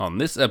On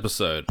this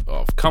episode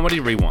of Comedy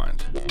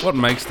Rewind, what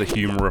makes the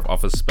humour of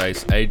Office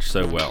Space age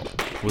so well?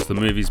 Was the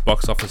movie's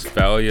box office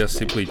failure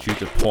simply due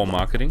to poor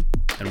marketing?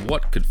 And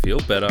what could feel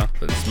better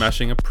than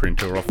smashing a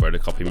printer or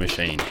photocopy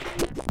machine?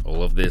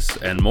 All of this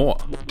and more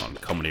on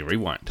Comedy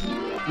Rewind.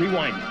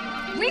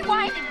 Rewind.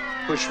 Rewind.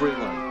 Push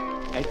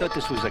rewind. I thought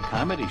this was a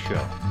comedy show.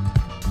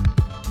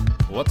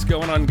 What's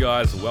going on,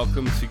 guys?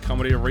 Welcome to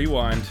Comedy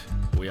Rewind.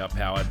 We are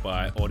powered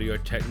by Audio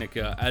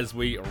Technica as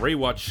we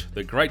rewatch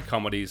the great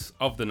comedies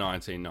of the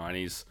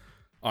 1990s.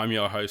 I'm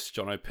your host,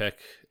 John O'Peck,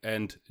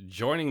 and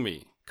joining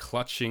me,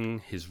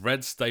 clutching his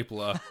red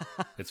stapler,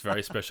 it's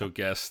very special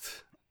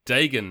guest,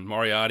 Dagan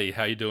Moriarty.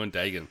 How you doing,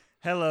 Dagan?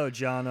 Hello,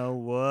 Jono.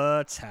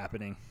 What's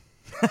happening?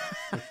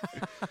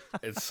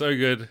 It's so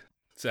good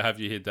to have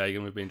you here,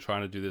 Dagan. We've been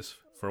trying to do this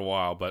for a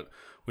while, but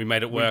we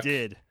made it work. We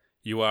did.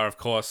 You are, of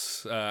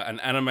course, an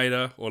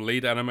animator or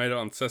lead animator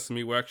on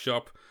Sesame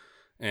Workshop,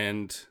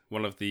 and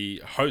one of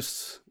the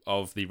hosts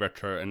of the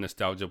Retro and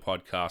Nostalgia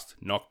podcast,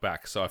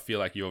 Knockback. So I feel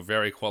like you're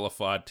very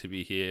qualified to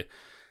be here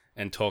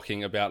and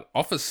talking about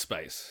Office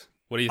Space.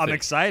 What do you think? I'm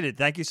excited.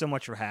 Thank you so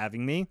much for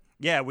having me.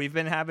 Yeah, we've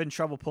been having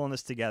trouble pulling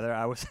this together.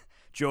 I was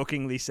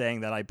jokingly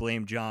saying that I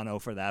blame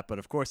Jono for that, but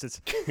of course it's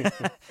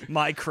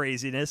my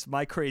craziness,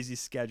 my crazy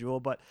schedule.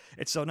 But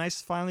it's so nice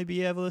to finally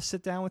be able to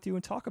sit down with you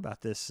and talk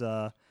about this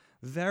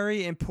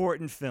very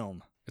important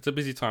film. It's a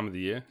busy time of the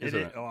year, isn't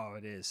it? Oh,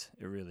 it is.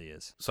 It really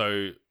is.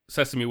 So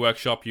Sesame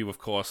Workshop, you, of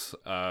course,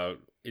 are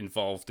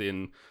involved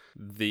in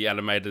the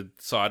animated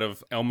side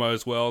of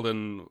Elmo's world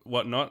and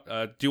whatnot.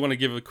 Do you want to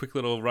give a quick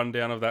little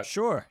rundown of that?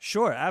 Sure,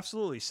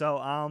 absolutely. So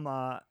I'm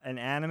an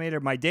animator.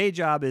 My day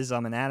job is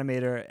I'm an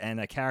animator and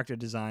a character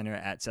designer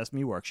at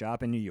Sesame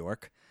Workshop in New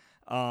York.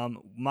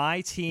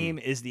 My team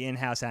is the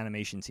in-house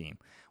animation team.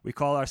 We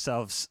call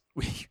ourselves...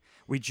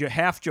 We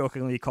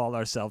half-jokingly call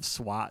ourselves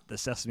SWAT, the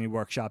Sesame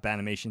Workshop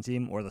Animation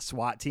Team, or the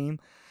SWAT team.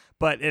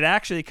 But it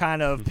actually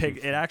kind of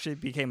it actually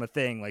became a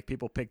thing. Like,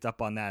 people picked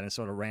up on that and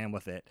sort of ran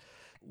with it.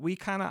 We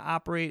kind of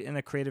operate in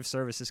a creative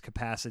services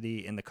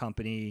capacity in the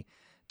company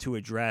to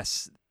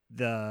address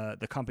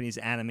the company's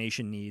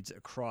animation needs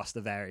across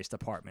the various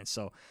departments.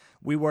 So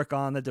we work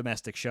on the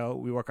domestic show.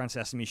 We work on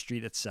Sesame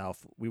Street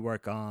itself. We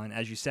work on,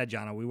 as you said,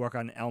 Jono, we work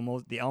on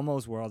the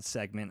Elmo's World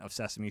segment of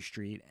Sesame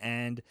Street.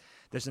 And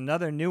there's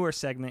another newer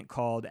segment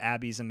called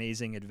Abby's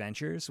Amazing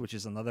Adventures, which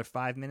is another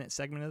 5-minute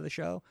segment of the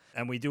show.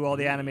 And we do all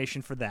the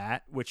animation for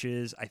that, which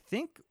is, I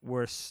think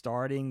we're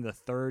starting the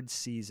 3rd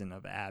season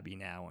of Abby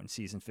now in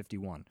season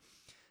 51.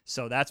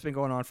 So that's been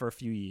going on for a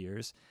few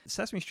years.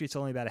 Sesame Street's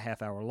only about a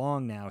half hour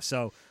long now,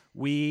 so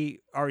we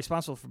are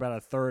responsible for about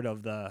a third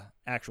of the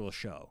actual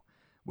show,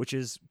 which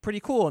is pretty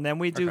cool. And then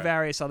we do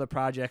various other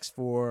projects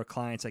for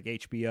clients like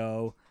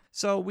HBO.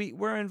 So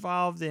we're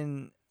involved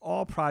in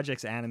all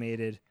projects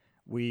animated.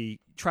 We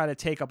try to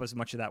take up as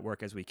much of that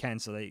work as we can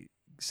so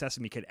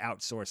Sesame could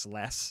outsource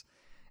less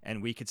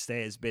and we could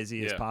stay as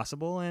busy as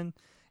possible. And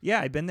yeah,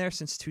 I've been there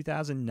since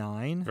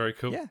 2009. Very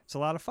cool. Yeah, it's a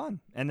lot of fun.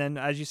 And then,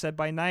 as you said,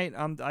 by night,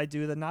 I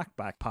do the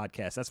Knockback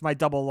podcast. That's my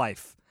double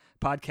life,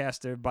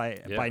 podcaster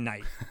by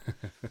night.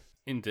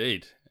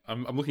 Indeed.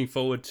 I'm looking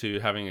forward to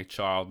having a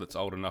child that's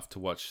old enough to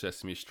watch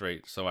Sesame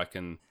Street so I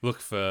can look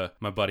for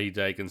my buddy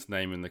Dagan's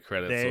name in the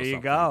credits or something. There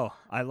you go.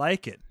 I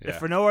like it. Yeah. If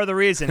for no other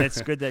reason,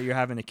 it's good that you're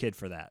having a kid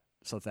for that.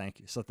 So thank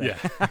you.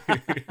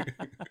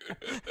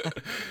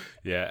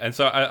 Yeah, and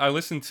so I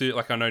listen to,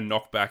 like, I know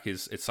Knockback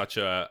it's such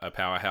a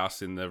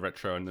powerhouse in the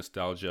retro and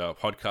nostalgia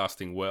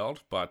podcasting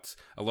world, but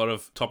a lot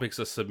of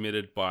topics are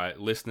submitted by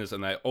listeners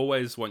and they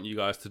always want you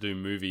guys to do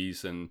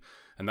movies and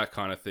that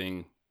kind of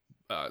thing.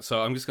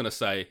 So I'm just going to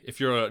say, if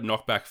you're a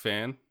Knockback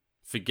fan,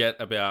 forget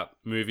about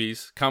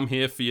movies. Come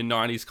here for your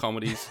 90s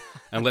comedies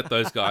and let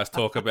those guys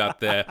talk about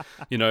their,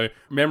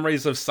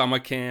 memories of summer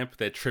camp,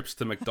 their trips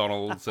to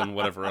McDonald's and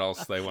whatever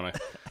else they want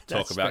to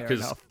talk about.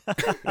 Because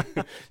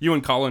you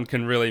and Colin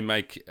can really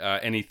make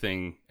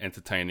anything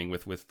entertaining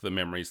with the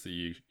memories that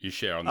you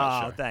share on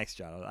that show. Oh, thanks,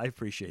 John. I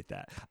appreciate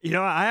that.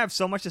 I have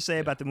so much to say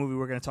about the movie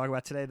we're going to talk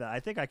about today that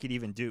I think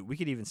we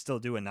could even still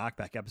do a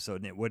Knockback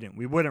episode and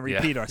we wouldn't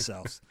repeat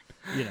ourselves.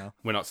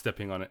 We're not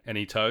stepping on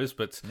any toes,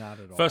 but not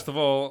at all. First of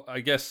all,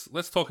 I guess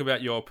let's talk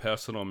about your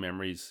personal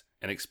memories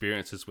and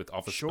experiences with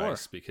Office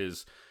Space,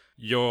 because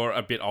you're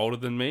a bit older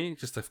than me,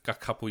 just a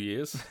couple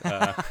years.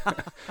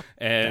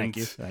 And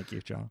Thank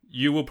you, John.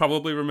 You will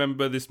probably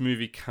remember this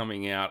movie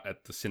coming out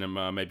at the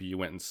cinema. Maybe you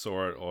went and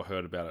saw it or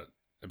heard about it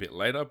a bit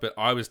later, but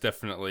I was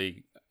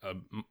definitely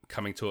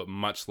coming to it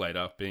much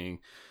later, being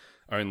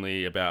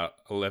only about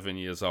 11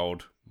 years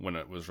old when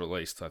it was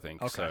released, I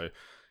think. Okay. So,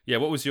 yeah,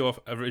 what was your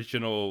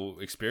original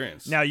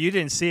experience? Now, you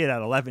didn't see it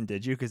at 11,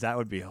 did you? Because that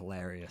would be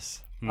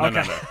hilarious. No.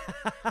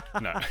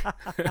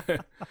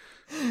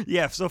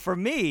 Yeah, so for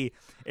me,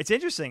 it's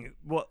interesting.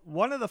 Well,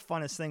 one of the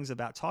funnest things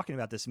about talking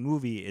about this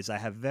movie is I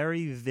have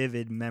very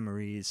vivid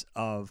memories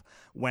of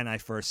when I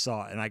first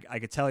saw it, and I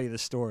could tell you the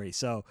story.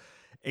 So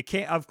it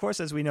came, of course,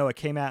 as we know, it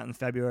came out in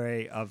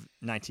February of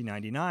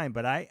 1999,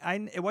 but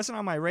it wasn't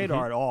on my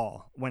radar at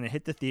all when it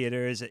hit the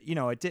theaters.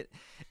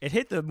 It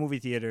hit the movie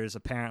theaters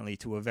apparently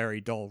to a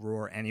very dull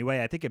roar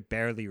anyway. I think it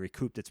barely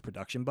recouped its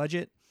production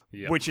budget,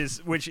 which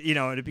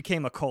it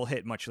became a cult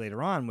hit much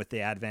later on with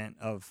the advent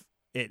of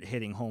it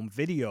hitting home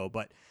video.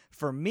 But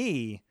for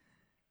me,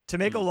 to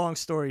make a long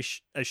story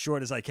as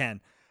short as I can,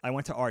 I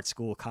went to art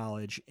school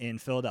college in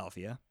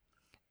Philadelphia,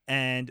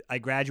 and I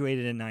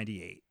graduated in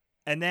 98.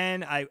 And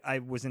then I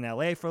was in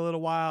LA for a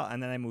little while,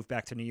 and then I moved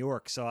back to New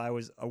York. So I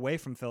was away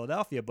from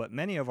Philadelphia, but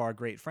many of our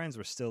great friends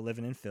were still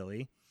living in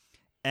Philly.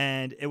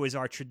 And it was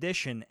our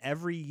tradition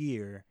every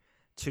year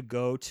to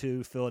go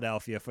to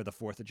Philadelphia for the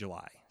 4th of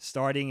July,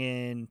 starting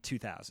in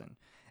 2000.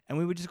 And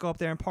we would just go up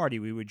there and party.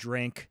 We would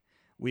drink.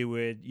 We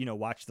would,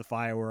 watch the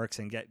fireworks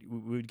and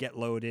we would get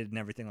loaded and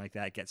everything like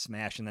that, get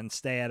smashed, and then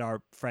stay at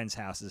our friends'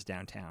 houses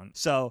downtown.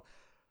 So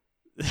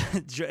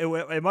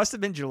it must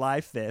have been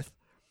July 5th.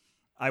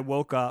 I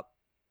woke up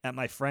at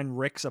my friend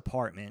Rick's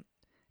apartment,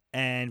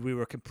 and we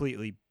were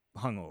completely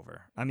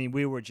hungover. I mean,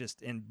 we were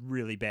just in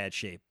really bad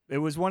shape. It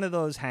was one of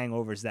those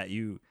hangovers that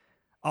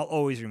I'll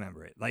always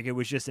remember it. Like, it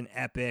was just an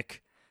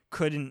epic,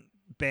 couldn't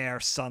bear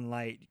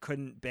sunlight,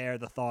 couldn't bear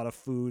the thought of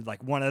food.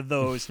 Like one of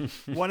those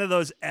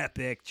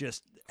epic,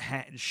 just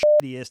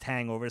shittiest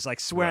hangovers. Like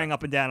swearing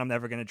up and down, I'm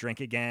never going to drink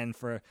again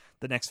for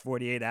the next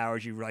 48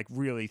 hours. You like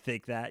really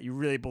think that, you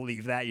really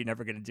believe that you're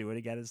never going to do it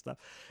again and stuff.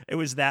 It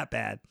was that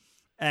bad.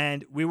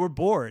 And we were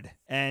bored,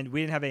 and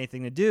we didn't have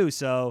anything to do.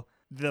 So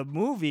the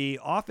movie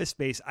Office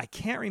Space, I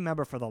can't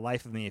remember for the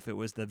life of me if it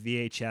was the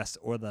VHS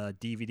or the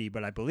DVD,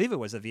 but I believe it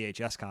was a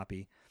VHS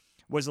copy,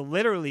 was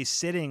literally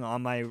sitting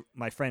on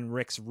my friend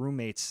Rick's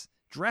roommate's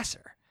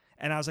dresser.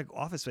 And I was like,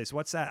 Office Space,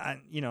 what's that?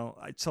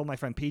 I told my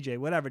friend PJ,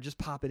 whatever, just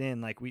pop it in.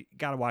 Like, we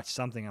got to watch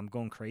something. I'm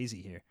going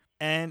crazy here.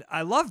 And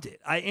I loved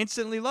it. I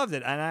instantly loved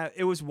it. And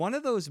it was one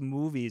of those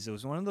movies. It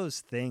was one of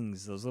those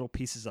things, those little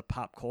pieces of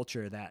pop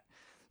culture that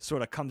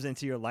sort of comes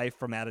into your life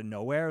from out of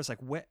nowhere. It's like,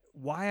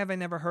 why have I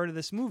never heard of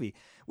this movie?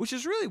 Which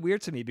is really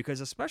weird to me because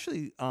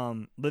especially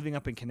living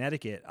up in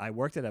Connecticut, I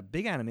worked at a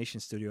big animation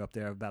studio up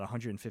there of about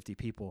 150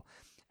 people.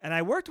 And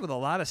I worked with a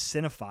lot of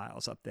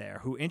cinephiles up there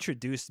who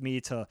introduced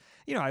me to,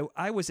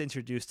 I was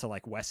introduced to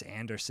like Wes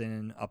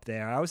Anderson up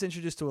there. I was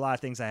introduced to a lot of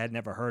things I had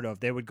never heard of.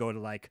 They would go to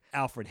like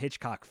Alfred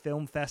Hitchcock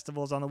film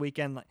festivals on the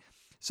weekend.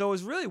 So it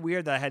was really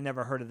weird that I had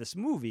never heard of this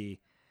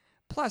movie.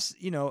 Plus,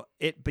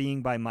 it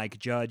being by Mike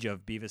Judge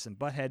of Beavis and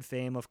Butthead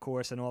fame, of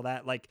course, and all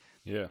that. Like,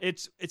 yeah,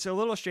 it's a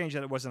little strange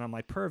that it wasn't on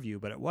my purview,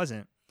 but it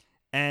wasn't.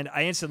 And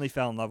I instantly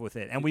fell in love with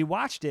it. And we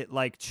watched it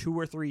like 2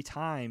 or 3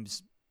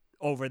 times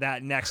over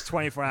that next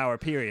 24-hour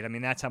period. I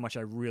mean, that's how much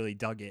I really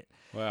dug it.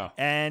 Wow.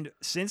 And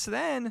since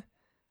then,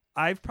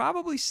 I've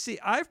probably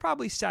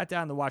sat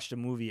down to watch the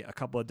movie a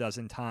couple of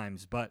dozen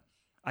times, but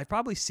I've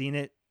probably seen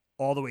it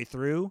all the way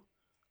through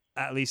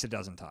at least a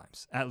dozen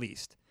times, at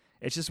least.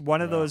 It's just one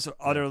of those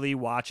utterly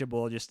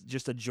watchable,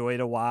 just a joy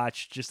to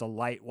watch, just a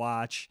light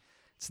watch.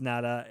 It's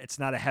not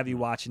a heavy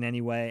watch in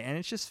any way, and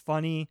it's just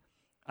funny.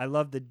 I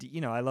love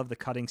the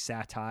cutting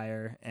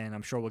satire, and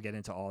I'm sure we'll get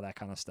into all that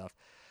kind of stuff.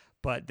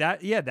 But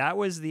that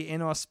was the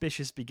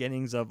inauspicious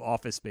beginnings of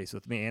Office Space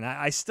with me, and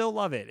I still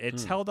love it.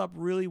 It's held up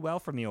really well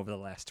for me over the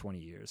last 20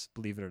 years,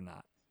 believe it or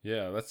not.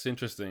 Yeah, that's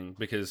interesting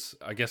because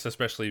I guess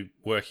especially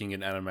working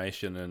in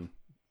animation and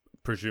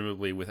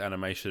presumably with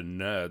animation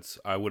nerds,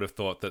 I would have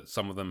thought that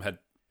some of them had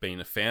been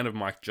a fan of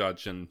Mike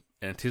Judge and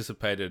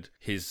anticipated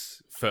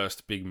his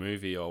first big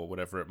movie or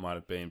whatever it might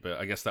have been, but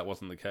I guess that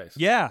wasn't the case.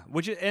 Yeah,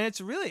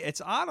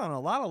 it's odd on a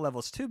lot of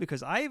levels too,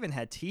 because I even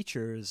had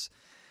teachers,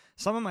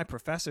 some of my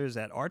professors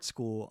at art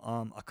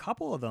school, a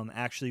couple of them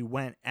actually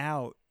went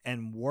out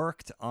and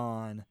worked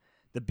on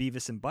the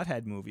Beavis and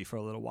Butthead movie for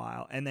a little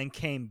while and then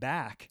came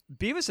back.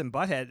 Beavis and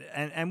Butthead,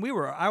 and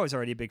I was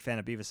already a big fan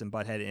of Beavis and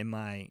Butthead in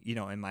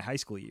my high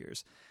school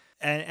years.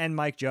 And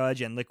Mike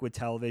Judge and Liquid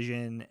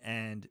Television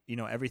and,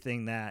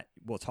 everything that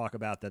we'll talk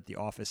about that The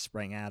Office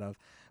sprang out of.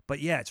 But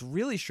yeah, it's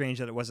really strange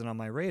that it wasn't on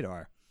my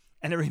radar.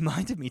 And it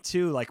reminded me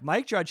too, like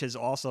Mike Judge has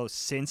also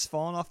since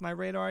fallen off my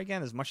radar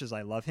again, as much as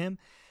I love him.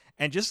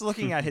 And just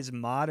looking at his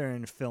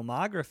modern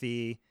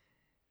filmography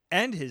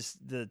and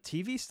the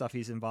TV stuff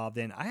he's involved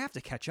in, I have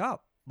to catch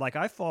up. Like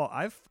I've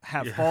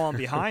fallen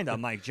behind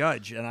on Mike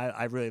Judge, and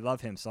I really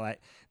love him. So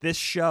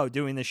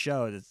doing this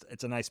show,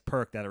 it's a nice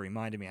perk that it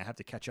reminded me I have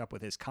to catch up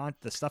with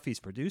the stuff he's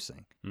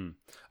producing.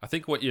 I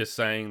think what you're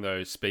saying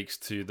though speaks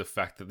to the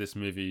fact that this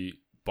movie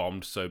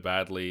bombed so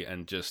badly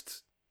and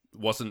just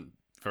wasn't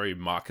very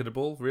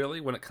marketable,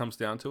 really, when it comes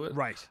down to it.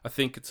 Right. I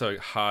think it's a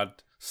hard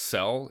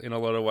sell in a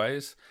lot of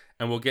ways,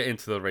 and we'll get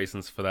into the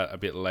reasons for that a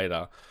bit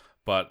later.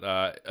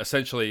 But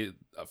essentially,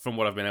 from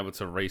what I've been able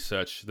to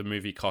research, the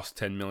movie cost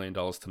 $10 million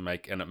to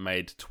make, and it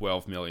made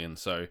 $12 million.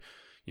 So,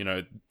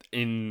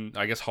 in,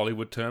 I guess,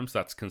 Hollywood terms,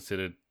 that's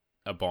considered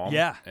a bomb.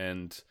 Yeah.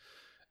 And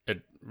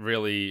it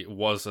really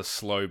was a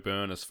slow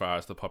burn as far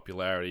as the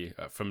popularity.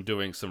 From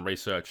doing some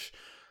research,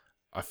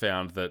 I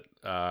found that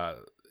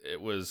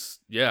it was,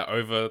 yeah,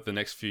 over the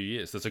next few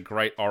years. There's a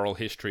great oral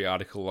history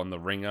article on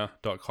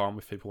theringer.com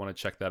if people want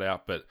to check that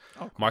out. But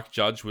Mike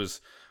Judge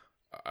was,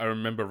 I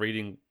remember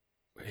reading,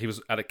 he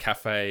was at a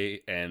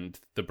cafe and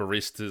the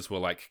baristas were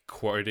like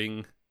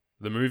quoting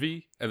the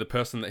movie, and the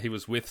person that he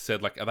was with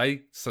said, like, are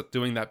they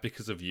doing that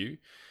because of you?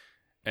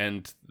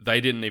 And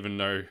they didn't even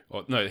know,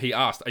 or no, he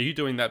asked, are you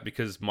doing that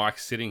because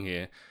Mike's sitting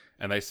here?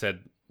 And they said,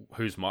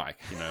 who's Mike?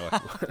 You know,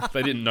 like,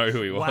 they didn't know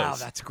who he was. Wow,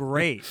 that's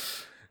great.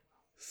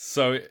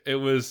 So it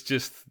was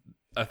just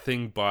a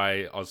thing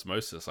by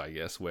osmosis, I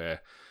guess,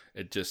 where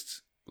it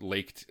just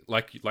leaked,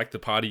 like the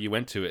party you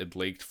went to, it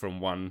leaked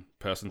from one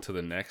person to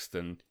the next,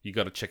 and you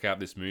got to check out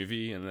this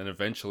movie. And then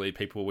eventually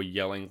people were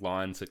yelling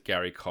lines at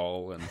Gary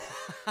Cole, and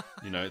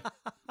you know,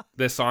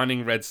 they're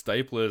signing red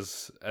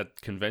staplers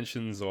at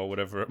conventions or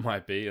whatever it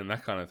might be, and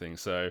that kind of thing.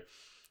 So,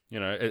 you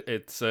know,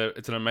 it's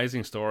an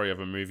amazing story of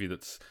a movie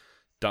that's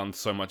done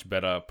so much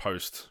better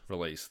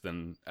post-release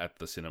than at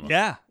the cinema.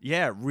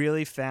 Yeah, it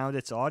really found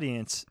its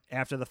audience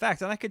after the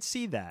fact, and I could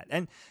see that.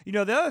 And, you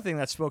know, the other thing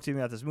that spoke to me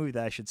about this movie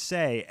that I should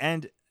say,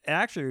 and it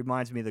actually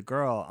reminds me of the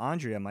girl,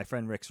 Andrea, my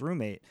friend Rick's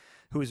roommate,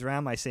 who was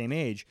around my same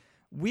age.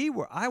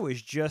 I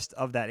was just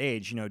of that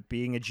age, you know,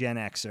 being a Gen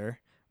Xer,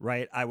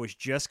 right? I was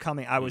just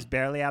coming, I was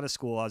barely out of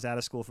school. I was out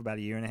of school for about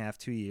a year and a half,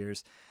 2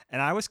 years,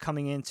 and I was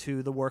coming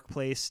into the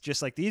workplace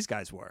just like these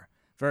guys were.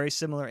 Very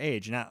similar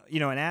age. Now, you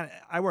know,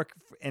 I work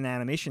in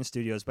animation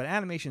studios, but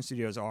animation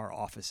studios are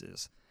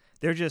offices.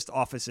 They're just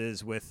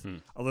offices with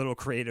a little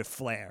creative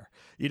flair,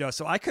 you know.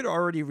 So I could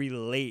already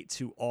relate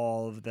to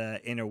all of the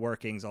inner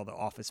workings, all the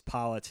office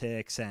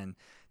politics and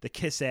the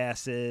kiss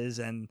asses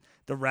and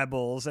the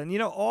rebels and, you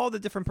know, all the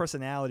different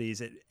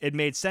personalities. It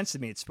made sense to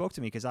me. It spoke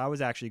to me because I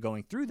was actually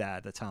going through that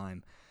at the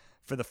time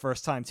for the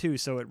first time too.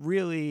 So it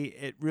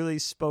really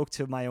spoke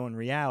to my own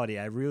reality.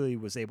 I really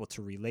was able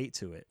to relate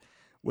to it,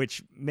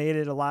 which made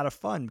it a lot of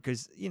fun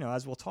because, you know,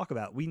 as we'll talk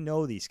about, we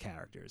know these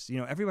characters. You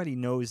know, everybody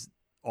knows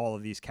all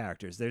of these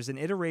characters. There's an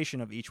iteration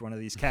of each one of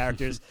these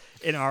characters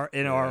in our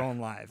own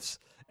lives.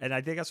 And I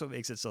think that's what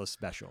makes it so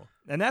special.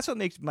 And that's what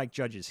makes Mike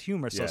Judge's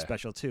humor so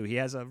special too. He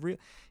has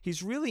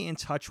he's really in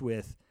touch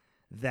with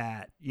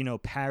that, you know,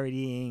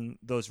 parodying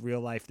those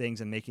real life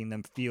things and making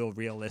them feel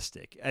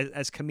realistic.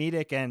 As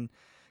comedic and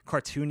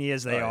cartoony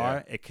as they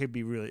are, it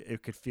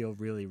could feel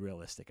really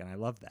realistic. And I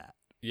love that.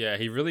 Yeah,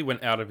 he really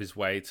went out of his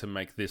way to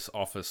make this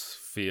office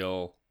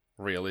feel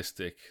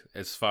realistic,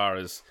 as far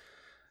as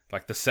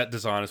like the set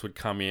designers would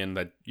come in,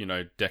 they'd, you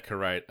know,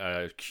 decorate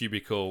a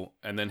cubicle,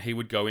 and then he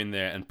would go in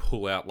there and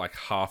pull out like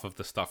half of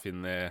the stuff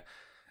in there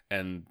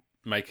and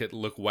make it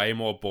look way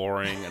more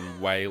boring and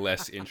way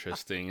less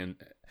interesting. And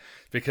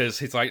because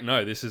he's like,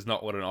 no, this is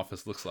not what an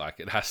office looks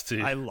like. It has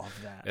to. I love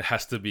that. It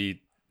has to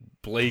be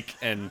bleak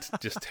and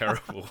just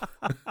terrible.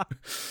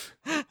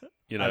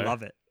 You know, I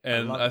love it.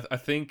 And I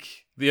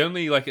think the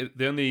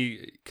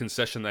only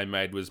concession they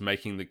made was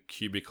making the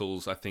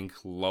cubicles, I think,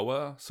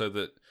 higher, so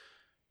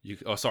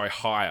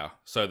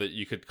that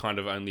you could kind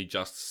of only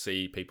just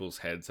see people's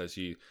heads as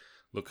you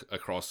look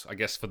across, I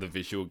guess, for the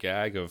visual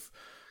gag of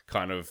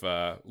kind of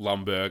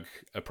Lumbergh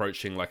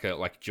approaching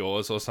like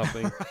Jaws or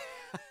something,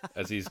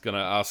 as he's going to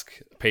ask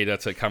Peter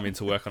to come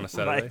into work on a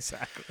Saturday. Right,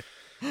 exactly.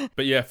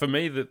 But yeah, for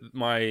me,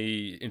 my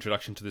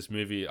introduction to this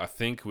movie, I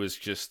think, was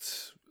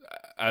just,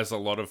 as a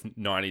lot of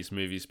 90s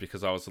movies,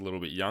 because I was a little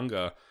bit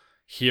younger,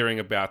 hearing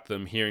about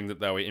them, hearing that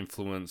they were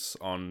influence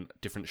on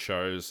different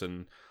shows.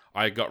 And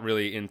I got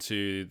really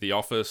into The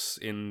Office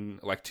in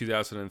like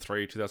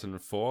 2003,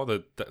 2004,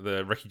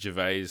 the Ricky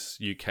Gervais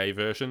UK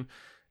version.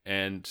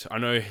 And I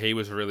know he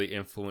was really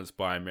influenced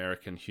by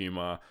American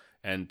humor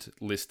and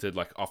listed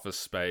like Office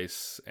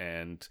Space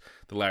and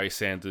the Larry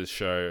Sanders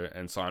Show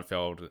and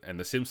Seinfeld and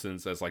The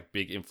Simpsons as like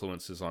big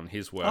influences on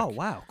his work. Oh,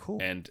 wow, cool.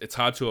 And it's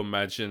hard to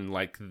imagine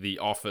like The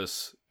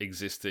Office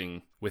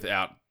existing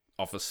without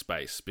Office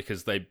Space,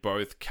 because they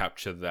both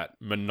capture that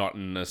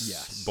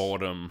monotonous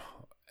boredom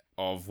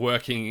of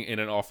working in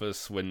an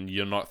office when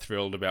you're not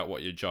thrilled about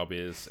what your job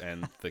is,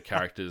 and the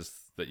characters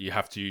that you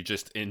have to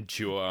just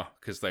endure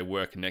because they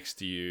work next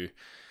to you.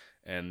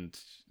 And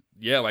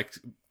yeah, like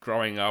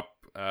growing up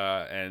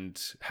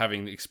and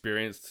having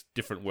experienced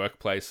different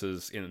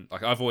workplaces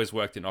like I've always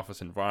worked in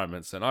office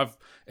environments, and I've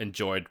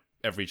enjoyed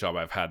every job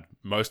I've had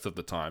most of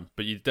the time,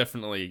 but you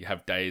definitely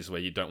have days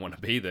where you don't want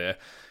to be there,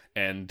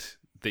 and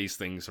these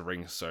things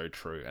ring so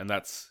true. And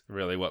that's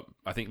really what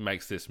I think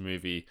makes this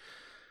movie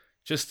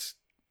just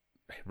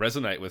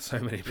resonate with so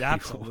many people.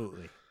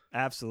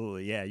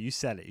 Absolutely. Yeah, you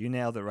said it. You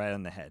nailed it right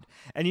on the head.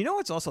 And you know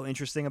what's also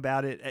interesting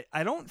about it?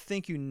 I don't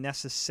think you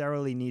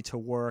necessarily need to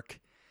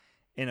work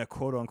in a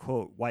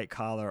quote-unquote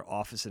white-collar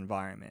office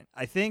environment.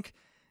 I think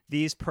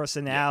these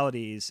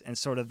personalities and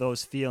sort of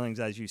those feelings,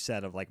 as you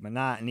said, of like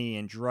monotony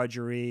and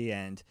drudgery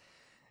and,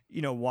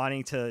 you know,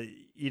 wanting to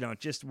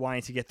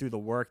get through the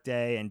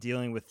workday and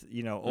dealing with,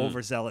 you know,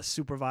 overzealous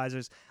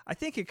supervisors. I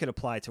think it could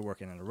apply to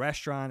working in a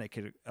restaurant. It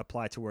could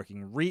apply to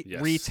working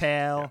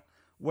retail. Yeah.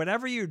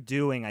 Whatever you're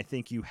doing, I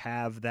think you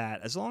have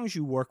that. As long as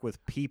you work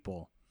with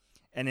people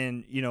and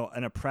in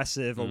an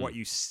oppressive or what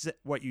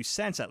you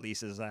sense at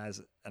least is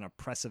as an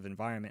oppressive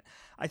environment.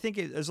 I think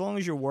as long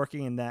as you're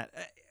working in that,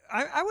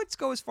 I would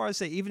go as far as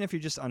say even if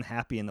you're just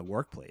unhappy in the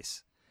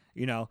workplace,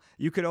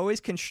 you could always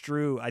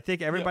construe. I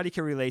think everybody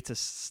can relate to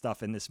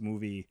stuff in this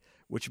movie,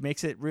 which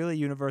makes it really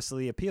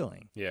universally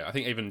appealing. Yeah, I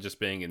think even just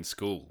being in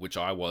school, which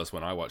I was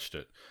when I watched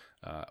it,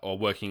 or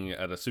working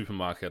at a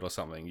supermarket or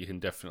something, you can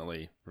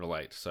definitely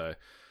relate. So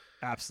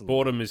absolutely,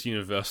 boredom is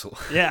universal.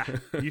 Yeah,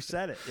 you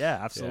said it. Yeah,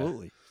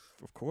 absolutely.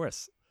 Yeah. Of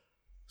course.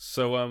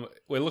 So I'm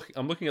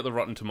looking at the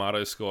Rotten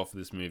Tomatoes score for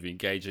this movie,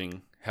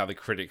 gauging how the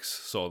critics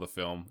saw the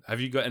film. Have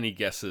you got any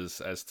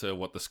guesses as to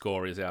what the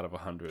score is out of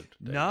 100?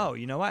 David? No,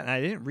 you know what? I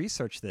didn't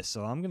research this,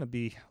 so I'm going to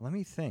be... Let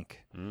me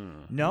think.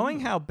 Knowing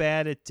how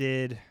bad it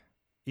did,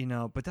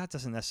 but that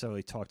doesn't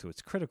necessarily talk to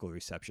its critical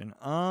reception.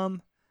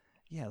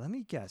 Yeah, let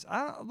me guess.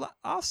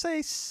 I'll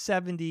say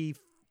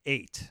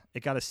 78. It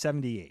got a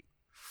 78.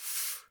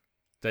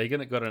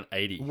 Dagan, it got an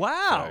 80.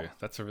 Wow. So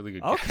that's a really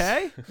good guess.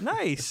 Okay,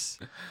 nice.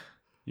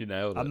 You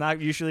nailed it. I'm not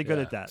usually good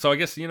at that. So I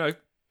guess,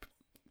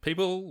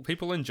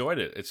 people enjoyed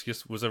it. It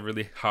just was a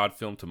really hard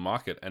film to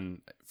market. And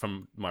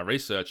from my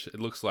research, it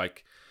looks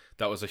like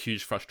that was a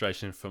huge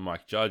frustration for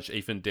Mike Judge,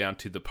 even down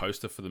to the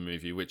poster for the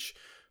movie, which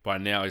by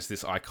now is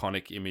this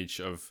iconic image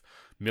of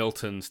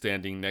Milton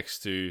standing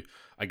next to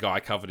a guy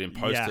covered in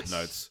Post-it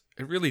notes.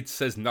 It really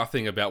says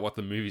nothing about what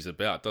the movie's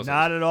about, does it?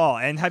 Not at all.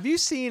 And have you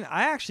seen...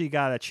 I actually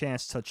got a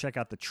chance to check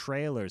out the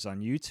trailers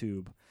on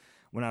YouTube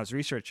when I was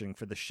researching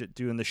for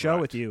doing the show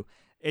with you.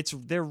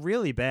 They're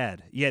really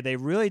bad. Yeah, they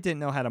really didn't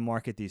know how to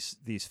market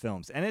these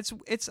films. And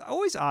it's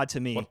always odd to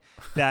me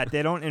that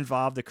they don't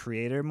involve the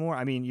creator more.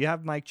 I mean, you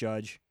have Mike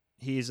Judge.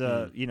 He's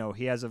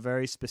he has a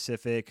very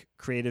specific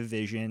creative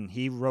vision.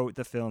 He wrote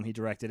the film, he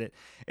directed it.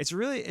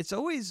 It's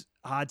always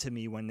odd to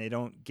me when they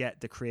don't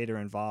get the creator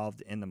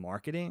involved in the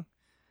marketing.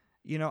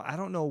 I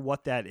don't know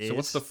what that is. So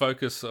what's the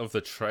focus of the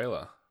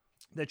trailer?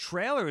 The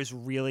trailer is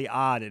really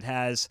odd. It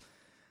has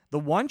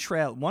one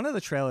of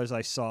the trailers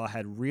I saw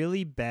had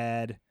really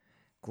bad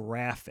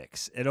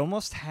graphics. It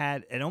almost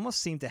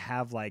seemed to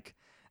have like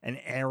an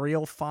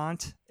Arial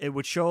font. It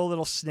would show a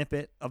little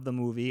snippet of the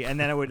movie, and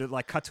then it would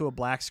like cut to a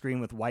black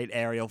screen with white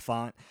Arial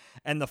font,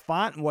 and the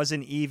font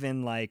wasn't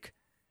even like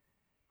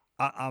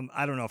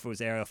I don't know if it was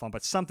Arial font,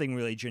 but something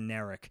really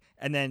generic.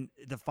 And then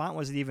the font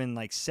wasn't even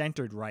like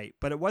centered right,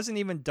 but it wasn't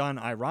even done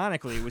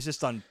ironically. It was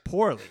just done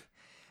poorly.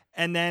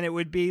 And then it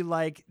would be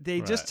like they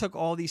just took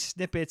all these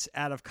snippets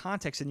out of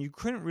context, and you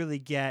couldn't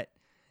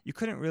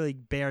really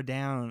bear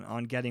down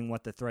on getting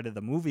what the thread of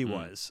the movie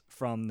was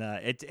from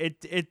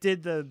it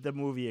did the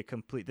movie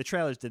the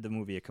trailers did the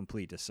movie a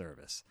complete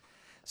disservice.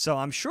 So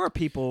I'm sure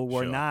people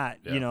were not,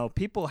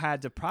 people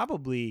had to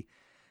probably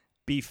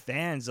be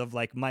fans of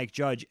like Mike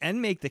Judge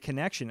and make the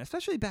connection,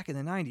 especially back in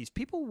the 90s.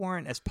 People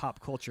weren't as pop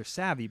culture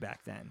savvy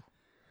back then.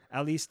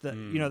 At least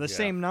the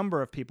same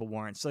number of people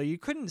weren't. So you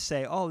couldn't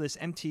say, oh, this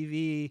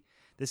MTV,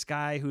 this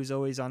guy who's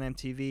always on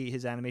MTV,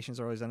 his animations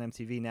are always on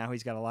MTV. Now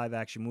he's got a live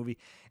action movie.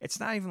 It's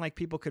not even like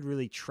people could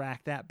really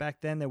track that back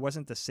then. There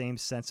wasn't the same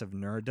sense of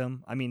nerddom.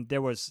 I mean,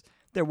 there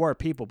were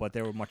people, but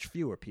there were much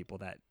fewer people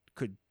that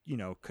could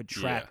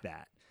track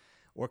that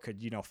or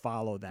could,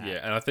 follow that.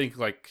 Yeah. And I think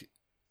like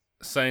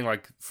saying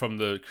like from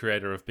the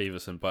creator of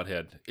Beavis and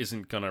Butthead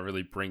isn't going to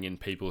really bring in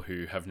people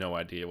who have no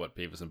idea what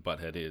Beavis and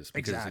Butthead is,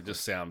 because it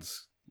just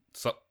sounds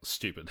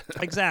stupid.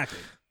 Exactly.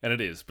 And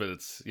it is, but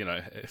it's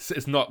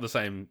it's not the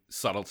same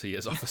subtlety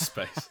as Office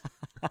Space.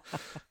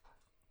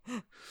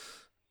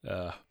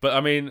 But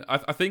I mean,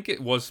 I think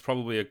it was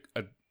probably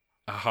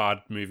a hard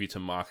movie to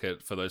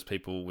market for those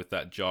people with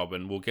that job,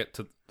 and we'll get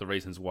to the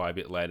reasons why a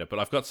bit later. But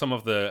I've got some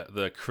of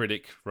the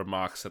critic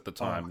remarks at the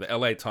time. The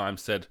LA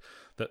Times said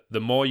that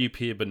the more you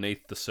peer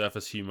beneath the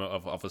surface humor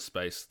of Office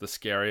Space, the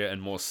scarier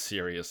and more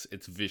serious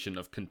its vision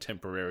of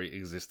contemporary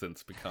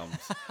existence becomes.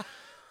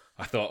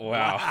 I thought,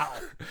 wow.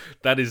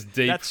 That is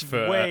deep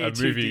for a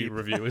movie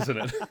review, isn't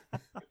it?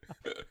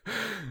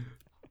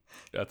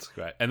 That's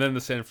great. And then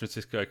the San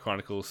Francisco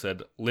Chronicle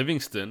said,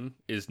 Livingston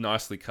is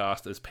nicely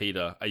cast as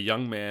Peter, a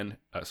young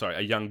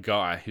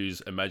guy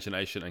whose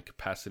imagination and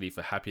capacity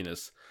for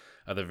happiness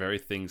are the very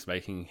things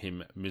making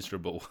him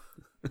miserable.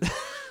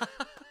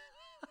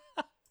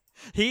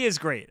 He is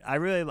great. I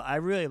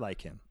really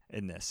like him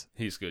in this.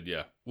 He's good,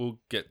 yeah. We'll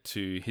get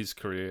to his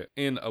career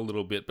in a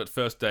little bit, but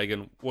first,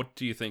 Dagan, what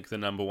do you think the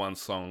number one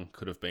song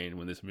could have been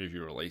when this movie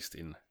released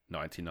in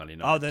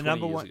 1999? Oh, the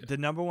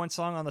number one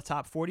song on the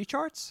top 40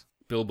 charts?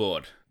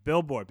 Billboard.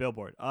 That's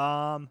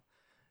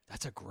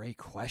a great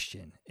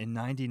question. In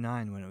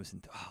 99 when it was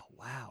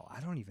wow, I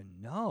don't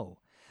even know.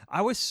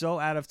 I was so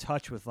out of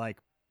touch with like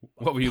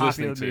what were you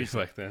listening to music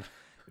back then?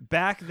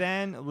 Back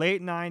then,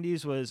 late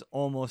 90s was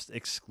almost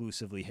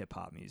exclusively hip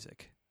hop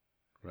music.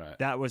 Right.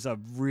 That was I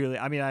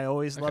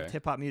always loved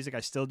hip hop music. I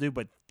still do,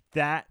 but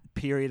that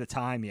period of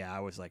time,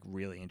 I was like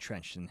really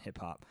entrenched in hip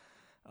hop.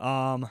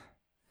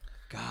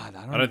 God,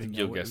 I don't think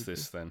you'll guess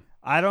this then.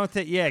 I don't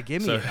think. Yeah,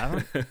 give me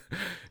it.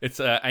 It's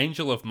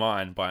 "Angel of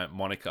Mine" by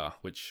Monica,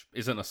 which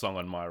isn't a song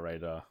on my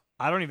radar.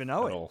 I don't even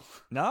know at it. all.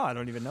 No, I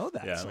don't even know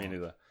that. Yeah, song. me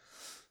neither.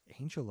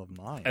 Angel of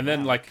Mine. And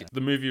then, Wow, like, okay.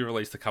 the movie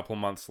released a couple of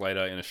months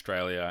later in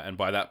Australia, and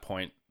by that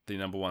point, the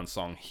number one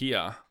song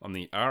here on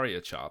the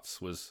ARIA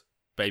charts was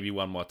 "Baby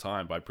One More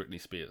Time" by Britney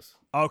Spears,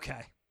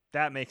 Okay,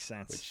 that makes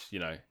sense. which, you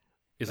know,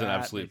 is an That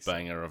absolute makes sense.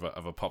 banger of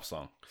a pop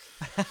song.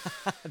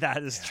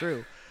 That is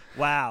true.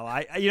 Wow,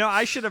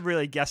 I should have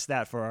really guessed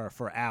that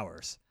for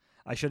hours.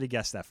 I should have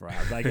guessed that for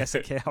hours. But I guess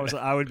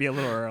I would be a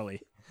little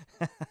early.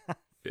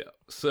 Yeah.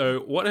 So,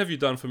 what have you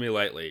done for me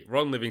lately?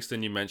 Ron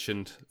Livingston, you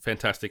mentioned,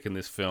 fantastic in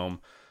this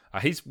film.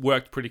 He's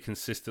worked pretty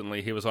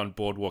consistently. He was on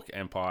Boardwalk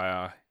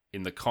Empire,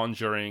 in The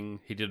Conjuring.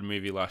 He did a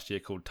movie last year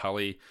called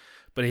Tully,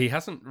 but he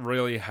hasn't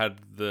really had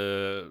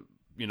the,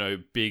 you know,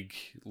 big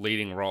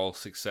leading role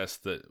success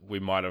that we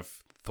might have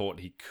thought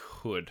he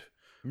could.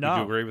 No. Would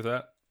you agree with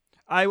that?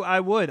 I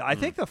would. I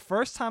think the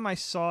first time I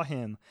saw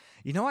him,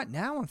 you know what?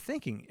 Now I'm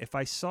thinking if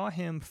I saw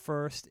him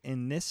first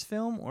in this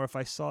film or if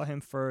I saw him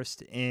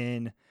first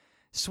in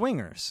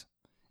Swingers,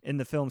 in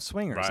the film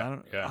Swingers. Right,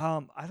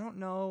 yeah. I don't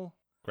know.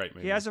 Great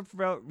movie. He has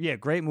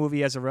great movie.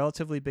 He has a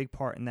relatively big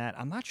part in that.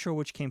 I'm not sure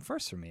which came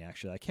first for me,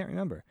 actually. I can't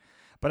remember.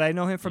 But I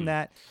know him from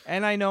that,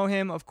 and I know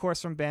him, of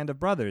course, from Band of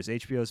Brothers,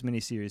 HBO's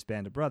miniseries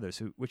Band of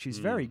Brothers, which he's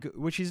very good.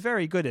 Which he's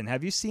very good in.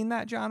 Have you seen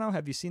that, Jono?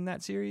 Have you seen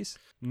that series?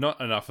 Not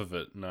enough of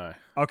it, no.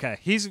 Okay,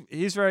 he's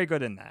very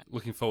good in that.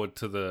 Looking forward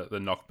to the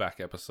knockback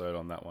episode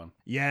on that one.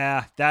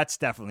 Yeah, that's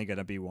definitely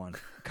gonna be one.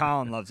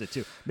 Colin loves it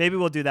too. Maybe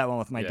we'll do that one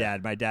with my Yeah.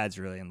 dad. My dad's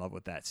really in love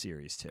with that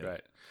series too.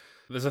 Great.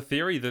 There's a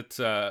theory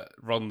that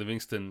Ron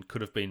Livingston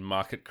could have been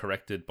market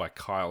corrected by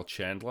Kyle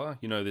Chandler.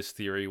 You know, this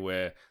theory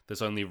where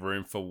there's only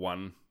room for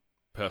one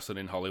person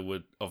in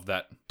Hollywood of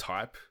that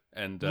type.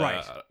 And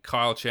Right.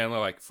 Kyle Chandler,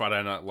 like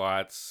Friday Night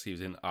Lights, he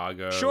was in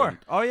Argo. Sure. and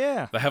Oh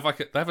yeah. They have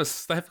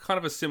kind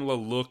of a similar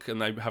look, and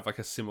they have like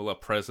a similar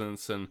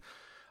presence. And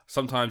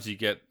sometimes you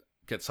get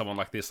someone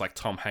like this, like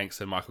Tom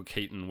Hanks and Michael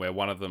Keaton, where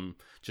one of them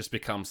just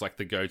becomes like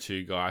the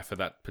go-to guy for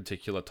that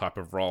particular type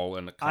of role,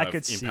 and it kind of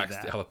could see impacts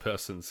that. the other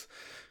person's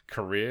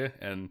career.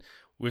 And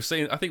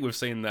I think we've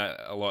seen that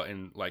a lot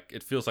in, like,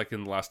 it feels like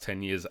in the last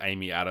 10 years,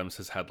 Amy Adams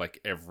has had like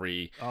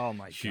every Oh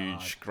my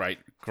huge, God.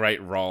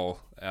 great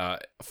role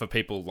for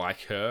people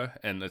like her,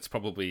 and it's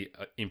probably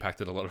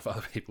impacted a lot of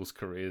other people's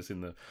careers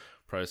in the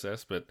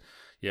process. But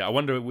yeah, I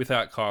wonder,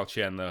 without Kyle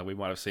Chandler, we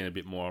might have seen a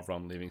bit more of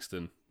Ron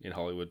Livingston in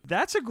Hollywood.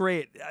 That's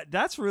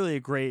really a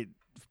great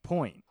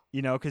point,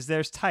 you know, because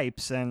there's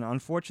types, and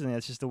unfortunately,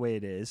 that's just the way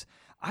it is.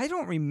 I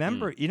don't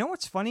remember. You know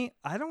what's funny?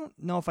 I don't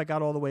know if I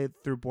got all the way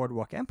through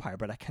Boardwalk Empire,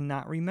 but I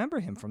cannot remember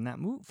him from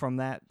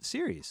that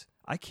series.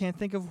 I can't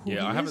think of who he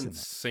is I in haven't that.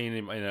 seen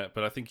him in it,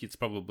 but I think it's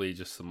probably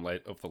just some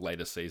of the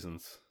later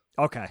seasons.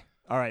 Okay.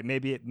 All right,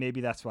 maybe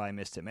that's why I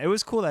missed him. It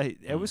was cool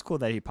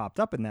that he popped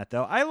up in that,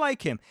 though. I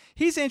like him.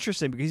 He's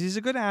interesting because he's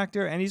a good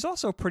actor, and he's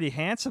also a pretty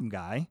handsome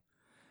guy.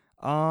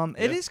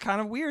 It is kind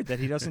of weird that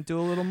he doesn't do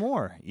a little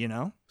more, you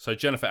know? So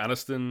Jennifer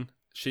Aniston,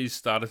 she's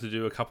started to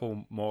do a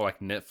couple more like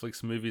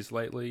Netflix movies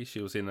lately. She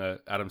was in a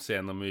Adam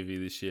Sandler movie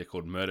this year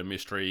called Murder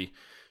Mystery.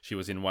 She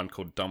was in one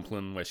called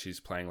Dumplin', where she's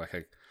playing like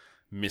a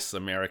Miss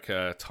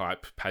America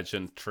type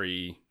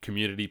pageantry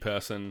community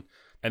person.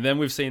 And then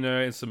we've seen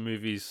her in some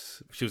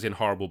movies. She was in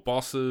Horrible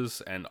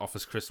Bosses and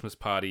Office Christmas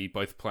Party,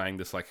 both playing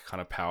this like kind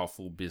of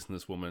powerful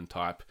businesswoman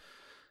type.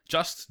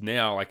 Just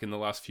now, like in the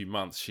last few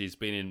months, she's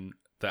been in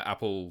the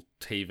Apple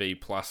TV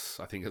Plus,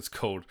 I think it's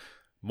called,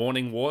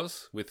 Morning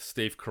Wars with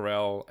Steve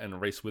Carell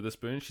and Reese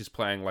Witherspoon. She's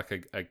playing like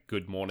a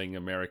Good Morning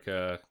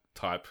America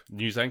type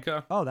news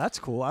anchor. Oh, that's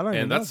cool. I don't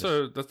even know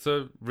And that's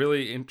a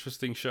really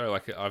interesting show.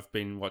 Like, I've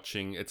been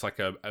watching. It's like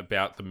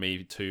about the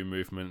Me Too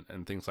movement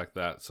and things like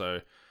that.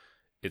 So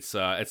it's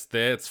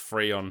there. It's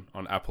free on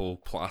Apple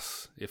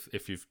Plus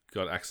if you've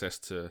got access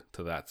to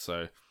that.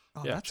 So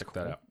yeah, that's check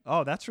cool. that out.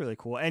 Oh, that's really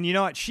cool. And you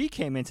know what? She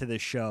came into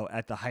this show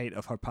at the height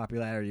of her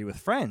popularity with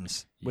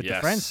Friends. With the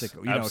Friends,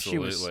 you know,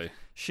 absolutely.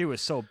 she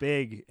was so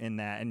big in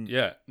that. And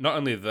Yeah, not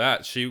only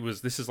that,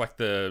 this is like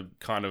the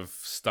kind of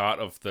start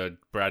of the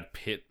Brad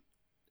Pitt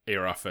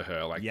era for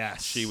her. Like,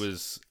 Yes. she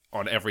was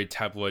on every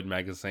tabloid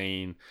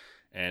magazine,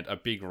 and a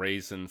big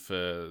reason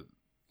for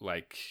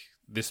like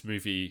this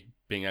movie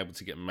being able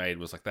to get made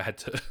was like they had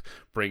to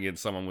bring in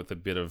someone with a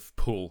bit of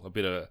pull, a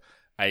bit of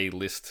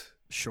A-list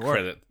Sure,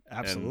 credit.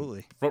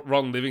 absolutely. And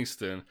Ron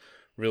Livingston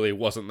really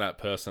wasn't that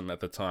person at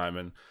the time,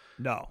 and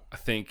No. I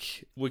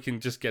think we can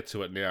just get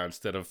to it now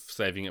instead of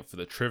saving it for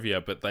the trivia.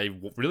 But they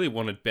really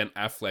wanted Ben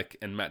Affleck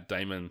and Matt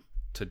Damon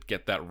to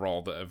get that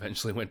role that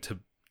eventually went to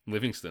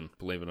Livingston,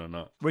 believe it or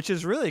not. Which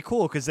is really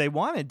cool because they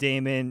wanted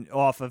Damon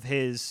off of,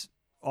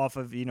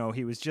 you know,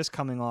 he was just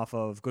coming off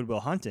of Good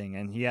Will Hunting,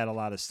 and he had a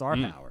lot of star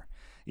power,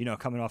 you know,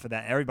 coming off of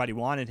that. Everybody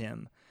wanted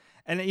him.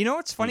 And you know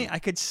what's funny? I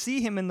could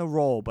see him in the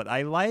role, but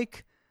I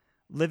like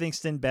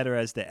Livingston better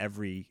as the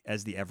every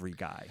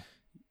guy.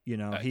 You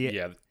know,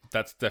 Yeah,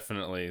 that's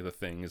definitely the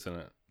thing, isn't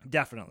it?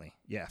 Definitely.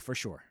 Yeah, for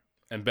sure.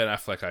 And Ben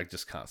Affleck, I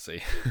just can't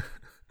see.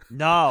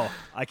 No,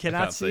 I I cannot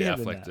can't see see him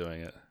in Affleck that.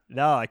 doing it.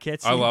 No, I can't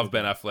see I him love in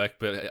Ben Affleck,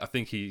 but I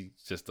think he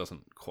just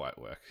doesn't quite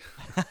work.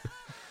 that.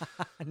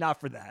 Not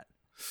for that.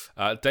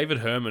 David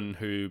Herman,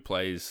 who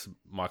plays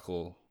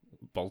Michael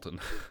Bolton,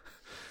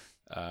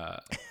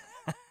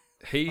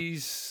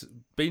 he's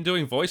been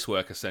doing voice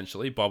work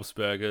essentially. Bob's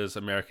Burgers,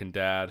 American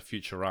Dad,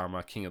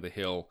 Futurama, King of the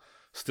Hill,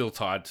 still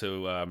tied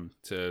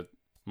to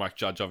Mike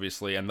Judge,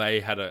 obviously, and they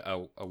had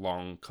a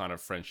long kind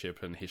of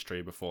friendship and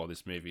history before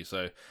this movie.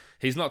 So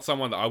he's not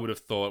someone that I would have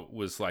thought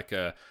was like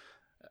a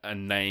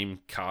name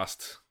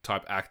cast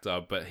type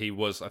actor, but he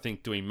was, I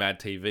think, doing Mad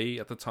TV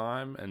at the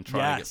time and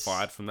trying to get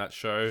fired from that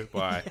show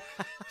by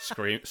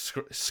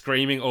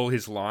screaming all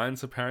his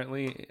lines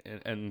apparently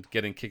and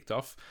getting kicked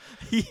off.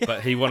 Yeah.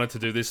 But he wanted to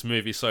do this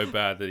movie so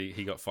bad that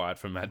he got fired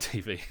from Mad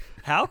TV.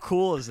 How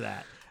cool is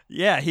that?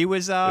 Yeah, he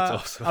was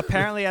awesome.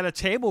 apparently at a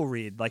table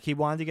read. Like, he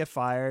wanted to get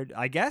fired.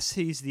 I guess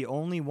he's the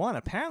only one.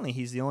 Apparently,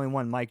 he's the only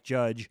one Mike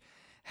Judge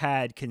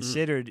had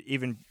considered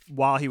even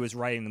while he was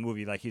writing the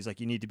movie. Like, he's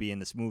like, you need to be in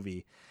this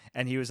movie.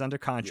 And he was under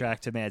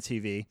contract to Mad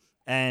TV.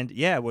 And,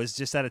 yeah, was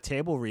just at a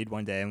table read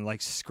one day and,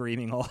 like,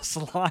 screaming all his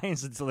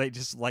lines until they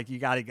just, like, you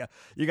got to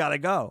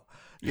go.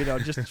 You know,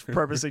 just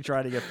purposely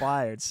trying to get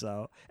fired.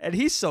 So, and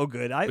he's so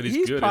good.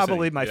 He's good,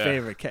 probably my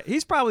favorite.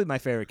 He's probably my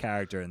favorite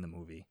character in the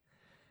movie,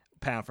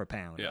 pound for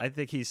pound. Yeah.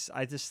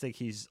 I just think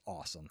he's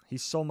awesome.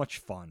 He's so much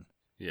fun.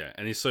 Yeah,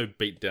 and he's so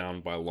beat down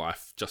by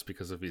life just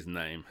because of his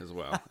name as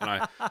well. And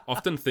I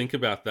often think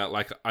about that.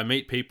 Like, I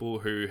meet people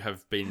who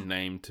have been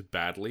named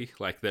badly.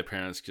 Like, their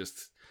parents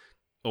just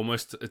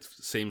almost, it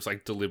seems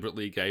like,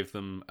 deliberately gave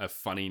them a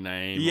funny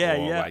name. Yeah,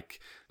 or yeah.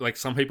 Like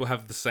some people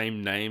have the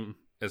same name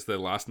as their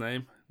last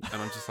name. And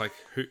I'm just like,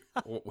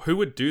 who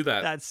would do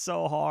that? That's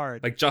so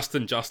hard. Like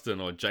Justin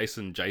or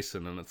Jason.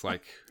 And it's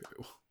like,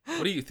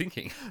 what are you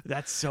thinking?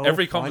 That's so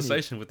Every funny.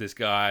 conversation with this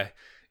guy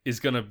is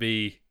going to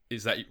be,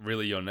 is that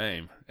really your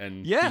name?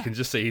 And Yeah. you can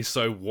just see he's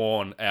so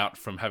worn out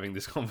from having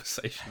this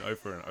conversation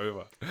over and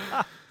over.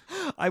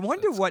 I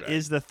wonder That's what great.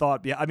 is the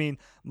thought behind. I mean,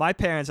 my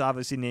parents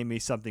obviously named me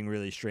something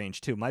really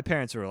strange too. My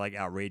parents were like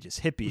outrageous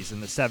hippies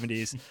in the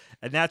 70s,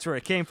 and that's where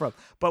it came from.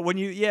 But when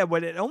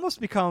it almost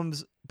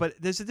becomes, but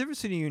there's a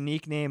difference between a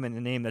unique name and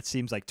a name that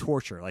seems like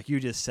torture, like you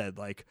just said.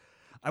 Like,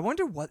 I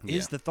wonder what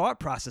is the thought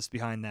process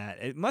behind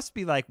that. It must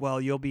be like,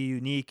 well, you'll be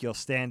unique, you'll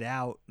stand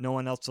out, no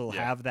one else will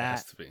have that. It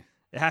has to be.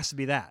 It has to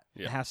be that.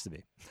 Yeah. It has to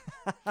be.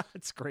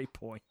 It's a great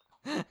point.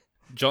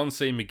 John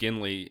C.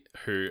 McGinley,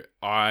 who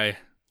I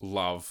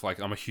love, like,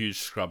 I'm a huge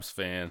Scrubs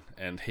fan,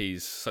 and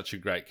he's such a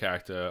great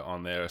character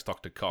on there as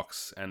Dr.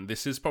 Cox. And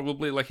this is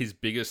probably like his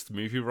biggest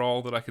movie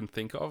role that I can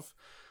think of,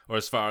 or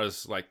as far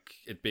as like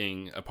it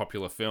being a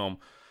popular film.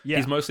 Yeah.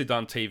 He's mostly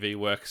done TV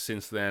work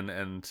since then,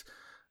 and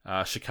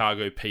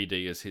Chicago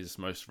PD is his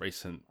most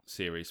recent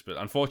series. But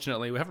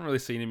unfortunately, we haven't really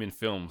seen him in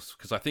films,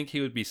 because I think he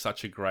would be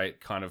such a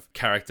great kind of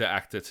character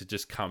actor to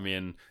just come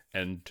in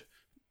and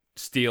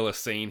steal a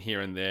scene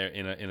here and there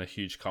in a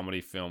huge comedy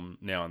film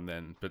now and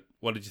then. But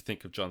what did you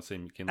think of John C.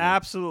 McGinley?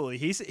 Absolutely.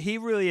 He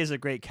really is a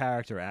great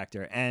character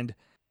actor. And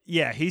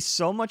yeah, he's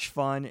so much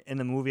fun in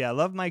the movie. I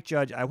love Mike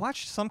Judge. I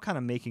watched some kind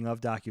of making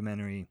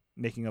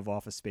of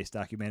Office Space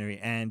documentary,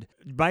 and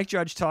Mike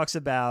Judge talks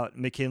about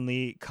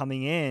McKinley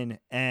coming in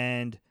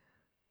and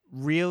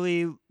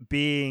really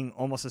being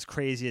almost as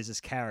crazy as his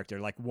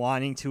character, like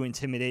wanting to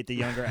intimidate the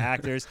younger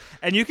actors.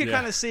 And you can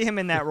kind of see him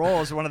in that role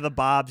as one of the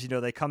Bobs. You know,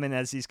 they come in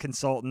as these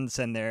consultants,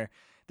 and they're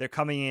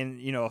coming in,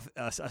 you know,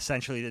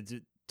 essentially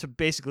to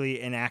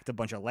basically enact a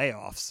bunch of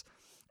layoffs.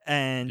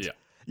 And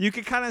you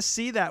can kind of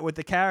see that with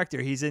the character.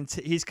 He's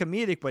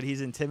comedic, but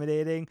he's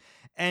intimidating.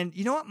 And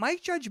you know what?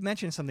 Mike Judge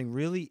mentioned something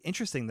really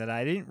interesting that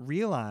I didn't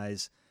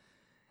realize,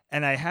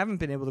 and I haven't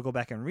been able to go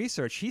back and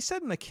research. He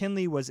said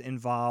McKinley was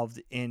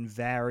involved in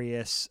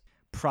various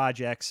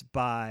projects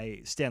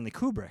by Stanley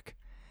Kubrick.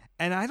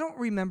 And I don't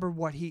remember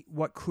what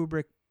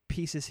Kubrick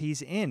pieces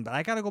he's in, but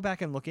I got to go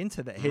back and look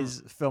into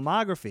his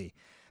filmography,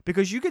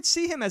 because you could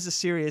see him as a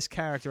serious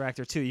character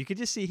actor too. You could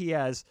just see he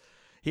has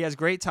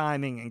great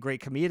timing and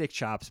great comedic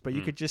chops, but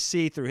you could just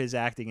see through his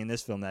acting in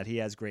this film that he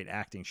has great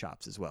acting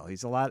chops as well.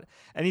 He's a lot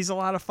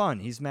of fun.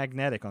 He's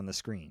magnetic on the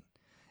screen.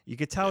 You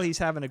could tell he's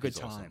having a good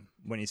time awesome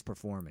when he's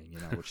performing, you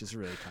know, which is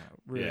really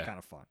kind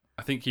of fun.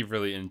 I think he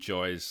really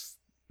enjoys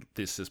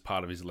this as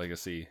part of his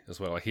legacy as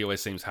well. Like, he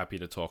always seems happy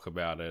to talk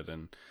about it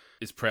and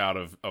is proud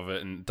of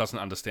it, and doesn't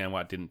understand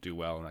why it didn't do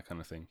well and that kind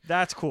of thing.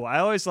 That's cool. I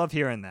always love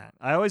hearing that.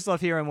 I always love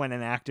hearing when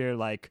an actor,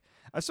 like,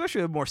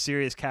 especially a more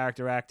serious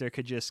character actor,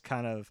 could just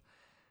kind of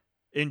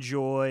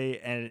enjoy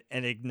and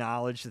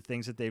acknowledge the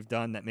things that they've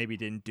done that maybe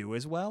didn't do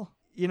as well.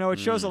 You know, it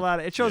shows a lot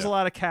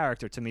of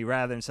character to me,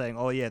 rather than saying,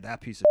 "Oh yeah,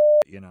 that piece of,"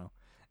 you know,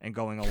 and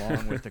going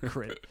along with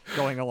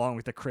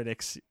the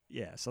critics.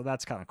 Yeah, so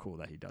that's kind of cool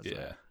that he does that.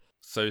 Yeah.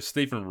 So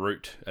Stephen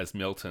Root as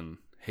Milton,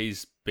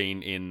 he's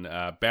been in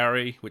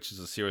Barry, which is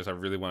a series I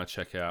really want to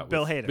check out.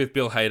 With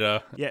Bill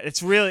Hader. Yeah,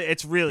 it's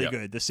really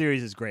good. The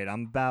series is great.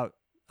 I'm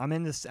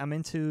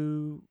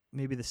into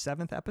maybe the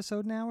 7th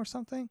episode now or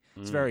something.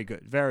 It's very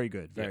good, very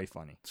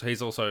funny. So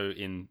he's also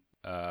in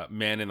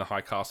Man in the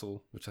High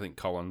Castle, which I think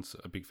Colin's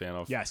a big fan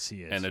of. Yes,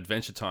 he is. And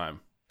Adventure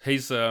Time.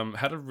 He's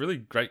had a really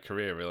great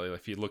career, really.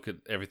 If you look at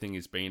everything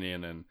he's been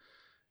in, and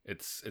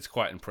it's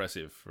quite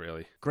impressive,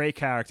 really. Great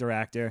character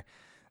actor.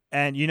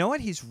 And you know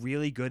what he's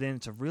really good in?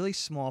 It's a really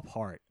small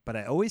part, but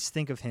I always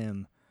think of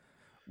him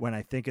when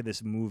I think of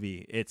this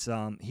movie. It's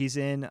he's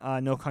in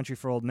No Country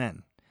for Old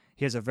Men.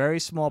 He has a very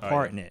small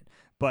part in it,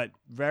 but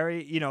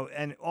very,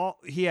 and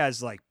he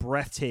has like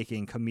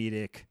breathtaking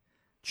comedic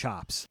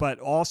chops, but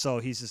also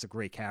he's just a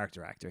great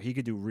character actor. He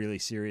could do really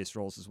serious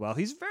roles as well.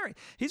 He's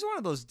one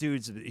of those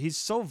dudes. He's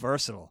so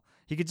versatile.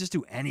 He could just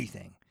do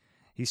anything.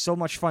 He's so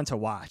much fun to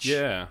watch.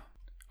 Yeah.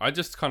 I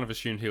just kind of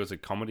assumed he was a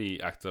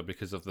comedy actor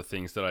because of the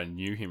things that I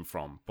knew him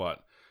from,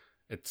 but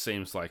it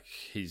seems like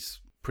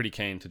he's pretty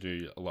keen to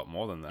do a lot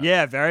more than that.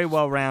 Yeah, very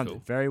well-rounded.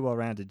 Cool. Very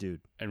well-rounded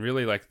dude. And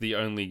really, like, the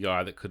only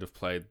guy that could have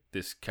played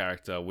this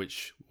character,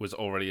 which was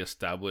already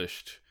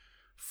established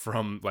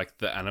from, like,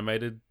 the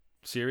animated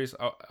series.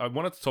 I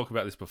wanted to talk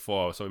about this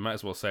before, so we might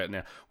as well say it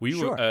now. Were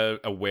you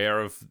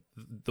aware of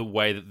the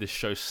way that this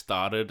show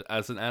started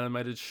as an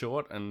animated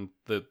short and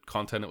the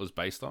content it was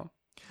based on?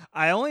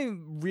 I only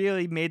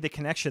really made the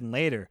connection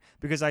later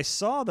because I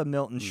saw the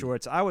Milton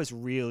shorts. I was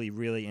really,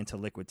 really into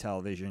Liquid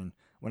Television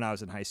when I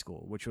was in high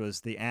school, which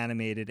was the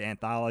animated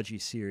anthology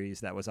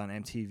series that was on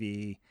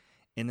MTV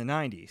in the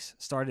 90s,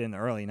 started in the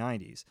early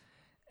 90s.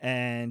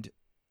 And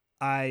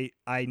I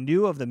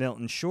knew of the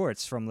Milton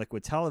shorts from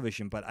Liquid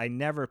Television, but I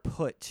never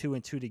put two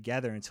and two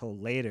together until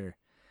later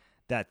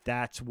that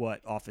that's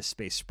what Office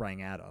Space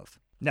sprang out of.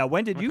 Now,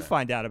 when did you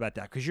find out about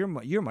that? Because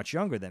you're much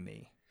younger than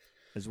me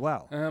as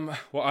well.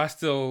 Well, I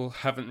still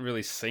haven't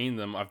really seen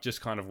them. I've just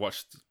kind of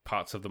watched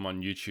parts of them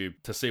on YouTube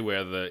to see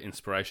where the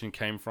inspiration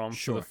came from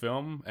for the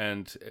film.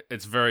 And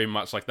it's very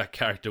much like that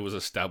character was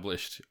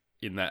established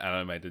in that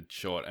animated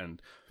short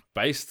and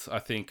based, I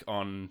think,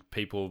 on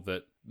people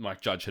that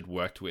Mike Judge had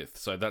worked with.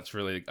 So that's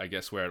really, I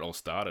guess, where it all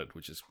started,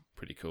 which is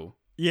pretty cool.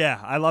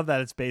 Yeah, I love that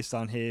it's based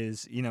on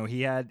his,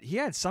 he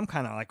had some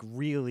kind of like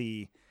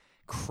really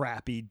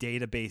crappy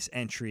database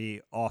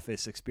entry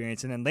office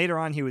experience, and then later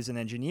on he was an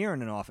engineer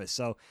in an office,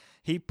 so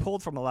he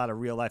pulled from a lot of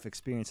real life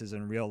experiences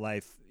and real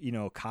life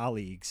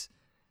colleagues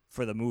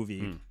for the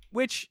movie,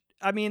 which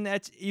I mean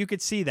that's you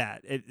could see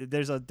that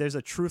there's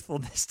a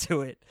truthfulness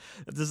to it.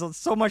 There's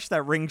so much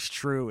that rings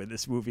true in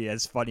this movie,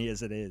 as funny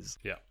as it is.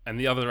 Yeah, and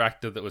the other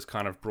actor that was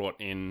kind of brought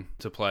in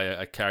to play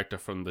a character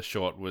from the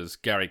short was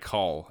Gary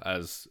Cole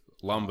as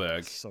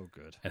Lumbergh. So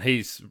good. And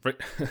he's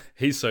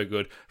so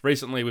good.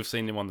 Recently, we've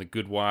seen him on The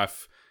Good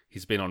Wife.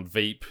 He's been on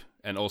Veep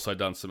and also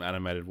done some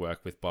animated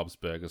work with Bob's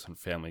Burgers and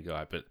Family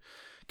Guy. But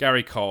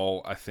Gary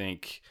Cole, I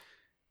think,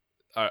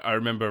 I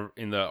remember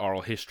in the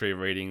oral history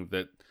reading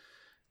that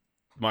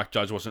Mike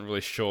Judge wasn't really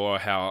sure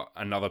how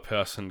another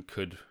person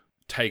could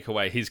take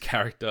away his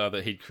character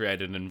that he'd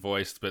created and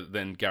voiced, but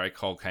then Gary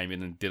Cole came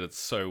in and did it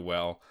so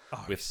well.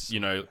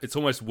 It's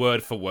almost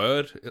word for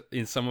word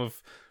in some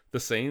of the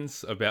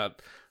scenes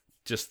about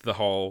just the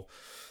whole,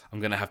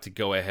 I'm going to have to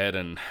go ahead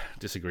and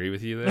disagree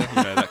with you there.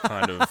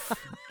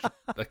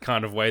 That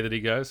kind of way that he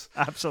goes.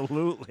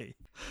 Absolutely.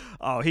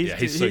 Oh,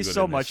 he's so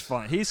so much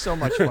fun. He's so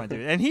much fun,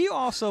 dude. And he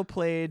also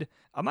played,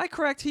 am I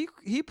correct?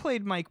 He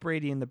played Mike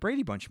Brady in the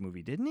Brady Bunch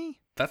movie, didn't he?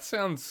 That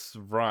sounds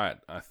right,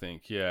 I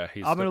think. Yeah.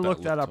 I'm going to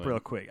look that up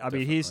real quick. I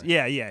mean, he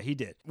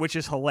did, which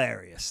is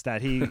hilarious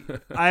that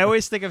I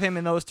always think of him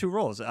in those two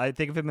roles. I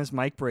think of him as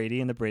Mike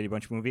Brady in the Brady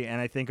Bunch movie, and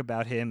I think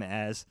about him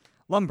as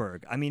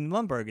Lumbergh. I mean,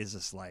 Lumbergh is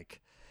just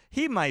like,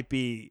 he might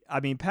be, I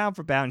mean, pound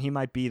for pound, he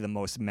might be the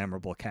most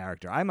memorable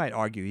character. I might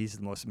argue he's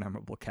the most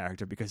memorable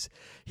character because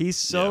he's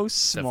so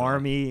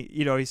smarmy.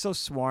 He's so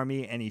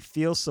smarmy and he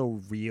feels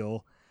so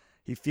real.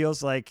 He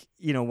feels like,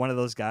 one of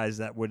those guys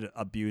that would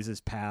abuse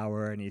his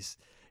power, and he's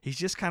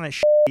just kind of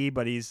shitty,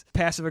 but he's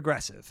passive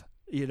aggressive.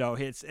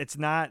 It's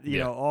not,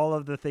 all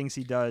of the things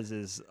he does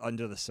is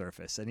under the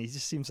surface, and he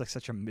just seems like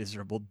such a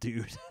miserable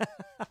dude.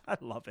 I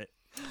love it.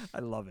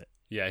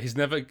 Yeah, he's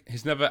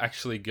never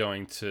actually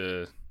going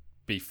to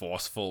be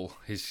forceful.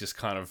 He's just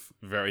kind of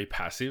very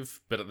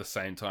passive, but at the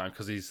same time,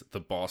 because he's the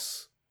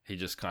boss, he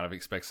just kind of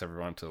expects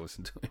everyone to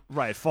listen to him.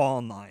 Right, fall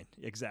in line.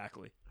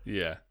 Exactly.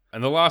 Yeah.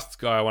 And the last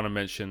guy I want to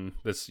mention,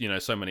 there's,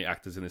 so many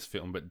actors in this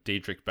film, but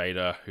Diedrich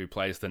Bader, who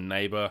plays the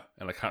neighbor,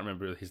 and I can't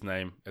remember his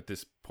name at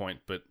this point,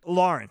 but...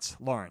 Lawrence,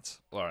 right.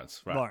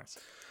 Lawrence.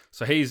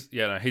 So he's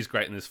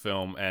great in this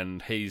film,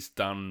 and he's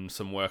done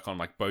some work on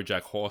like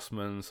BoJack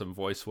Horseman, some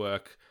voice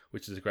work,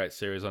 which is a great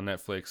series on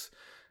Netflix.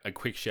 A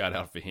quick shout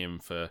out for him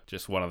for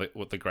just one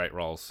of the great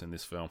roles in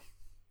this film.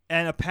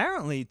 And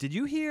apparently, did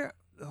you hear...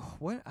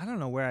 I don't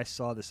know where I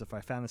saw this, if I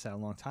found this out a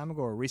long time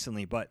ago or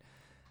recently, but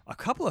a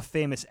couple of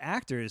famous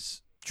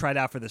actors tried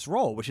out for this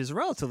role, which is a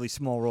relatively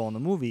small role in the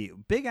movie.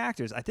 Big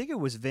actors. I think it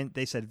was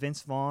they said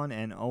Vince Vaughn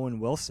and Owen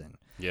Wilson.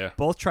 Yeah.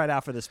 Both tried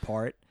out for this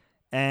part,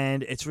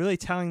 and it's really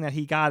telling that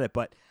he got it,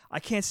 but I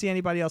can't see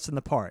anybody else in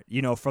the part.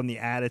 From the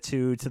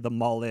attitude to the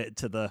mullet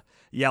to the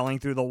yelling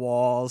through the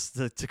walls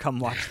to come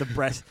watch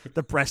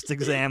the breast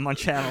exam on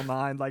Channel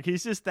 9. Like,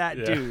 he's just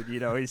that dude,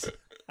 he's...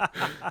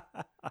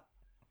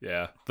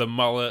 Yeah, the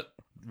mullet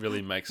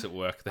really makes it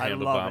work. The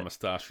handlebar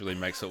mustache really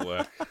makes it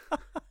work.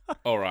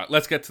 All right,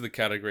 let's get to the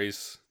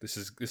categories. This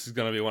is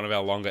going to be one of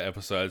our longer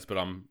episodes, but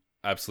I'm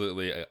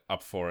absolutely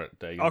up for it,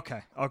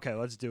 Dagan. Okay,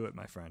 let's do it,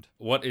 my friend.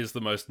 What is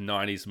the most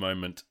 90s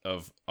moment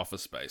of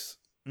Office Space?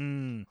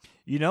 You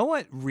know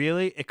what?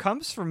 Really, it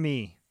comes from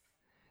me.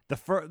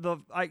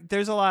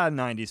 There's a lot of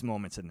 90s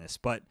moments in this,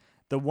 but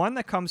the one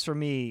that comes from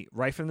me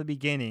right from the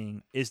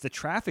beginning is the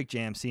traffic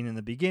jam scene in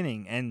the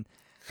beginning. And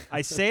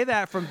I say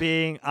that from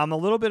I'm a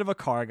little bit of a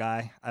car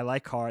guy. I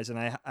like cars, and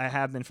I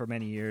have been for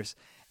many years.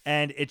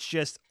 And it's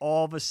just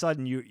all of a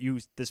sudden,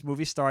 this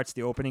movie starts,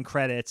 the opening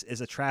credits is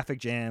a traffic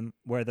jam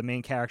where the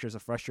main characters are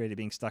frustrated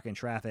being stuck in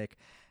traffic,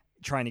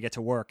 trying to get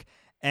to work.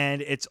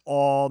 And it's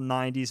all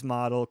 90s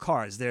model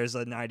cars. There's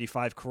a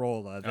 95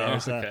 Corolla.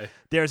 There's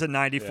a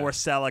 94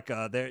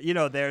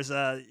 Celica. There's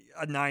a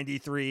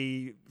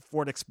 93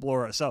 Ford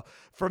Explorer. So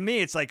for me,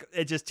 it's like,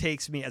 it just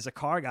takes me as a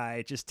car guy,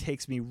 it just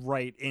takes me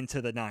right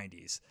into the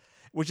 90s,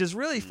 which is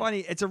really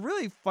funny. It's a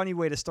really funny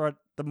way to start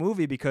the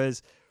movie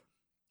because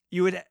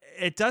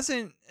it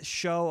doesn't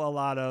show a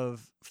lot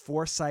of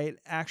foresight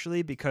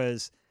actually,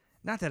 because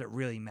not that it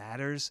really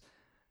matters.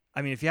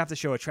 I mean, if you have to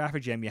show a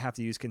traffic jam, you have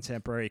to use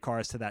contemporary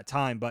cars to that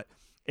time, but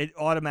it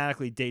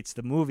automatically dates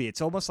the movie.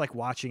 It's almost like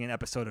watching an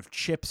episode of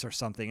Chips or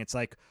something. It's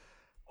like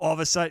all of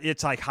a sudden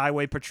it's like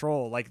Highway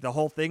Patrol. Like the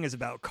whole thing is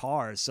about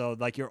cars. So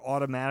like you're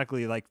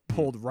automatically like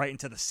pulled right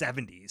into the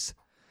 70s,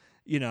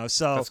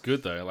 so that's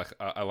good though. Like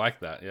I like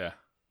that. Yeah.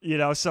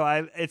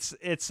 So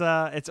it's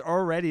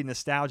already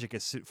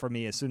nostalgic for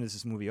me as soon as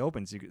this movie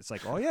opens. It's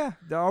like, oh yeah,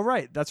 all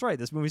right, that's right.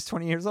 This movie's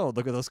 20 years old.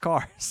 Look at those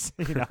cars.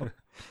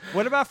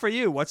 What about for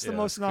you? What's the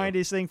most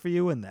 90s thing for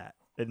you in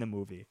the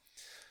movie?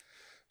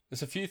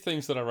 There's a few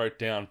things that I wrote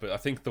down, but I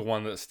think the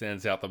one that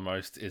stands out the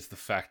most is the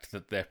fact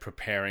that they're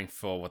preparing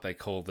for what they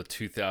call the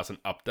 2000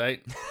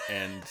 update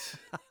and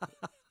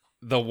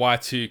the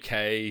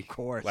Y2K. Of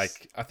course.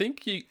 Like I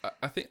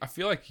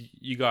feel like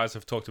you guys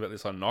have talked about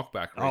this on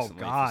Knockback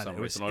recently. Oh God, for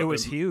some reason. It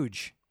was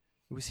huge.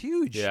 It was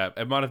huge. Yeah,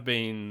 it might have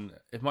been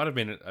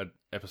an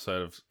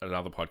episode of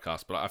another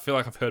podcast, but I feel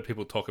like I've heard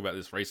people talk about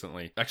this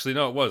recently. Actually,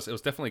 no, it was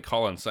definitely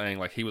Colin saying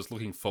like he was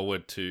looking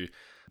forward to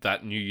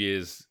that New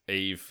Year's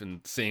Eve and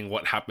seeing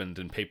what happened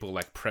and people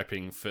like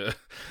prepping for,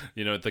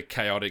 the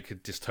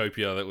chaotic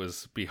dystopia that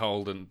was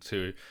beholden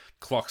to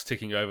clocks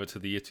ticking over to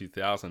the year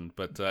 2000.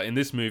 But in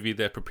this movie,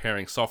 they're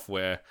preparing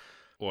software,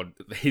 or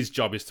his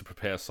job is to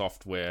prepare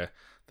software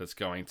that's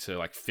going to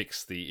like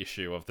fix the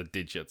issue of the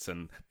digits,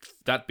 and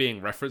that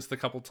being referenced a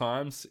couple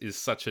times is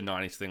such a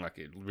 90s thing. Like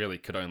it really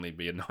could only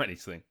be a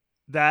 90s thing.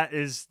 That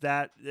is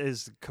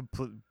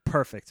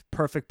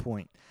perfect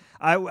point.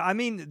 I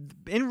mean,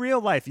 in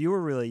real life, you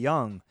were really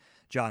young,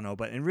 Jono,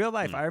 but in real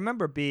life, I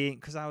remember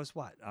because I was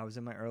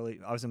in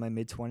my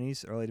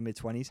mid-20s, early to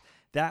mid-20s.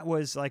 That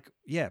was like,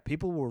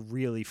 people were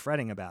really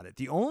fretting about it.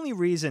 The only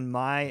reason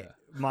my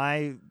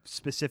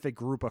specific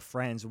group of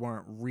friends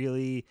weren't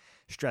really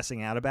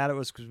stressing out about it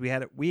was because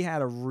we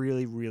had a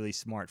really, really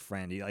smart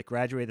friend. He like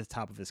graduated at the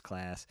top of his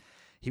class.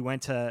 He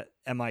went to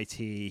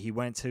MIT. He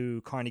went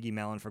to Carnegie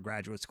Mellon for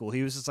graduate school.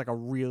 He was just like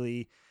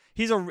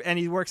and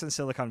he works in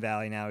Silicon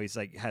Valley now. He's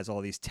like has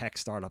all these tech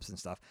startups and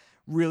stuff.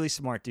 Really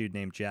smart dude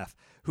named Jeff,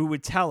 who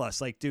would tell us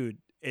like, dude,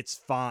 it's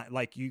fine.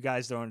 Like you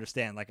guys don't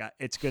understand. Like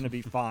it's gonna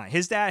be fine.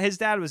 His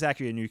dad was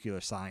actually a nuclear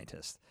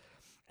scientist,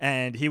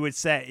 and he would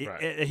say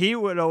he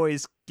would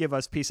always give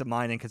us peace of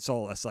mind and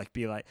console us. Like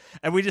be like,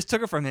 and we just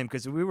took it from him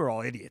because we were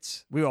all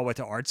idiots. We all went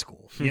to art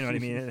school. You know what I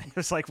mean? It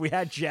was like we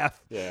had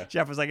Jeff. Yeah.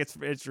 Jeff was like,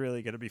 it's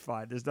really gonna be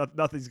fine. There's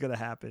nothing's gonna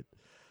happen.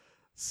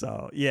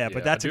 So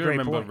but that's a great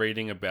point. I remember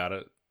reading about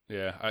it.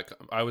 Yeah,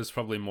 I was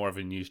probably more of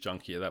a news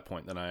junkie at that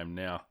point than I am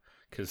now,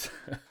 because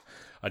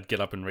I'd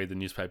get up and read the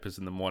newspapers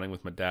in the morning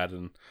with my dad,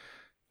 and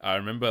I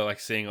remember like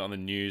seeing it on the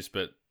news,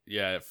 but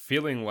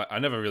feeling like I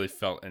never really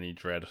felt any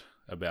dread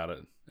about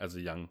it as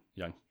a young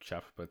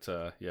chap. But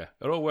it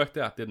all worked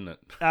out, didn't it?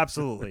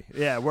 Absolutely,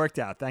 yeah, it worked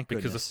out. Thank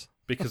goodness.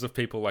 Because of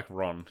people like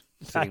Ron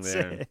sitting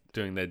there and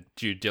doing their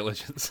due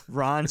diligence.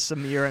 Ron,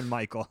 Samir, and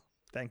Michael.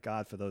 Thank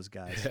God for those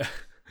guys. Yeah.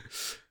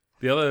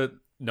 The other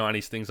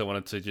 90s things I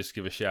wanted to just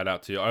give a shout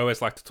out to. I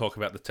always like to talk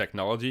about the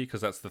technology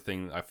because that's the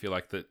thing I feel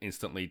like that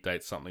instantly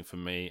dates something for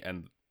me.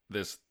 And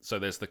there's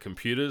the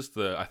computers,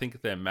 I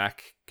think they're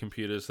Mac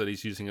computers that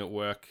he's using at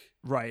work,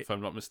 right? If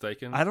I'm not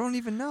mistaken. I don't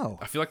even know.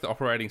 I feel like the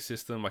operating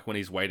system, like when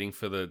he's waiting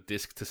for the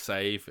disk to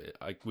save,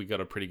 we got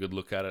a pretty good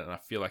look at it, and I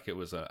feel like it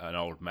was an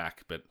old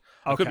Mac, but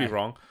I could be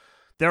wrong.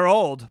 They're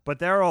old, but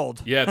they're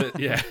old. Yeah.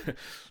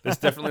 There's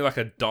definitely like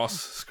a DOS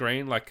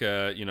screen, like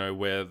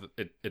where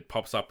it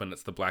pops up and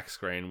it's the black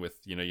screen with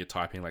you're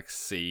typing like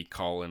C:/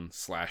 and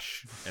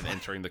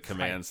entering the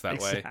commands that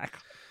way.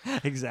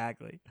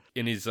 Exactly.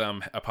 In his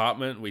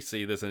apartment, we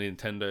see there's a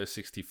Nintendo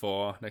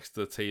 64 next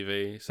to the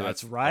TV. So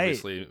that's right.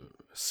 Obviously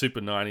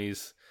super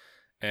 90s,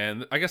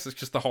 and I guess it's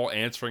just the whole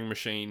answering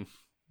machine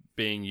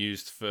being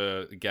used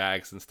for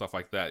gags and stuff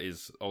like that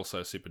is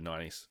also super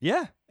 90s.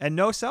 Yeah, and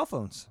no cell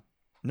phones.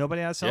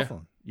 Nobody has a cell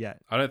phone yet.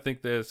 I don't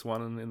think there's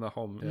one in the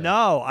home. Yeah.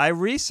 No, I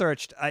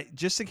researched.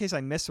 Just in case I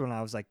missed one,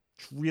 I was like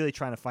really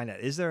trying to find out,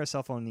 is there a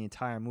cell phone in the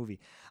entire movie?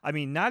 I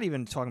mean, not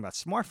even talking about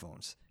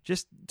smartphones,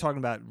 just talking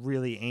about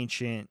really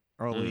ancient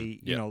early,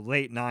 yeah.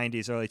 late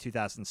 90s, early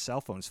 2000s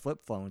cell phones, flip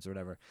phones or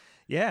whatever.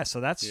 Yeah,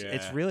 so it's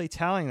Yeah. really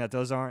telling that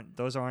those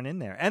aren't in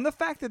there. And the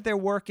fact that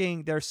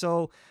they're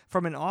so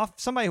from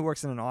somebody who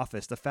works in an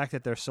office, the fact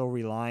that they're so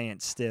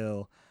reliant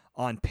still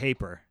on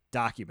paper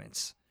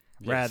documents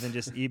rather Yes. than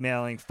just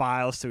emailing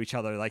files to each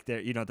other like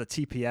they're, the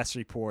TPS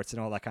reports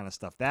and all that kind of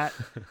stuff. That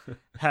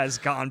has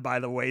gone by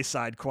the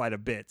wayside quite a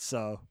bit.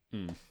 So,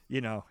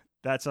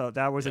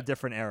 that was a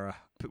different era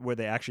where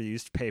they actually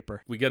used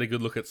paper. We get a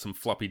good look at some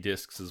floppy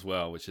disks as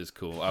well, which is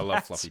cool. I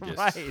love floppy disks.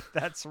 Right,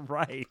 that's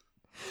right.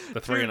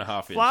 The 3.5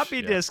 inch.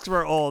 Floppy disks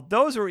were old.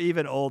 Those were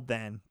even old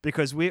then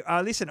because we,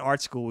 at least in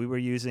art school, we were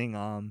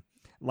using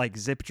like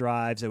zip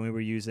drives, and we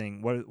were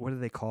using what do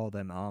they call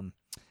them?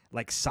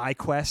 Like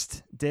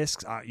SideQuest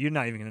discs. You're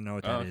not even gonna know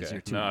what that is.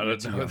 You're too, No, I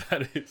don't know what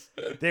that is.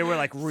 They were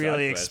like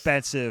really SideQuest.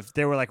 expensive.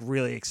 They were like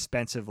really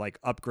expensive,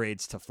 like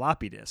upgrades to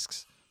floppy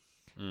disks,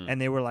 and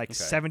they were like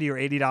 $70 or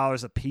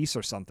 $80 a piece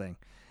or something.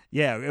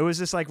 Yeah, it was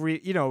just like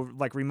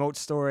like remote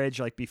storage,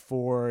 like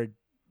before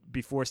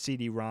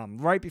CD-ROM,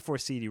 right before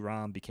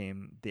CD-ROM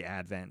became the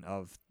advent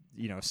of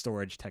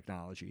storage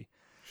technology.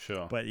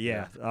 Sure. But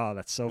yeah, oh,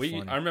 that's so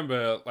funny. I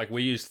remember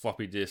we used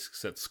floppy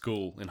disks at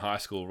school, in high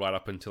school, right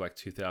up until like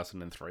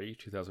 2003,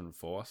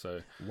 2004.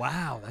 So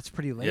wow, that's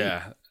pretty late.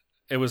 yeah,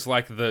 it was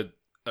like a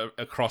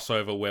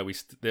crossover where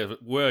there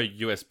were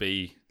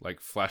USB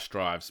like flash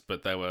drives,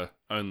 but they were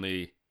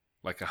only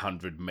like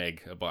 100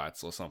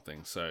 megabytes or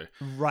something. So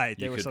right,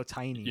 they were so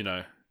tiny.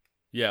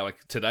 Yeah,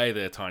 like today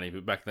they're tiny,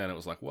 but back then it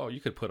was like, well, you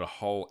could put a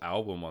whole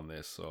album on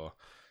this, or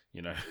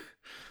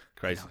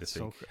crazy to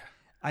think.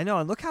 I know,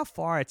 and look how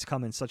far it's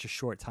come in such a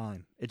short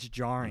time. It's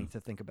jarring to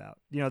think about.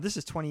 This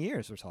is 20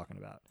 years we're talking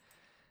about.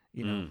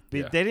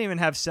 They didn't even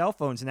have cell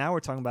phones. Now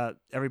we're talking about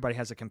everybody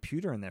has a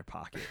computer in their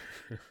pocket.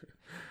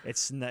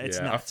 It's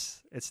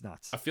nuts. It's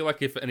nuts. I feel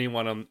like if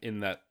anyone in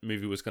that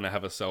movie was going to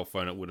have a cell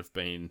phone, it would have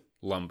been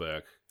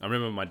Lumbergh. I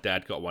remember my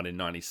dad got one in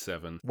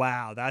 97.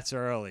 Wow, that's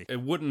early.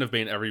 It wouldn't have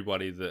been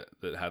everybody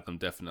that had them,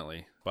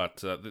 definitely. But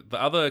the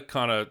other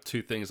kind of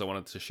two things I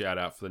wanted to shout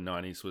out for the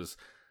 90s was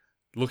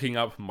looking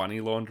up money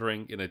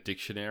laundering in a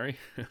dictionary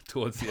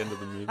towards the end of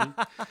the movie.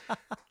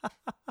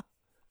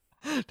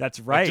 That's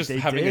right. Just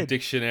having a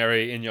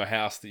dictionary in your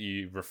house that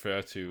you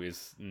refer to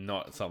is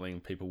not something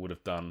people would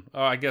have done.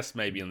 Oh, I guess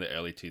maybe in the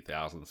early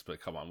 2000s,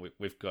 but come on,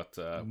 we've got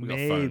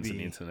phones and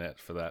the internet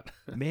for that.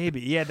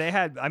 Maybe, yeah. They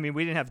had. I mean,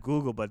 we didn't have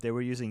Google, but they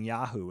were using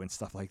Yahoo and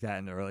stuff like that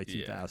in the early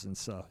 2000s. Yeah.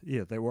 So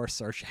yeah, they were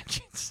search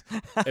engines.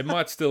 It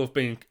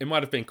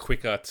might have been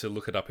quicker to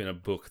look it up in a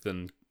book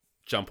than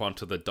jump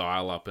onto the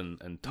dial-up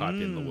and type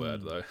in the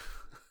word, though.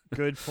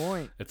 Good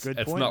point. It's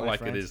not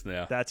like it is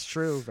now. That's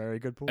true. Very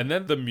good point. And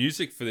then the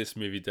music for this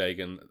movie,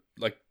 Dagan,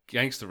 like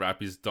gangster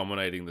rap is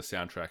dominating the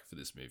soundtrack for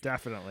this movie.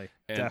 Definitely.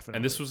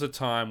 And this was a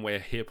time where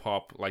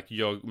hip-hop, like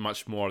you're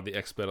much more the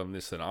expert on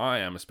this than I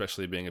am,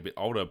 especially being a bit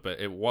older, but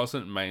it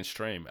wasn't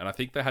mainstream. And I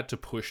think they had to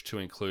push to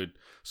include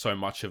so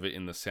much of it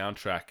in the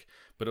soundtrack,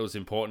 but it was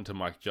important to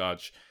Mike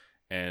Judge.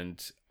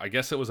 And I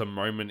guess it was a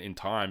moment in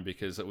time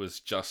because it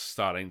was just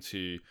starting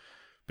to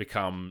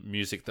become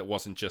music that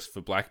wasn't just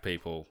for black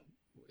people.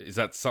 Is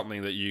that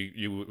something that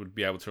you would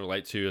be able to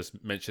relate to, as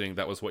mentioning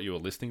that was what you were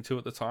listening to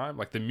at the time?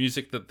 Like the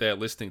music that they're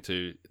listening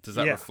to, does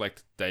that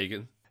reflect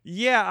Dagan?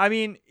 Yeah, I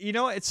mean,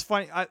 it's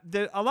funny. A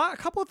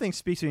couple of things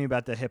speak to me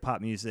about the hip hop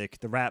music,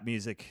 the rap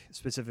music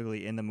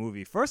specifically in the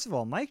movie. First of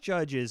all, Mike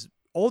Judge is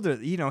older.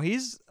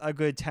 He's a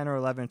good 10 or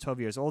 11,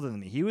 12 years older than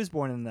me. He was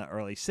born in the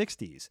early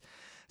 60s.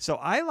 So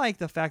I like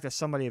the fact that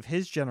somebody of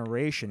his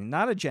generation,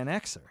 not a Gen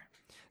Xer.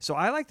 So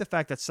I like the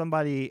fact that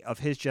somebody of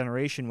his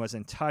generation was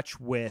in touch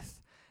with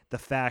the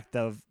fact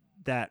of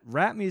that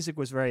rap music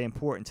was very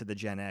important to the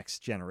Gen X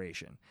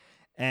generation.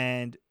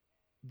 And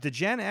the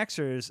Gen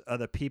Xers are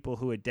the people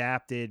who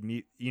adapted,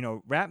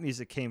 rap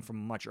music came from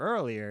much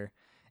earlier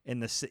in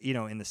the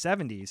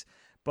 70s,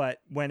 but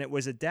when it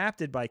was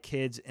adapted by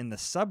kids in the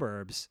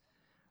suburbs,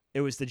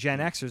 it was the Gen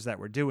Xers that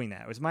were doing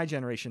that. It was my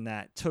generation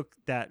that took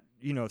that,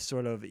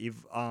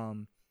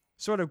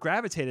 sort of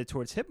gravitated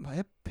towards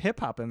hip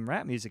hop and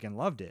rap music and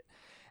loved it.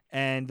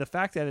 And the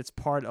fact that it's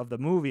part of the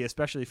movie,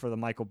 especially for the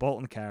Michael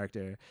Bolton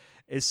character,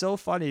 is so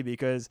funny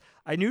because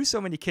I knew so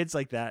many kids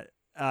like that,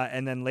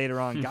 and then later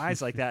on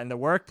guys like that in the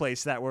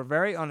workplace that were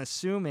very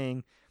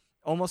unassuming,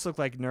 almost looked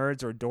like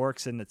nerds or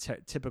dorks in the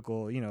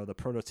typical, the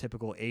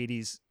prototypical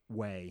 80s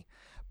way,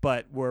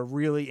 but were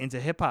really into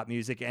hip-hop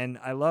music. And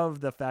I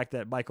love the fact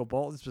that Michael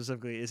Bolton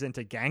specifically is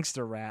into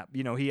gangster rap.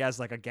 He has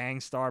like a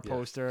Gang Starr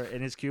poster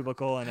in his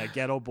cubicle and a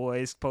Ghetto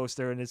Boys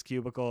poster in his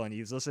cubicle, and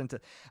he's listening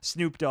to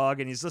Snoop Dogg,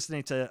 and he's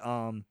listening to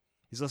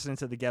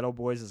the Ghetto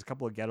Boys. There's a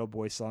couple of Ghetto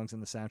Boys songs in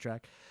the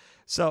soundtrack.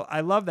 So I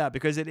love that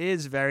because it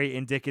is very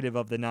indicative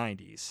of the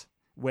 90s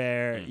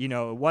where,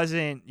 it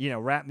wasn't,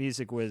 rap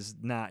music was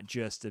not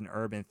just an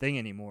urban thing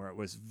anymore. It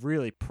was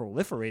really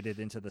proliferated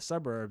into the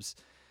suburbs.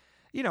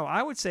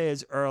 I would say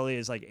as early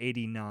as like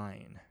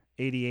 89,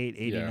 88,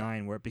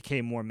 89, where it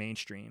became more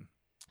mainstream.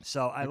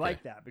 So I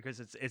like that because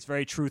it's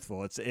very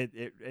truthful.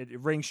 It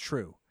rings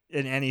true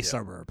in any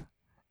suburb.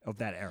 of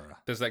that era.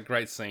 There's that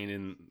great scene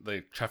in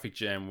the traffic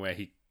jam where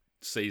he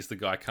sees the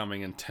guy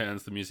coming and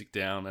turns the music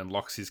down and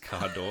locks his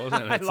car doors.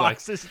 And it's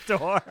Locks his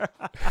door.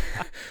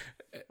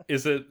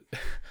 is it?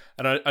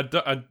 And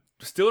I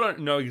still don't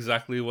know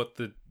exactly what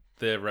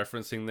they're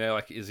referencing there.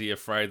 Like, is he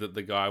afraid that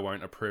the guy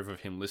won't approve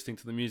of him listening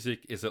to the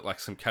music? Is it like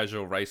some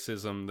casual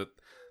racism that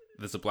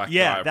there's a black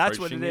guy that's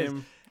approaching what it is.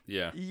 him?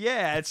 Yeah.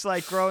 Yeah, it's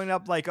like growing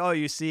up, like, oh,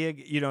 you see it,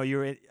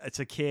 it's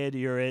a kid,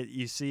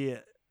 you see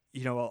it,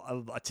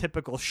 a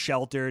typical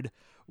sheltered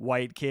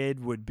white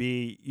kid would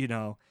be,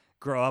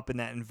 grow up in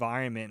that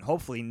environment.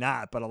 Hopefully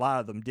not, but a lot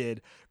of them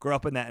did grow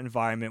up in that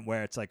environment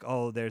where it's like,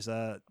 oh, there's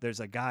a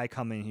guy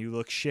coming, he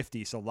looks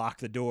shifty, so lock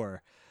the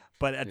door.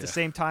 But at the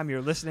same time,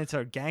 you're listening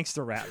to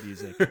gangster rap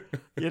music,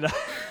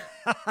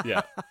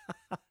 Yeah.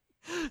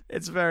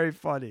 It's very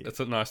funny. It's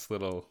a nice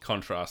little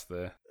contrast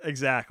there.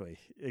 Exactly.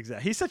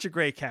 He's such a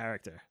great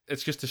character.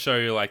 It's just to show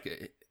you,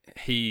 like,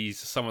 he's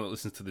someone that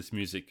listens to this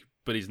music,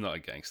 but he's not a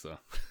gangster.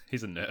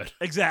 He's a nerd.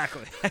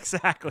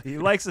 Exactly. He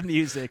likes the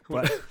music,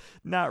 but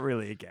not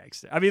really a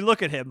gangster. I mean,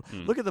 look at him.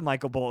 Look at the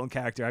Michael Bolton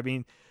character. I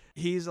mean,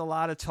 he's a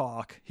lot of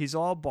talk. He's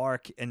all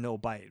bark and no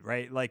bite,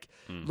 right? Like,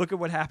 look at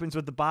what happens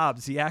with the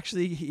Bobs. He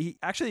actually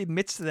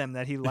admits to them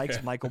that he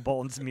likes Michael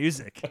Bolton's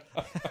music.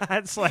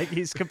 It's like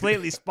he's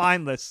completely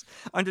spineless.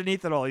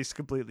 Underneath it all, he's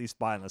completely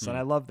spineless. And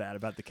I love that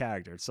about the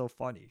character. It's so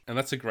funny. And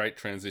that's a great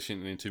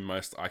transition into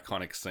most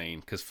iconic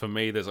scene, because for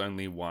me, there's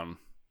only one.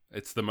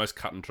 It's the most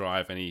cut and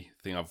dry of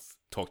anything I've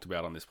talked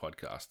about on this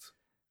podcast.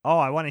 Oh,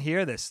 I want to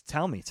hear this.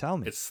 Tell me.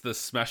 It's the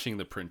smashing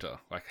the printer.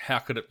 Like, how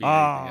could it be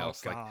anything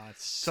else? God, like,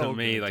 so to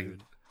me,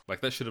 good,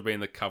 like that should have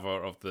been the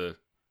cover of the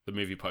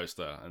movie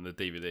poster and the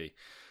DVD,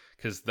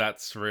 because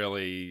that's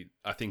really,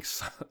 I think,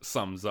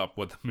 sums up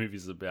what the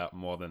movie's about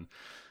more than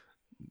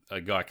a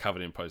guy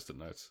covered in Post-it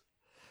notes.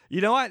 You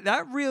know what?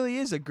 That really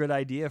is a good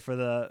idea for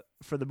the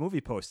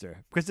movie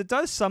poster, because it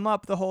does sum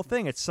up the whole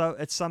thing. It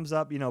sums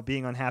up,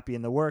 being unhappy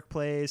in the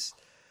workplace.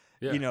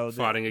 Yeah,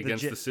 fighting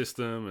against the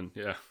system, and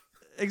yeah.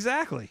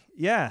 Exactly.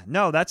 Yeah.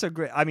 No, that's a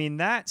great. I mean,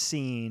 that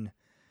scene,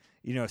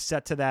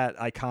 set to that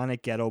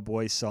iconic Ghetto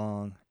Boys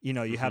song.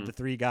 You have the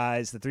three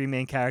guys, the three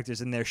main characters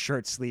in their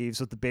shirt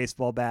sleeves with the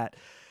baseball bat,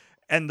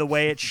 and the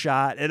way it's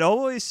shot. It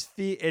always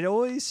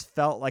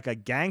felt like a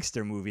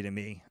gangster movie to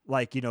me.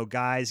 Like,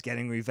 guys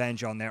getting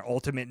revenge on their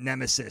ultimate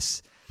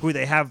nemesis, who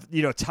they have,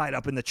 tied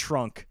up in the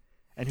trunk,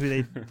 and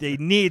who they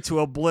need to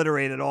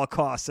obliterate at all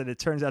costs. And it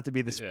turns out to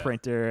be this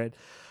printer, and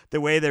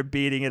the way they're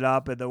beating it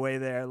up, and the way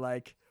they're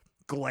like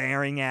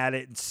glaring at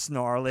it and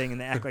snarling,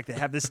 and they act like they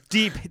have this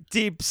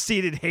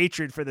deep-seated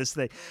hatred for this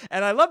thing.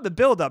 And I love the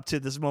build-up to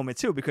this moment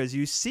too, because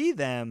you see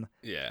them,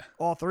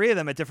 all three of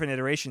them at different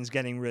iterations,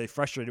 getting really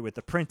frustrated with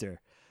the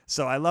printer.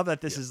 So I love that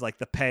this is like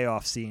the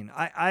payoff scene.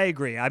 I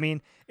agree. I mean,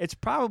 it's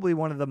probably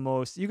one of the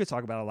most, you could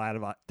talk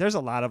about there's a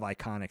lot of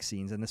iconic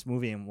scenes in this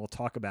movie, and we'll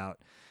talk about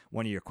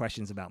one of your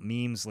questions about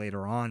memes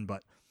later on,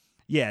 but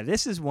yeah,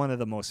 this is one of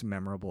the most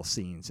memorable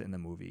scenes in the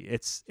movie.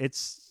 It's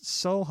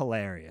so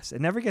hilarious. It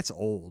never gets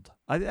old.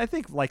 I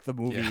think, like, the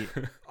movie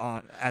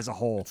as a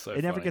whole,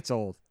 it never gets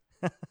old.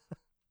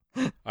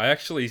 I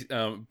actually,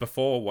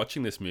 before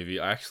watching this movie,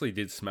 I actually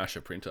did smash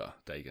a printer,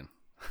 Dagan.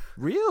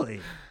 Really?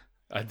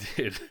 I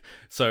did.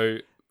 So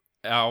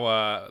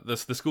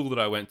the school that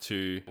I went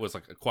to was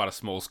like quite a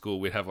small school.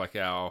 We'd have like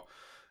our,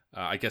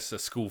 I guess, a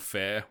school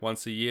fair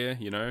once a year,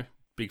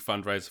 big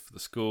fundraiser for the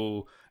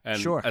school.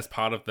 And as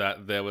part of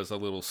that, there was a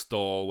little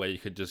store where you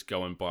could just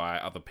go and buy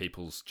other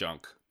people's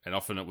junk. And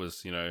often it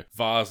was,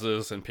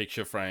 vases and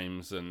picture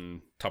frames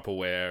and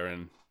Tupperware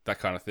and that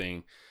kind of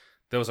thing.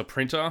 There was a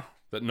printer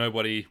that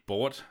nobody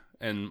bought,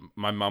 and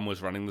my mum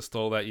was running the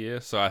store that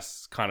year. So I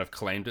kind of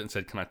claimed it and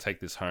said, "Can I take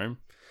this home?"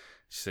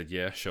 She said,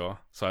 "Yeah, sure."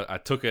 So I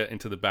took it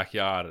into the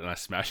backyard and I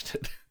smashed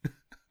it.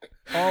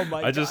 Oh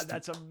my God,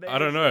 that's amazing. I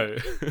don't know.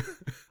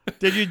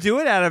 Did you do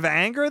it out of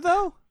anger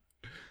though?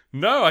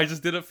 No, I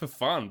just did it for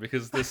fun,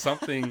 because there's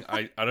something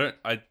I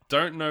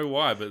don't know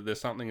why, but there's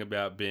something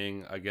about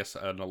being, I guess,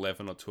 an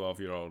 11 or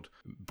 12-year-old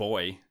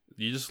boy.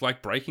 You just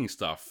like breaking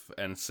stuff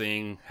and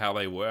seeing how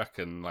they work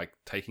and like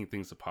taking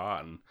things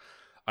apart. And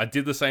I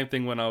did the same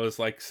thing when I was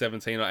like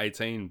 17 or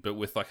 18, but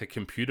with like a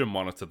computer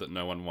monitor that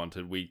no one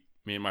wanted. Me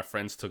and my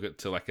friends took it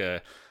to like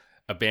a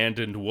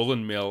abandoned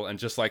woolen mill and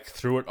just like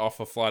threw it off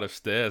a flight of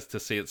stairs to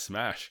see it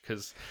smash,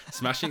 because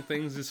smashing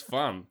things is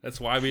fun. That's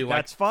why we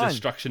like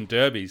destruction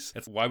derbies.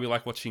 It's why we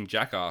like watching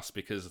Jackass,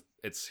 because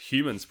it's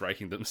humans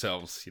breaking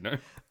themselves,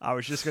 I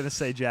was just going to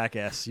say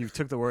Jackass. You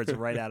took the words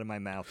right out of my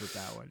mouth with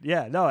that one.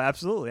 Yeah, no,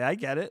 absolutely. I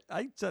get it.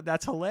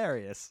 That's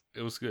hilarious.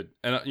 It was good.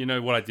 And you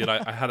know what I did?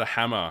 I had a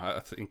hammer.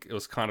 I think it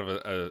was kind of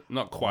a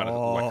not quite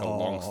like a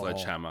long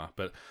sledgehammer,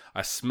 but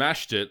I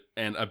smashed it,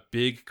 and a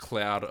big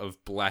cloud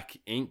of black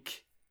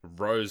ink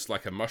rose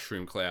like a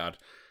mushroom cloud,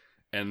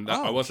 and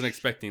I wasn't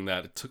expecting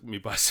that. It took me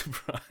by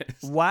surprise.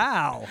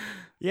 Wow.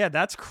 Yeah,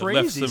 that's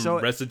crazy.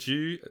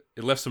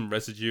 It left some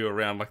residue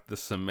around like the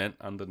cement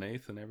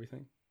underneath and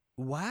everything.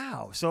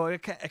 Wow. So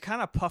it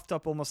kind of puffed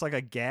up almost like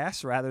a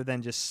gas rather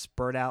than just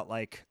spurt out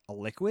like a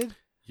liquid?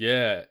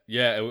 Yeah.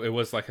 It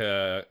was like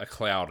a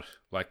cloud,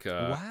 like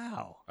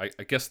Wow. I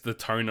guess the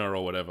toner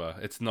or whatever.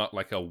 It's not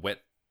like a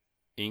wet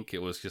ink.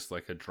 It was just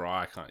like a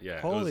dry kind.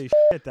 Yeah. Holy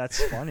shit,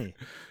 that's funny.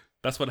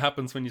 That's what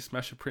happens when you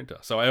smash a printer.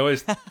 So I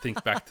always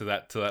think back to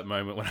that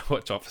moment when I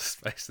watch Office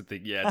Space and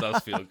think, yeah, it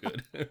does feel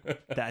good.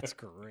 That's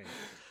great.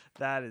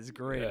 That is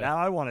great. Yeah. Now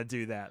I want to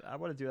do that. I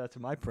want to do that to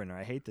my printer.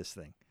 I hate this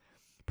thing.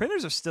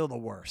 Printers are still the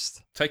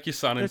worst. Take your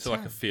son They're into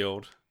like a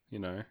field,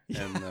 and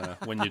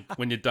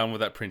when you're done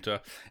with that printer,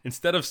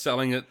 instead of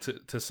selling it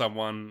to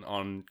someone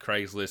on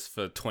Craigslist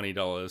for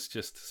 $20,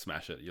 just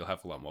smash it. You'll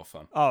have a lot more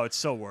fun. Oh, it's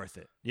so worth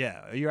it.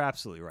 Yeah, you're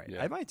absolutely right.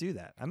 Yeah. I might do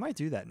that. I might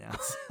do that now.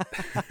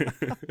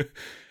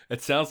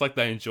 It sounds like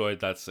they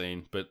enjoyed that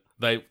scene, but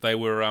they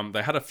were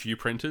they had a few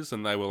printers,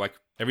 and they were like,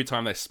 every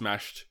time they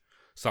smashed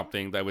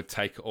something, they would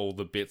take all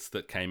the bits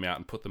that came out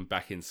and put them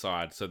back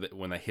inside, so that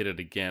when they hit it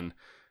again,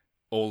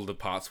 all the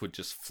parts would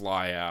just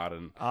fly out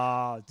and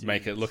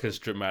make it look as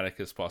dramatic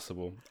as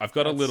possible. I've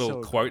got a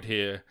little quote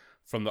here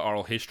from the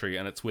oral history,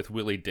 and it's with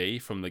Willie D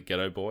from the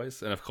Ghetto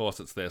Boys, and of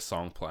course it's their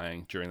song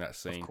playing during that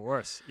scene. Of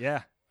course,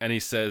 yeah. And he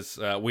says,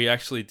 we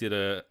actually did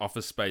a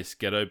Office Space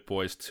Ghetto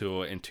Boys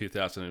tour in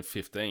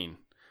 2015.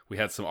 We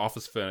had some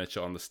office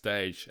furniture on the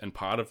stage, and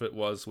part of it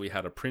was we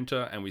had a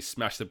printer, and we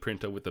smashed the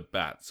printer with a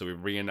bat, so we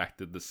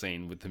reenacted the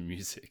scene with the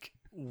music.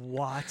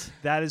 What?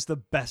 That is the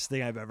best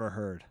thing I've ever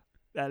heard.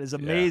 That is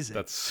amazing.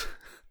 Yeah, that's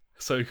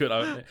so good.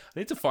 I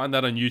need to find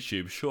that on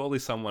YouTube. Surely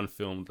someone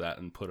filmed that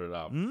and put it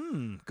up.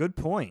 Good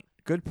point.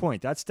 Good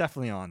point. That's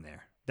definitely on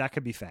there. That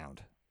could be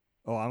found.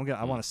 Oh,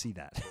 I want to see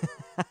that.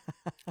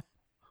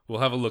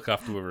 We'll have a look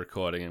after we're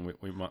recording, and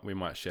we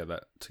might share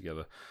that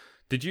together.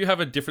 Did you have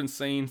a different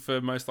scene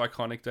for most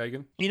iconic,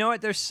 Dagan? You know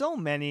what? There's so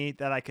many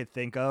that I could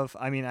think of.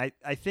 I mean,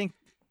 I think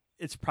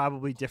it's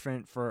probably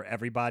different for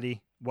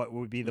everybody. What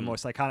would be the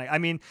most iconic? I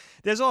mean,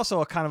 there's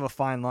also a kind of a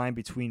fine line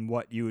between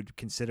what you would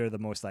consider the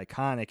most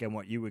iconic and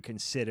what you would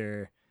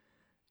consider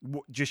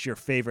just your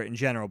favorite in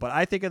general. But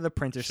I think of the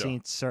printer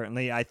scene,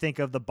 certainly. I think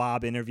of the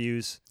Bob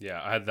interviews.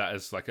 Yeah, I had that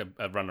as like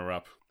a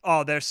runner-up.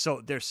 Oh, they're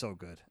so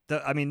good.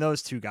 I mean,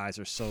 those two guys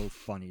are so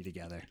funny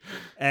together.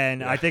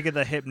 And I think of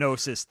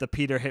the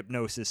Peter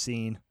hypnosis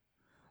scene,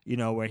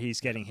 where he's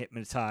getting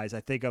hypnotized.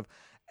 I think of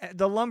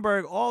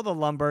all the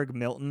Lumbergh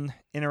Milton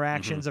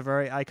interactions are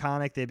very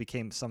iconic. They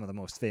became some of the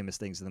most famous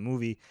things in the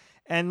movie.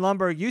 And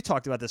Lumbergh, you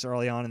talked about this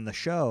early on in the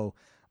show.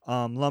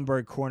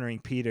 Lumbergh cornering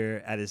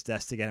Peter at his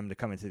desk to get him to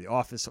come into the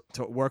office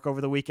to work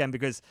over the weekend,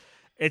 because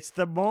it's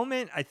the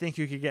moment I think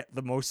you could get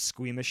the most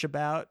squeamish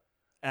about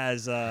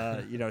as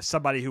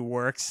somebody who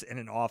works in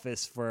an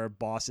office for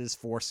bosses,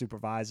 for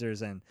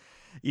supervisors, and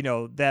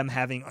them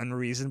having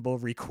unreasonable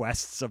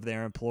requests of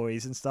their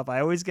employees and stuff. I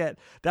always get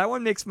that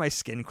one. Makes my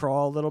skin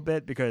crawl a little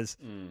bit, because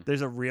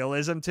there's a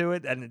realism to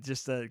it, and it's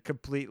just a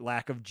complete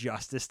lack of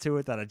justice to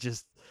it that it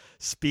just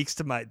speaks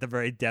to the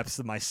very depths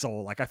of my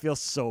soul. Like, I feel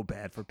so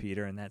bad for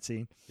Peter in that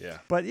scene. Yeah.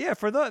 But yeah,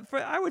 for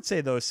I would say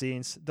those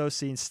scenes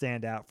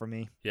stand out for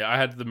me. Yeah, I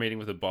had the meeting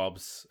with the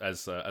Bobs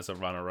as a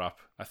runner-up.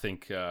 I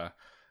think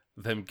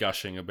them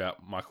gushing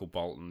about Michael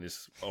Bolton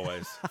is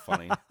always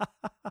funny.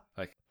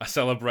 Like, I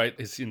celebrate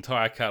his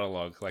entire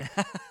catalog. Like,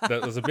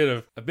 there's a bit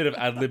of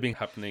ad-libbing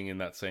happening in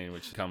that scene,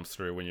 which comes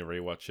through when you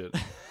rewatch it.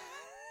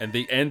 And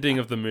the ending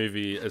of the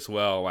movie as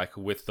well, like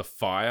with the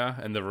fire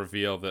and the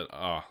reveal that,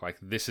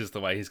 this is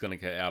the way he's going to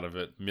get out of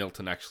it.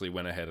 Milton actually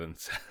went ahead and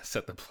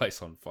set the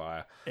place on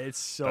fire. It's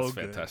so That's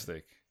good.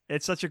 fantastic.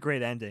 It's such a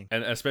great ending.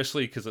 And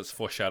especially because it's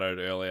foreshadowed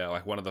earlier,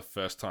 like one of the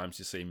first times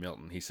you see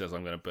Milton, he says,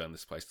 I'm going to burn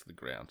this place to the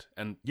ground.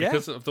 And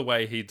because of the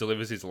way he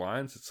delivers his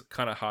lines, it's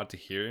kind of hard to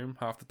hear him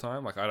half the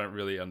time. Like, I don't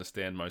really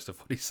understand most of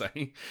what he's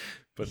saying.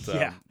 But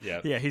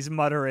he's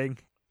muttering.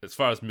 As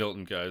far as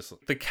Milton goes,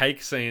 the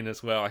cake scene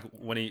as well, like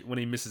when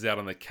he misses out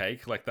on the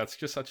cake, like that's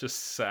just such a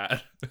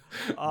sad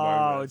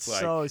moment. It's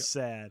so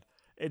sad.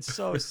 It's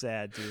so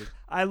sad, dude.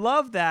 I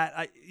love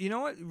that. You know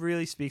what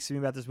really speaks to me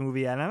about this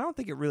movie, and I don't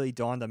think it really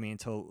dawned on me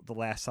until the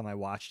last time I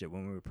watched it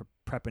when we were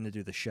prepping to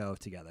do the show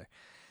together,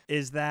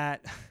 is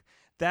that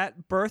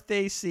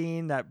birthday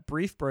scene, that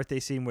brief birthday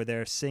scene where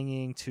they're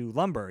singing to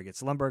Lumbergh.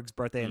 It's Lumbergh's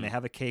birthday, and they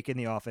have a cake in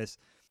the office.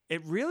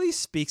 It really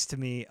speaks to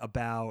me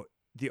about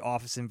the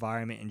office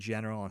environment in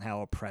general and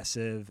how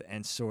oppressive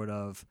and sort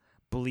of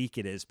bleak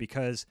it is,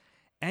 because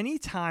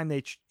anytime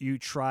you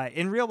try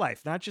in real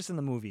life, not just in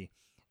the movie,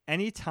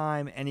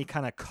 anytime any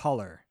kind of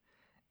color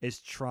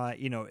is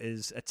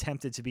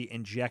attempted to be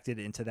injected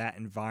into that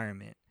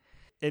environment,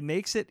 it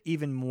makes it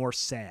even more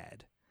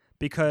sad,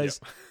 because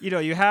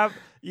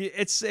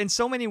it's in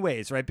so many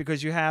ways, right?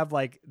 Because you have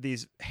like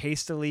these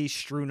hastily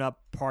strewn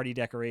up party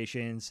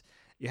decorations,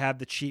 you have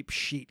the cheap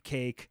sheet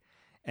cake,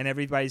 and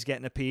everybody's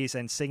getting a piece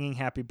and singing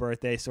happy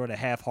birthday sort of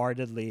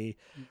half-heartedly.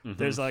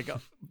 There's like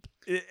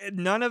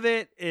none of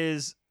it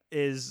is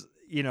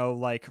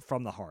like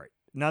from the heart.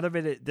 None of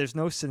it, there's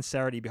no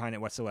sincerity behind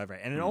it whatsoever.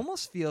 And it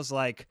almost feels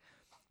like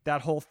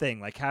that whole thing,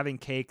 like having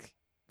cake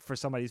for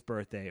somebody's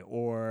birthday,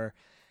 or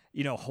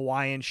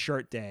Hawaiian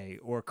shirt day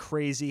or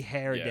crazy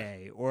hair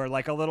day or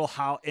like a little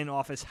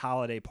in-office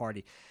holiday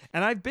party.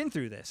 And I've been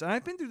through this, and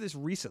I've been through this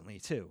recently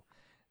too,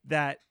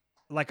 that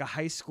like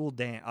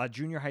a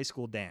junior high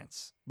school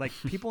dance, like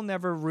people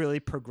never really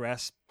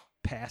progress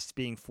past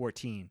being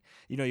 14.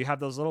 You have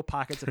those little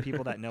pockets of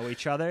people that know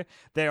each other.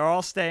 They're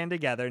all staying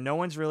together. No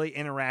one's really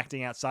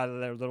interacting outside of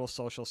their little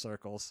social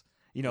circles,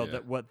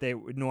 that what they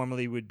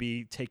normally would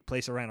be take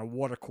place around a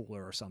water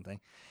cooler or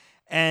something.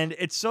 And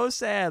it's so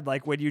sad,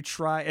 like when you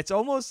try, it's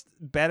almost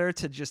better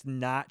to just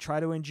not try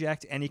to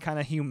inject any kind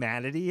of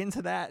humanity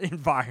into that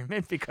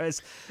environment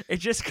because it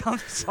just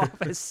comes off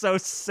as so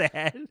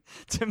sad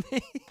to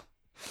me.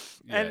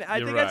 And I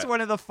think that's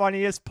one of the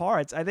funniest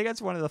parts. I think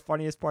that's one of the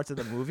funniest parts of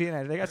the movie. And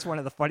I think that's one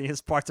of the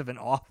funniest parts of An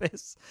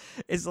Office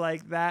is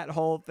like that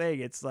whole thing.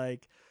 It's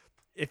like,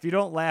 if you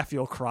don't laugh,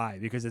 you'll cry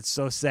because it's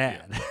so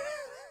sad. Yeah.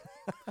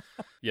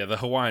 Yeah, the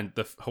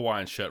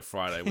Hawaiian shirt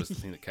Friday was the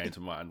thing that came to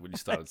mind when you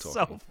started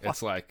talking. So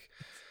it's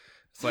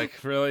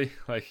like really,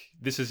 like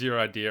this is your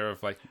idea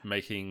of like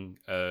making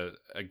a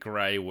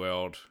grey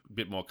world a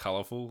bit more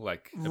colourful,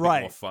 like a bit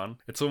more fun.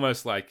 It's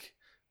almost like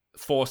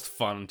forced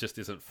fun just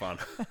isn't fun.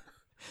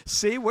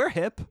 See, we're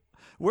hip,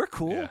 we're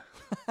cool,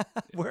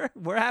 yeah.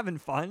 we're having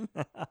fun.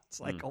 It's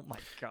like, oh my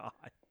god.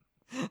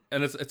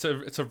 And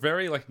it's a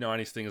very like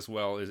 90s thing as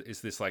well.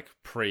 Is this like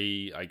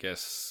I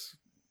guess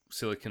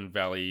Silicon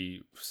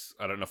Valley,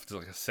 I don't know if it's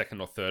like a second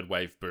or third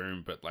wave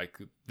boom, but like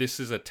this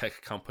is a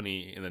tech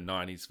company in the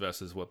 90s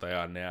versus what they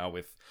are now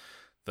with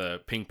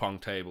the ping pong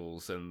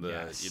tables and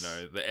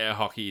the the air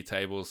hockey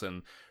tables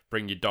and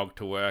bring your dog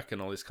to work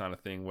and all this kind of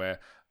thing where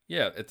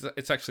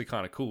it's actually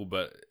kind of cool,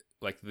 but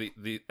like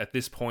the at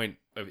this point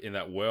in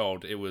that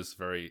world it was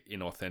very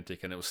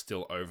inauthentic and it was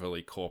still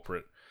overly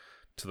corporate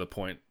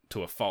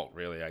to a fault,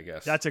 really, I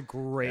guess. That's a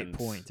great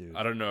point, dude.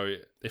 I don't know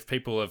if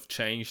people have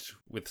changed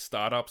with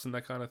startups and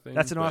that kind of thing.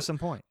 That's an awesome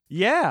point.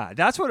 Yeah,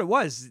 that's what it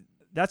was.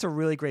 That's a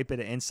really great bit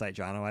of insight,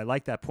 Jono. I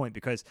like that point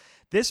because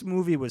this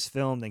movie was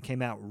filmed and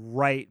came out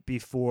right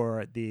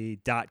before the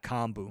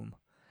 .com boom.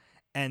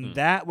 And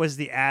that was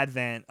the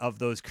advent of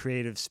those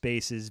creative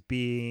spaces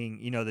being,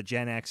 the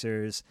Gen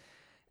Xers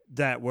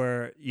that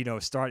were,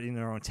 starting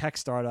their own tech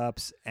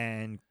startups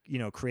and,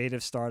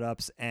 creative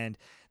startups, and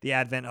the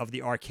advent of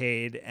the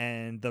arcade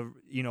and the,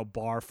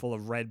 bar full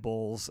of Red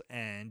Bulls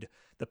and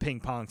the ping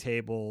pong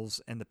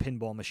tables and the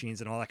pinball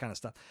machines and all that kind of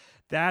stuff.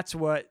 That's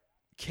what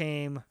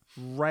came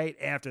right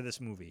after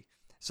this movie.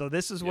 So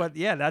this is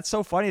that's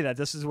so funny that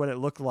this is what it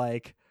looked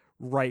like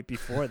right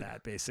before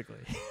that,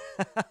 basically.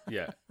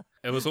 Yeah.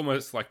 It was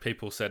almost like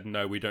people said,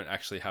 no, we don't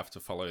actually have to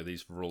follow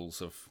these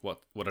rules of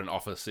what an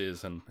office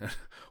is and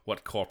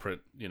what corporate,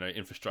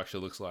 infrastructure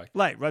looks like.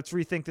 Right. Let's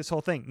rethink this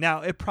whole thing.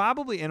 Now, it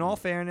probably, in all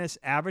fairness,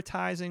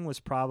 advertising was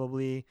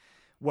probably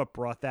what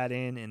brought that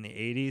in the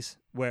 80s,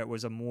 where it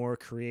was a more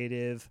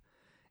creative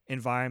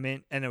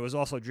environment. And it was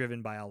also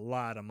driven by a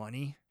lot of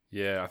money.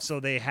 Yeah. So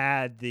they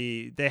had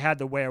the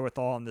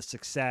wherewithal and the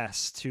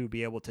success to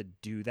be able to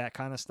do that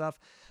kind of stuff.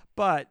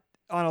 But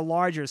on a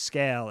larger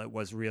scale, it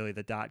was really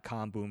the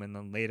 .com boom, and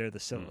then later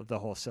the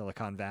whole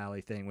Silicon Valley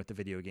thing with the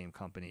video game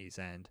companies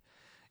and,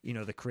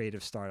 the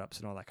creative startups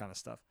and all that kind of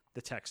stuff,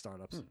 the tech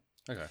startups.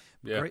 Okay,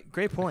 yeah,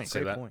 great point.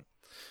 Great point.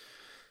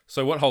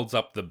 So, what holds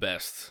up the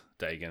best,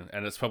 Dagan?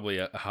 And it's probably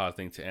a hard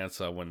thing to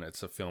answer when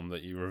it's a film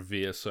that you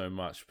revere so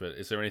much. But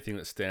is there anything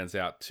that stands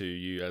out to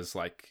you as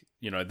like,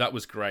 that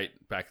was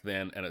great back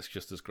then, and it's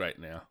just as great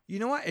now? You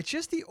know what? It's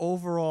just the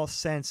overall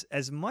sense,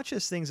 as much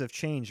as things have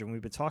changed, and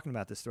we've been talking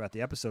about this throughout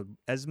the episode,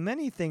 as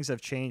many things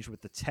have changed with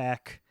the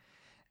tech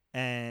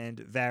and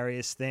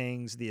various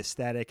things, the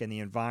aesthetic and the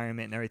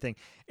environment and everything.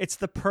 It's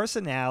the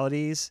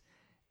personalities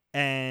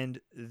and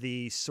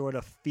the sort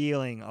of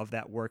feeling of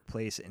that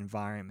workplace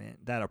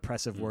environment, that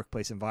oppressive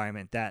workplace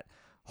environment that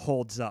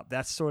holds up.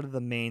 That's sort of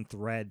the main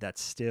thread that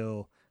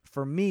still,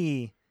 for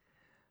me,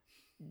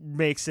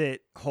 makes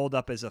it hold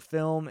up as a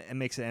film and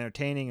makes it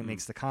entertaining and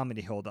makes the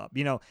comedy hold up,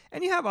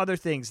 and you have other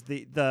things,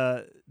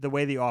 the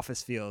way The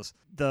Office feels,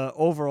 the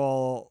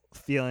overall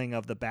feeling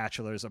of the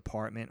bachelor's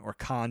apartment or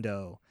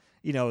condo,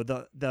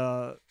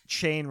 the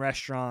chain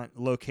restaurant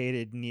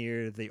located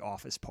near the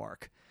office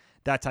park,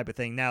 that type of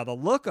thing. Now, the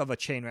look of a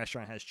chain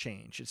restaurant has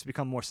changed. It's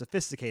become more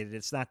sophisticated.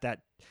 It's not that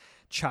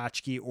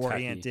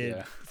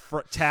tchotchke-oriented,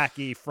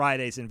 tacky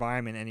Fridays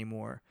environment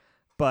anymore.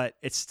 But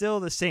it's still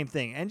the same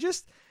thing. And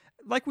just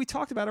like we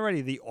talked about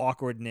already, the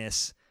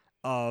awkwardness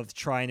of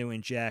trying to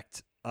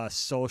inject a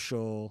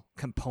social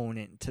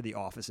component to the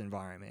office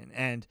environment.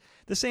 And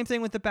the same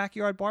thing with the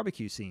backyard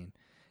barbecue scene.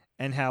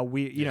 And how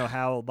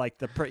how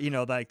like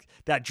like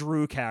that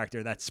Drew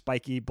character, that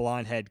spiky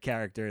blonde head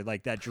character,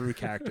 like that Drew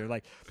character,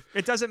 like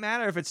it doesn't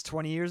matter if it's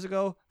 20 years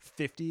ago,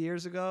 50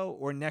 years ago,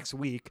 or next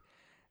week,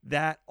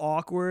 that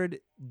awkward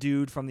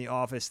dude from The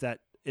Office that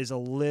is a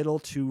little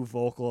too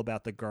vocal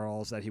about the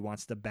girls that he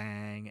wants to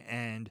bang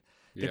and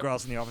the Yep.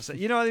 girls in the office.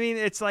 You know what I mean?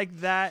 It's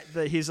like that.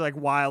 He's like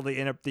wildly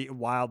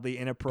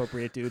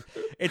inappropriate dude.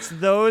 It's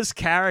those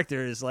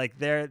characters. Like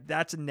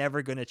that's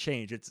never gonna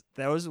change.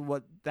 That's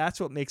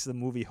what makes the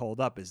movie hold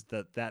up is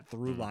that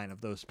through line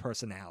of those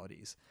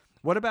personalities.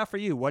 What about for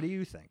you? What do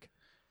you think?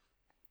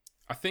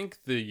 I think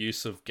the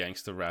use of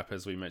gangster rap,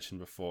 as we mentioned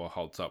before,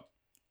 holds up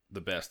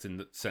the best in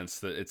the sense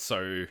that it's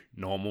so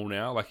normal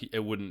now. Like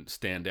it wouldn't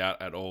stand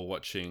out at all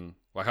watching.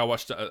 Like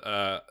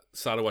I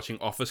started watching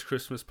Office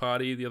Christmas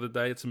Party the other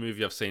day. It's a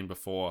movie I've seen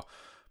before,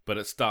 but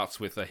it starts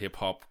with a hip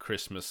hop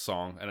Christmas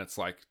song, and it's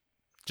like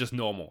just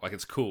normal. Like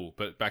it's cool.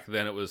 But back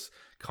then it was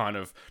kind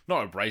of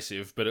not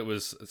abrasive, but it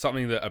was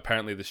something that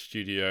apparently the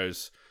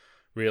studios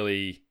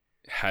really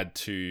had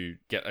to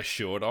get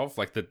assured of.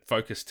 Like the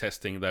focus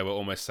testing, they were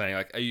almost saying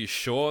like, are you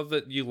sure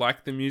that you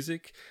like the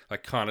music?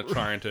 Like kind of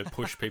trying to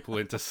push people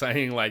into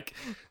saying like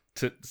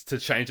to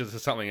change it to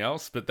something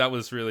else. But that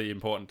was really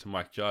important to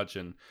Mike Judge,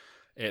 and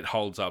it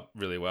holds up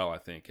really well, I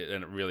think.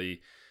 And it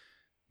really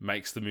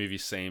makes the movie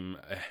seem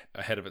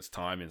ahead of its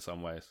time in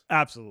some ways.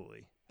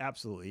 Absolutely.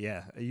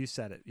 Yeah, you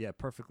said it. Yeah,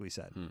 perfectly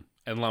said.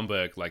 And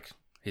Lumbergh, like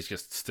he's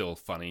just still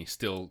funny,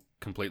 still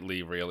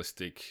completely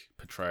realistic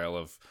portrayal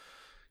of,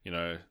 you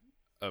know,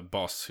 a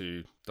boss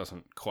who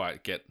doesn't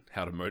quite get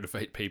how to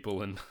motivate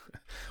people and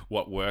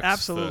what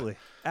works for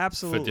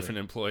different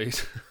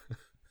employees.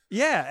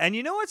 Yeah, and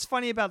you know what's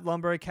funny about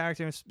Lumbergh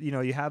characters? You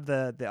know, you have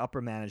the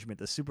upper management,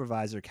 the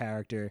supervisor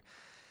character.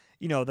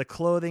 You know, the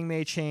clothing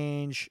may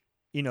change.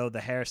 You know, the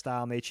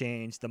hairstyle may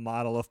change. The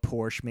model of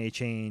Porsche may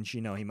change. You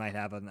know, he might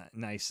have a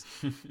nice,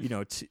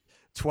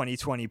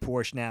 2020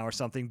 Porsche now or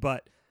something.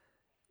 But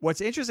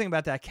what's interesting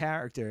about that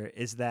character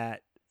is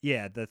that,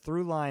 yeah, the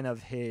through line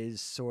of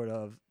his sort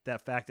of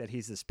that fact that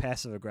he's this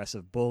passive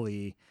aggressive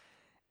bully,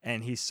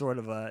 and he's sort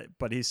of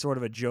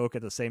a joke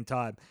at the same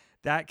time.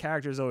 That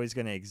character is always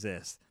going to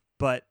exist.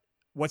 But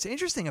what's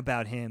interesting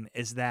about him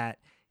is that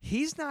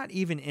he's not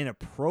even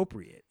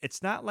inappropriate.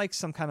 It's not like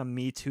some kind of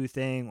Me Too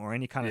thing or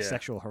any kind of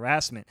sexual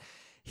harassment.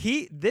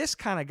 This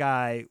kind of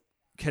guy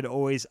could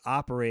always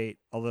operate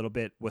a little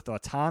bit with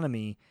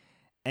autonomy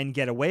and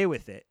get away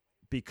with it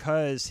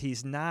because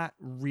he's not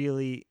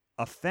really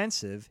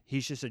offensive.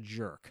 He's just a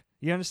jerk.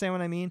 You understand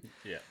what I mean?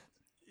 Yeah.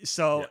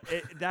 So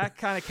that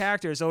kind of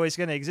character is always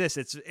going to exist.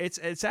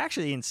 It's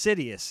actually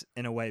insidious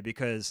in a way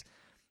because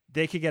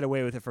they could get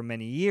away with it for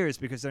many years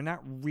because they're not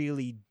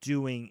really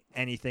doing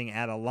anything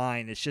out of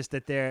line. It's just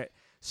that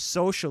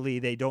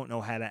they don't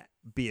know how to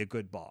be a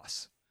good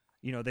boss.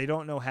 You know, they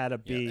don't know how to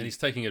be. And he's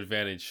taking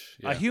advantage.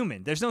 A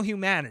human. There's no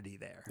humanity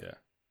there. Yeah.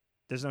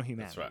 There's no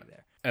humanity That's right.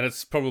 there. And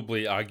it's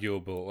probably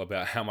arguable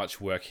about how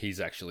much work he's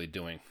actually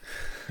doing.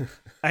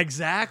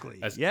 Exactly.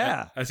 As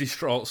he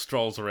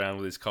strolls around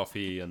with his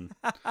coffee and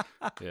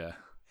yeah.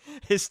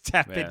 His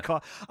tepid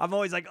coffee. I'm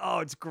always like, oh,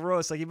 it's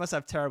gross. Like he must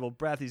have terrible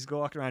breath. He's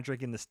walking around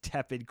drinking this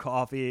tepid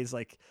coffee. He's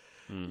like,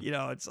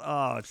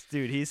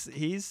 dude.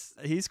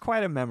 He's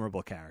quite a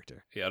memorable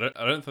character. Yeah,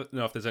 I don't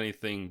know if there's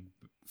anything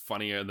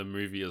funnier in the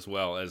movie as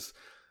well as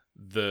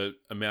the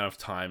amount of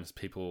times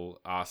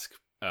people ask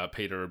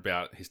Peter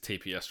about his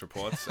TPS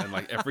reports, and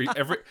like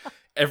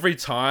every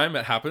time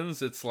it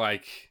happens, it's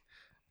like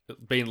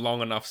been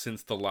long enough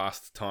since the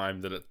last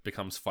time that it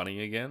becomes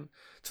funny again,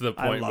 to the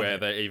point where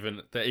they're even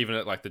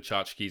at like the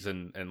Chachkis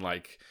and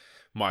like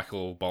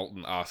Michael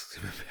Bolton asks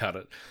him about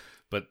it.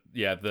 But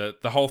yeah,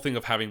 the whole thing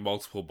of having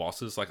multiple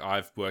bosses, like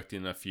I've worked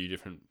in a few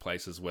different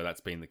places where that's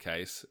been the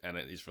case, and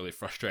it is really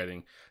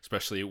frustrating,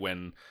 especially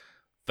when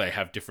they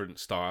have different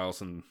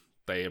styles and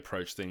they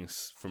approach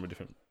things from a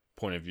different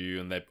point of view,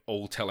 and they're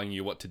all telling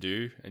you what to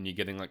do, and you're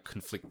getting like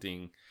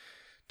conflicting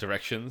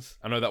directions.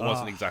 I know that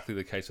wasn't exactly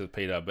the case with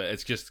Peter, but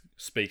it just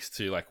speaks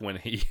to like when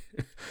he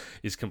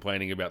is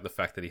complaining about the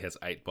fact that he has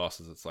 8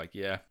 bosses. It's like,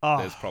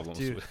 there's problems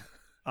with.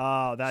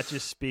 Oh, that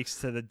just speaks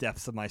to the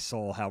depths of my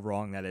soul how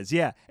wrong that is.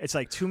 Yeah, it's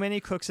like too many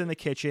cooks in the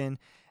kitchen,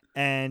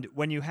 and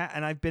when you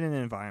and I've been in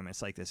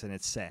environments like this, and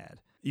it's sad.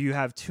 You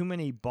have too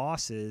many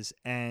bosses,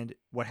 and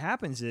what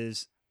happens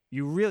is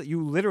you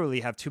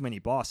literally have too many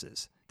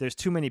bosses. There's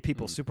too many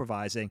people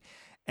supervising,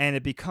 and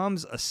it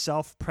becomes a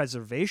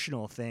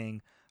self-preservational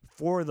thing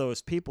for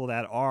those people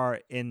that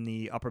are in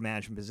the upper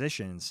management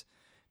positions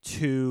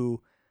to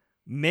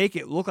make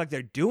it look like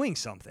they're doing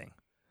something.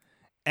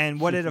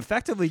 And what it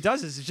effectively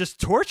does is it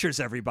just tortures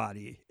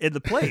everybody in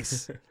the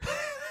place.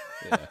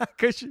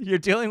 Because you're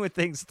dealing with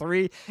things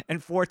 3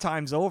 and 4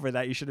 times over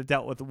that you should have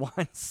dealt with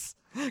once,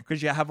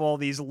 because you have all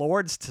these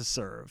lords to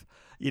serve.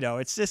 You know,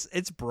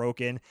 it's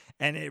broken,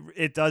 and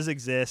it does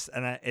exist,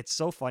 and it's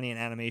so funny in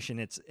animation.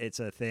 It's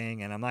a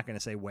thing, and I'm not going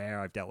to say where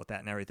I've dealt with that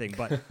and everything,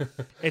 but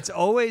it's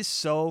always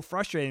so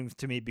frustrating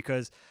to me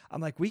because I'm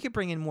like, we could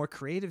bring in more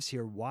creatives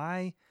here.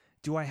 Why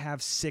do I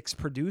have 6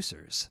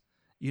 producers?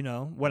 You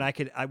know, when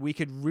we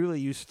could really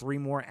use 3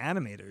 more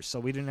animators, so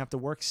we didn't have to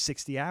work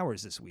 60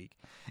 hours this week.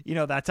 You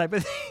know, that type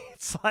of thing.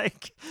 It's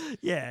like,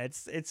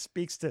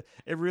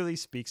 it really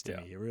speaks to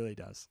me. It really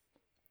does.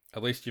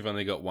 At least you've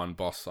only got one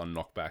boss on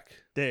Knockback.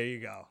 There you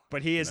go.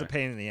 But he is a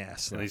pain in the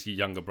ass. And he's your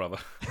younger brother.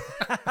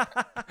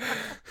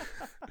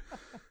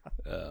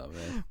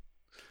 man.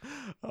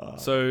 Oh,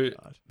 So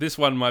gosh. this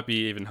one might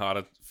be even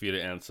harder for you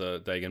to answer,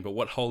 Dagan, but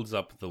what holds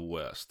up the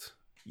worst?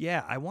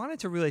 Yeah, I wanted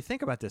to really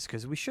think about this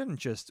because we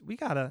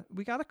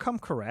gotta come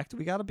correct.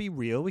 We gotta be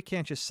real. We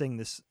can't just sing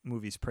this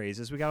movie's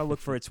praises. We gotta look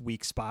for its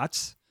weak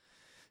spots,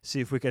 see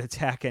if we could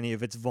attack any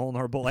of its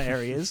vulnerable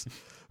areas.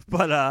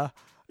 But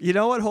you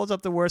know what holds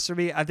up the worst for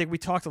me? I think we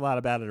talked a lot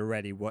about it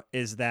already. What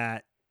is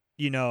that?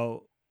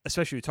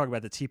 Especially we talk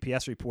about the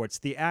TPS reports,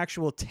 the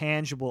actual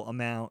tangible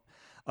amount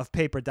of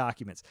paper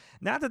documents.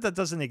 Not that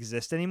doesn't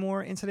exist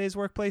anymore in today's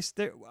workplace.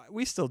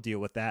 We still deal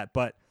with that,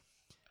 but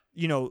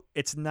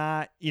it's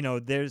not,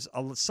 there's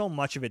so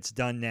much of it's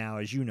done now,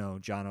 as you know,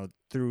 Jono,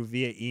 through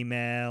via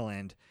email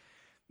and,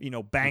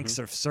 banks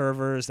of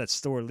servers that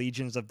store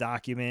legions of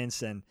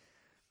documents and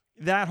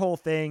that whole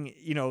thing,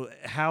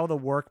 how the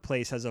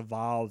workplace has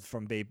evolved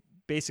from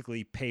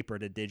basically paper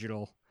to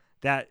digital.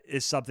 That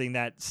is something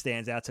that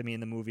stands out to me in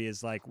the movie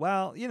is like,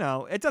 well,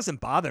 it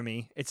doesn't bother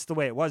me. It's the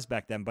way it was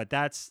back then. But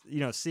that's,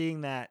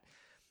 seeing that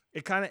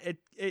it kind of,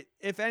 it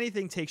if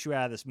anything takes you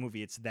out of this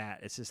movie, it's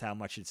that. It's just how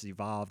much it's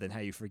evolved and how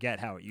you forget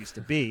how it used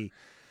to be,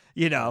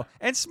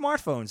 and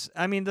smartphones.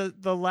 I mean,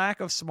 the lack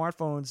of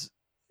smartphones,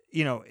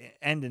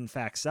 and in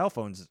fact, cell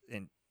phones,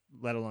 and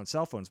let alone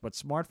cell phones, but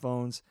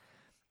smartphones.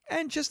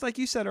 And just like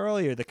you said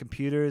earlier, the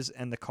computers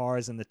and the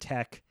cars and the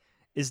tech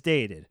is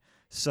dated.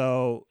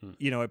 So,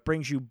 it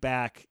brings you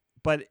back.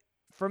 But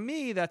for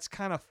me, that's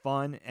kind of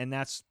fun. And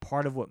that's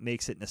part of what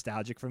makes it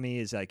nostalgic for me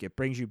is like it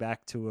brings you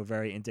back to a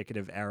very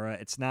indicative era.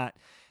 It's not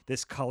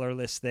this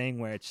colorless thing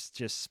where it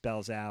just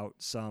spells out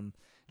some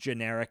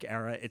generic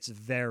era. It's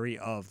very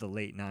of the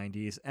late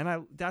 90s.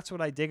 And that's what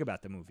I dig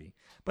about the movie.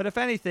 But if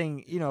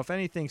anything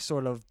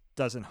sort of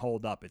doesn't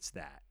hold up, it's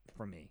that.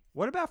 For me.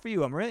 What about for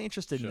you? I'm really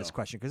interested in this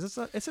question because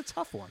it's a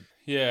tough one.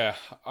 Yeah,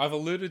 I've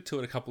alluded to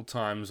it a couple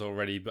times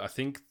already, but I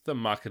think the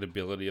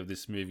marketability of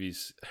this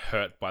movie's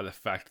hurt by the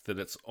fact that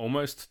it's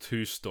almost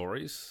two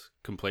stories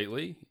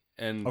completely.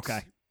 And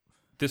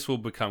this will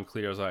become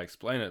clear as I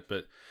explain it,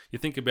 but you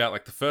think about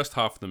like the first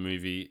half of the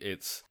movie,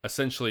 it's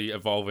essentially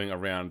evolving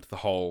around the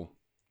whole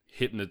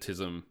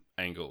hypnotism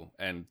angle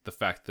and the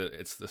fact that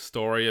it's the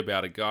story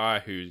about a guy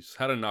who's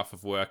had enough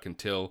of work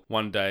until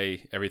one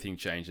day everything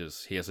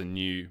changes. He has a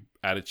new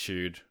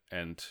attitude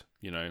and,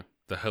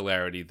 the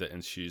hilarity that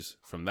ensues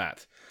from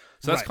that.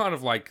 So that's kind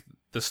of like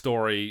the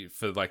story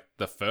for like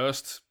the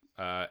first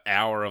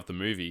hour of the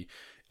movie.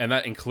 And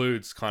that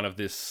includes kind of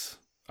this,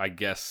 I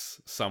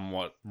guess,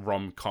 somewhat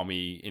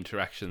rom-com-y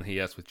interaction he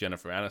has with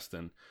Jennifer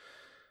Aniston.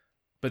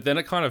 But then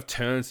it kind of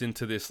turns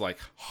into this like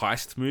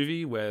heist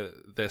movie where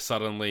they're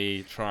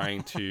suddenly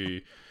trying to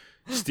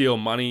steal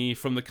money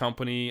from the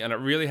company. And it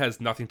really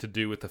has nothing to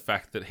do with the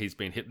fact that he's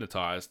been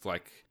hypnotized.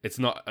 Like it's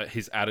not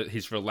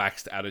his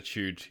relaxed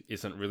attitude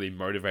isn't really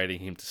motivating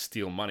him to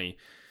steal money.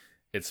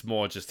 It's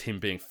more just him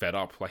being fed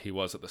up like he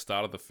was at the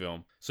start of the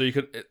film. So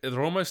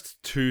they're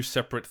almost two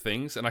separate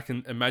things. And I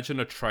can imagine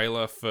a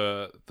trailer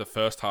for the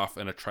first half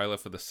and a trailer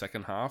for the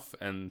second half.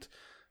 And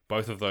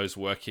both of those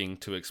working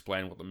to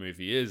explain what the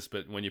movie is,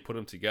 but when you put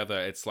them together,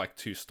 it's like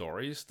two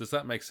stories. Does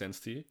that make sense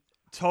to you?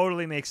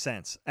 Totally makes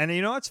sense. And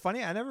what's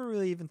funny? I never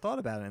really even thought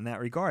about it in that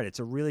regard. It's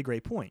a really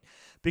great point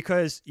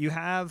because you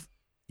have,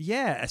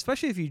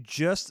 especially if you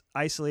just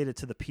isolate it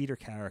to the Peter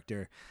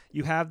character,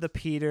 you have the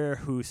Peter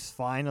who's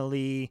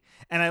finally,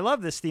 and I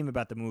love this theme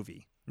about the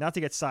movie, not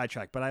to get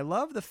sidetracked, but I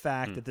love the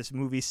fact that this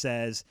movie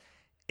says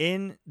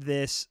in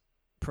this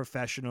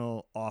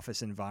professional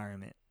office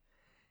environment,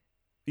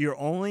 you're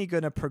only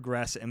going to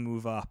progress and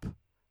move up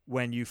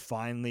when you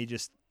finally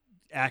just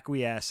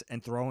acquiesce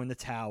and throw in the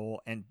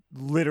towel and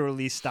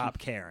literally stop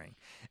caring.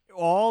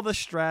 All the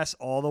stress,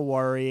 all the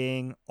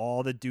worrying,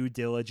 all the due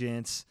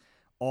diligence,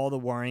 all the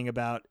worrying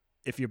about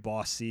if your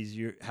boss sees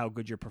you, how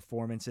good your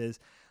performance is,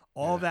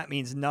 all of that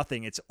means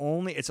nothing. It's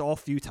all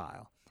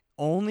futile.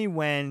 Only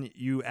when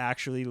you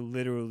actually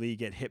literally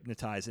get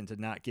hypnotized into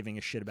not giving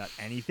a shit about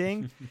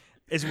anything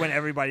is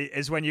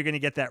when you're going to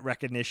get that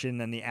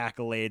recognition and the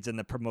accolades and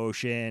the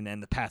promotion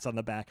and the pats on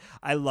the back.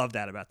 I love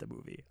that about the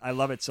movie. I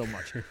love it so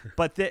much.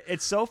 But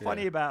it's so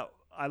funny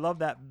I love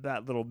that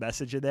little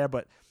message in there.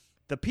 But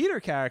the Peter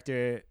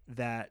character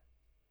that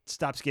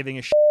stops giving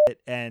a shit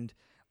and,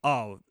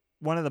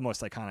 one of the most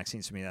iconic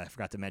scenes for me that I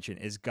forgot to mention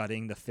is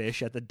gutting the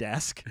fish at the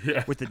desk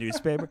with the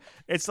newspaper.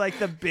 It's like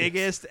the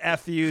biggest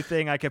FU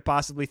thing I could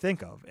possibly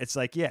think of. It's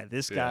like,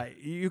 this guy,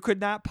 you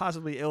could not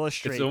possibly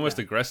illustrate. It's almost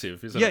that.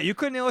 Aggressive, isn't it? Yeah, you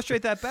couldn't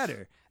illustrate that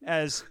better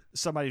as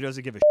somebody who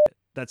doesn't give a shit.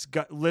 That's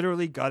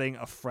literally gutting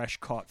a fresh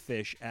caught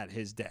fish at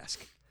his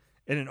desk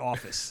in an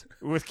office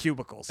with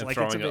cubicles. And like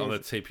throwing it on the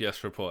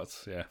TPS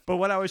reports, But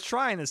what I was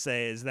trying to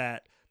say is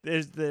that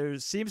there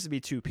seems to be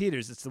two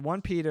Peters. It's the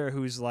one Peter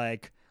who's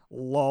like,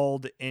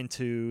 lulled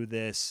into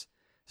this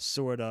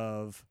sort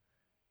of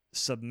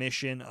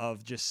submission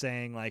of just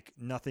saying like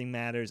nothing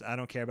matters. I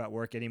don't care about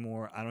work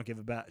anymore. I don't give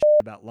about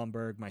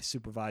Lumberg, my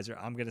supervisor.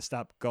 I'm gonna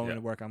stop going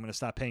to work. I'm gonna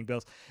stop paying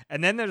bills.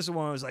 And then there's the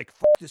one who was like,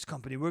 "Fuck this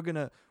company. We're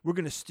gonna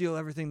steal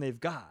everything they've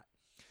got."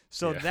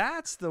 So Yeah.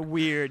 that's the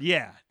weird.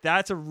 Yeah,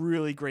 that's a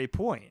really great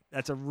point.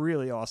 That's a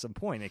really awesome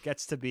point. It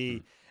gets to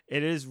be.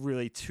 It is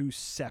really two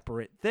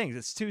separate things.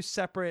 It's two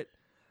separate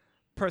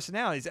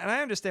personalities, and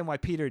I understand why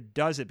Peter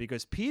does it,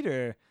 because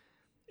Peter,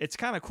 it's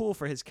kind of cool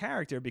for his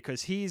character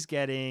because he's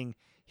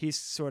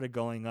sort of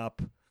going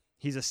up.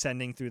 He's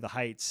ascending through the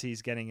heights.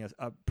 He's getting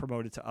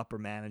promoted to upper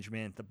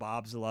management. The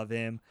Bobs love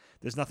him.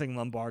 There's nothing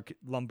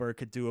Lumbergh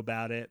could do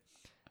about it.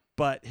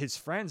 But his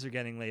friends are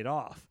getting laid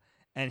off,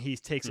 and he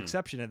takes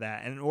exception to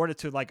that. And in order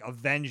to like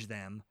avenge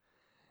them,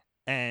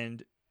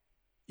 and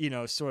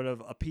sort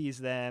of appease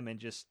them, and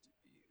just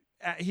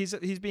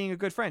he's being a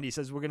good friend. He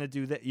says, "We're gonna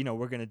do that.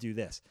 We're gonna do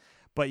this."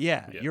 But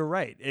yeah, you're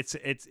right. It's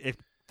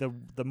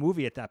the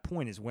movie at that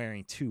point is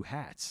wearing two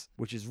hats,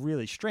 which is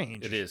really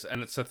strange. It is,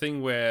 and it's a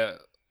thing where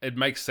it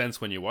makes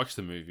sense when you watch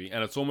the movie,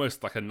 and it's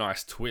almost like a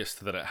nice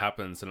twist that it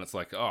happens, and it's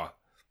like, oh,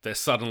 they're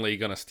suddenly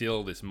going to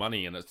steal this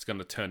money, and it's going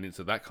to turn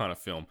into that kind of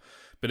film.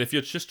 But if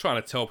you're just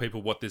trying to tell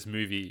people what this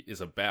movie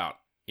is about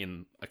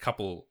in a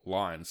couple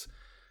lines,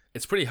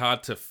 it's pretty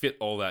hard to fit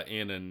all that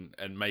in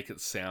and make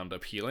it sound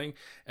appealing.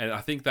 And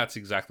I think that's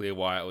exactly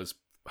why it was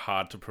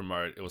hard to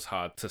promote. It was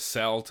hard to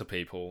sell to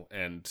people,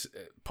 and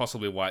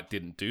possibly why it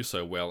didn't do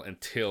so well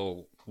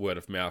until word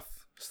of mouth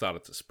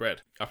started to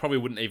spread. I probably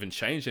wouldn't even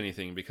change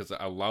anything because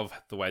I love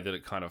the way that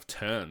it kind of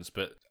turns.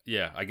 But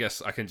yeah, I guess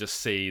I can just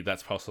see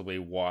that's possibly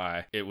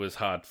why it was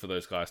hard for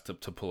those guys to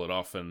pull it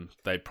off, and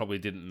they probably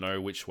didn't know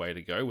which way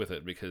to go with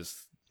it,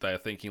 because they're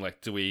thinking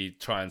like, do we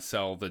try and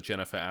sell the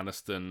Jennifer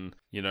Aniston,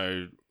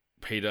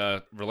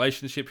 Peter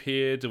relationship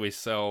here? Do we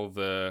sell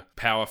the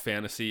power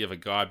fantasy of a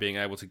guy being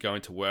able to go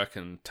into work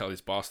and tell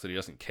his boss that he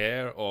doesn't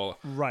care? Or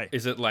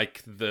is it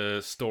like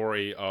the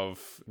story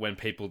of when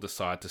people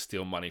decide to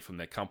steal money from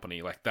their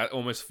company? Like that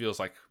almost feels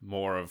like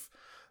more of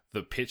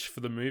the pitch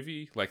for the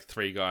movie. Like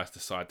three guys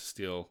decide to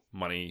steal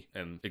money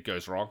and it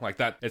goes wrong. Like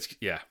that.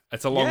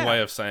 It's a long way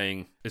of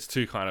saying it's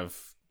two kind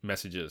of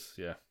messages.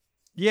 Yeah.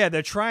 Yeah,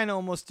 they're trying to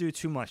almost do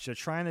too much. They're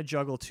trying to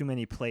juggle too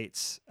many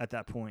plates at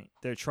that point.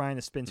 They're trying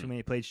to spin too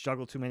many plates,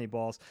 juggle too many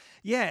balls.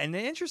 Yeah, and the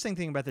interesting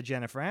thing about the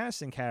Jennifer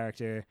Aniston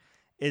character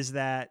is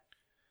that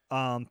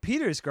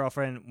Peter's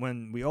girlfriend,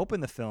 when we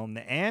open the film,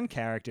 the Anne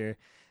character,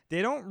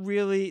 they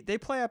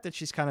play up that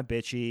she's kind of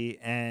bitchy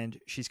and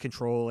she's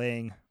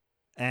controlling,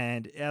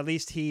 and at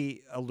least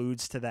he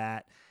alludes to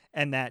that,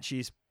 and that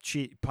she's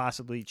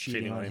possibly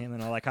cheating on him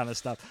and all that kind of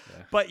stuff.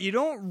 Yeah. But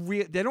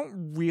they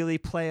don't really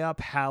play up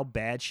how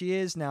bad she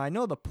is. Now, I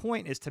know the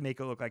point is to make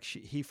it look like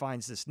he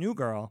finds this new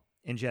girl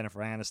in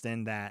Jennifer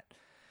Aniston that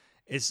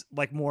is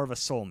like more of a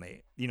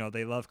soulmate.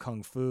 They love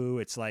kung fu.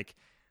 It's like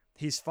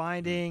he's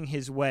finding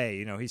his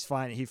way.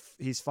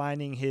 He's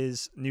finding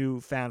his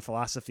newfound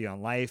philosophy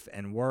on life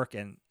and work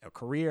and a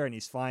career, and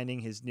he's finding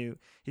a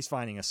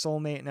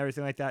soulmate and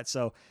everything like that.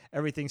 So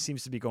everything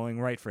seems to be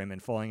going right for him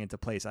and falling into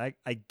place. I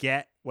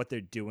get what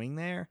they're doing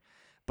there,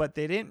 but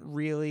they didn't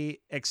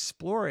really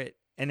explore it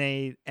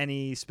in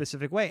any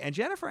specific way. And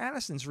Jennifer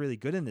Aniston's really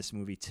good in this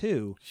movie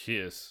too. She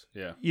is,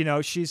 yeah.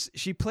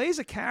 She plays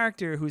a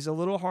character who's a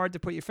little hard to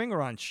put your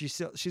finger on. She's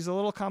a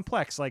little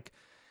complex. Like,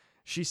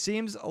 she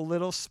seems a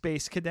little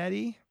space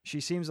cadet-y. She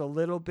seems a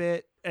little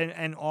bit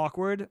and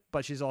awkward,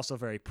 but she's also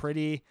very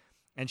pretty,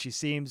 and she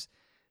seems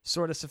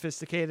sort of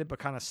sophisticated, but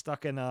kind of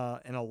stuck in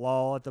a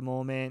lull at the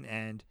moment.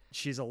 And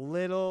she's a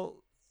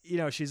little,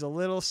 she's a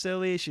little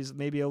silly. She's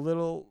maybe a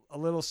little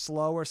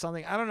slow or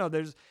something. I don't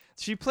know.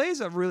 She plays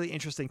a really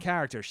interesting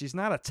character. She's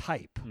not a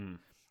type.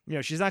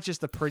 She's not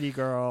just a pretty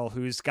girl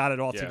who's got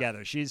it all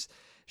together. She's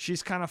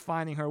kind of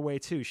finding her way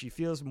too. She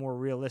feels more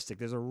realistic.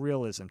 There's a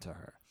realism to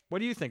her. What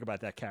do you think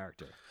about that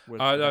character?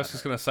 I was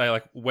just going to say,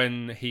 like,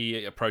 when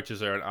he approaches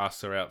her and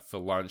asks her out for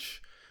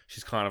lunch,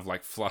 she's kind of,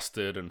 like,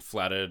 flustered and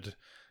flattered.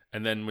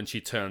 And then when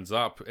she turns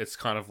up, it's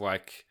kind of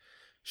like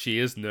she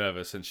is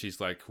nervous and she's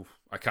like,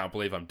 I can't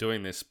believe I'm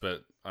doing this,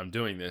 but I'm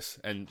doing this.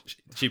 And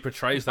she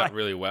portrays that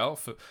really well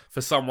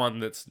for someone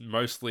that's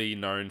mostly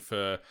known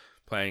for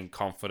playing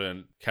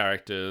confident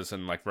characters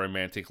and like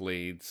romantic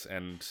leads,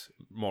 and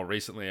more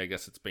recently, I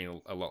guess it's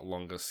been a lot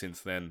longer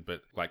since then,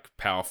 but like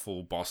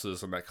powerful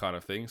bosses and that kind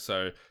of thing.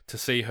 So to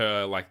see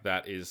her like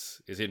that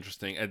is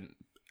interesting. And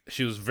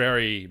she was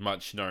very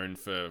much known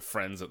for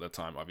Friends at the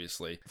time,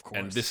 obviously. Of course.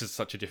 And this is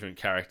such a different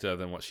character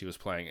than what she was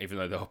playing, even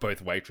though they were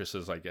both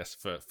waitresses, I guess,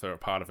 for a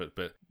part of it.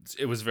 But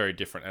it was very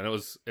different, and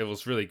it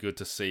was really good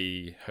to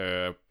see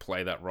her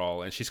play that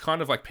role. And she's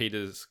kind of like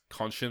Peter's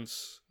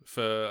conscience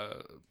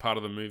for part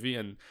of the movie,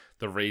 and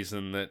the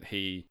reason that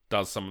he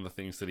does some of the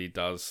things that he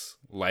does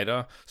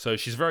later. So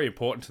she's very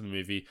important to the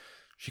movie.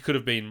 She could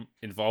have been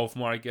involved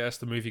more, I guess.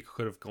 The movie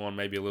could have gone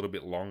maybe a little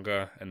bit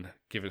longer and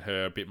given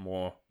her a bit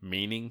more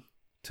meaning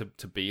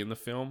to be in the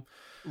film.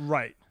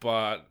 Right.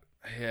 But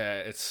yeah,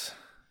 it's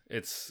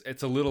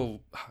a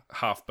little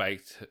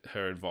half-baked,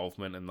 her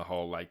involvement in the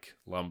whole like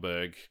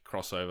Lumbergh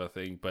crossover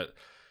thing, but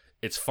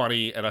it's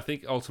funny, and I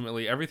think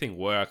ultimately everything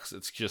works.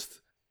 It's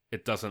just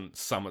it doesn't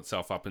sum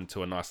itself up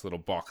into a nice little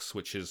box,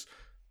 which is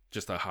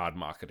just a hard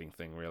marketing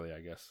thing, really,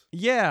 I guess.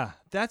 Yeah,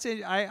 that's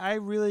it. I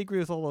really agree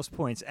with all those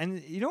points.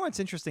 And you know what's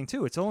interesting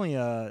too? It's only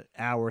a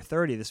hour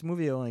 30. This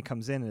movie only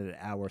comes in at an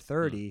hour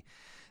 30.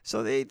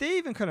 So they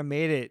even could have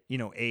made it,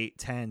 8,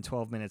 10,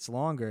 12 minutes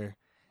longer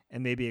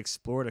and maybe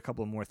explored a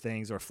couple of more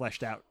things or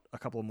fleshed out a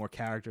couple of more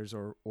characters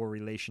or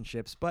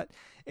relationships. But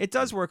it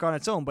does work on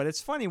its own. But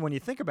it's funny when you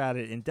think about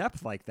it in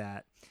depth like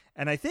that.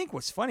 And I think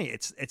what's funny,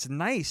 it's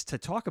nice to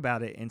talk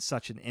about it in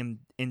such an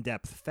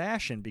in-depth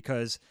fashion,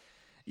 because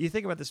you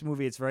think about this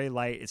movie, it's very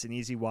light, it's an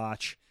easy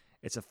watch,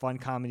 it's a fun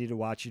comedy to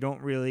watch.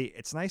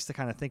 It's nice to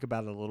kind of think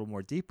about it a little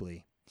more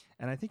deeply.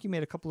 And I think you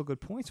made a couple of good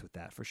points with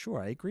that, for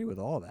sure. I agree with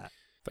all that.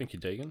 Thank you,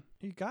 Deegan.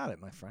 You got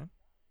it, my friend.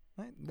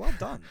 Well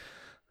done.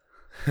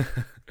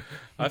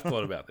 I've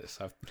thought about this.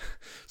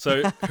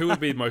 So who would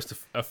be most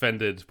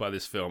offended by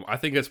this film? I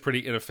think it's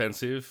pretty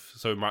inoffensive,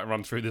 so we might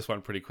run through this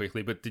one pretty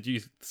quickly. But did you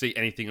see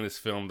anything in this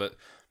film that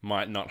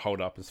might not hold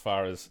up as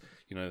far as,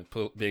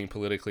 being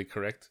politically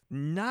correct?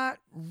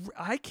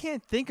 I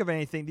can't think of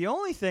anything. The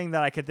only thing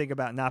that I could think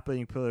about not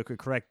being politically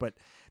correct, but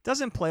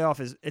doesn't play off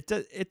as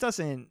it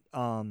doesn't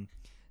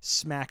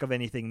smack of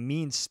anything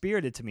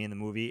mean-spirited to me in the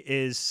movie,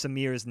 is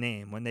Samir's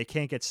name, when they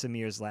can't get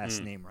Samir's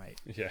last name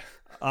right. Yeah.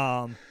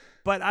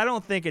 But I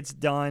don't think it's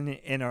done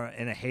in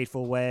a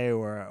hateful way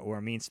or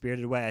a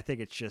mean-spirited way. I think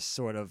it's just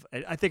sort of.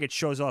 I think it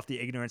shows off the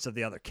ignorance of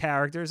the other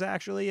characters,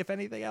 actually, if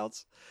anything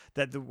else.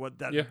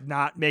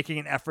 Not making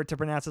an effort to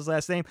pronounce his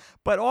last name,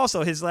 but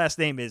also his last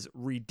name is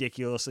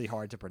ridiculously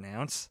hard to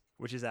pronounce,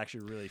 which is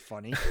actually really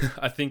funny.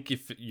 I think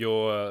if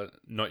you're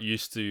not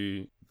used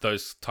to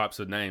those types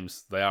of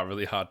names, they are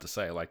really hard to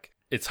say. Like,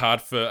 it's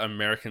hard for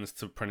Americans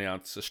to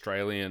pronounce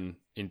Australian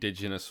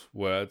indigenous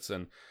words,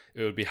 and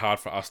it would be hard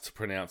for us to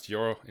pronounce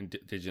your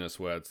indigenous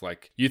words.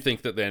 Like, you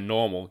think that they're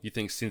normal. You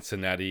think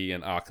Cincinnati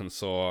and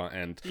Arkansas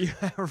and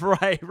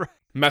right.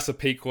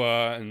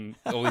 Massapequa and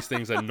all these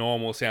things are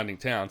normal sounding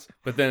towns.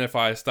 But then if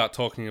I start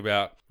talking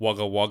about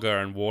Wagga Wagga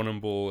and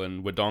Warrnambool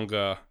and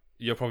Wodonga,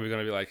 you're probably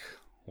going to be like,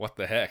 what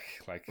the heck?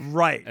 Like,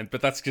 right.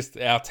 But that's just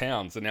our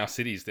towns and our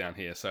cities down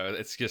here. So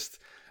it's just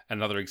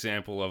another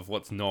example of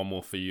what's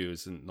normal for you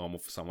isn't normal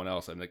for someone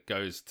else. And it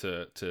goes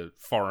to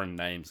foreign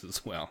names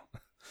as well.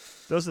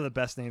 Those are the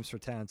best names for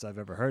towns I've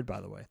ever heard,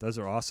 by the way. Those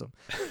are awesome.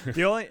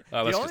 The only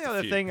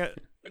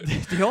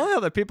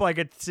other people I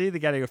could see that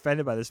getting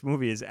offended by this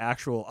movie is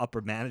actual upper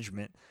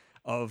management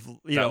of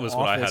that was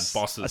what I had,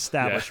 bosses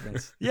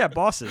establishments. Yeah,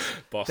 bosses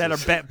that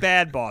are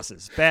bad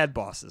bosses,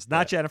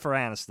 not Jennifer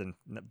Aniston,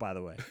 by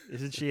the way.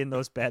 Isn't she in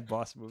those bad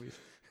boss movies?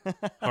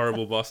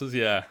 Horrible bosses,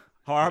 yeah.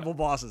 Horrible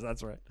bosses.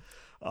 That's right.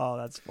 Oh,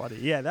 that's funny.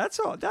 Yeah, that's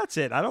all. That's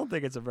it. I don't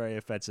think it's a very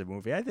offensive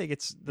movie. I think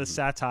it's the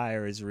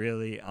satire is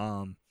really.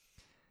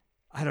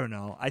 I don't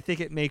know. I think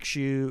it makes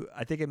you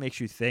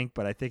think,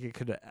 but I think it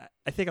could.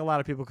 I think a lot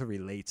of people could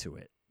relate to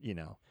it.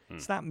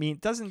 It's not mean.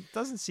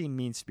 Doesn't seem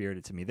mean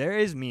spirited to me. There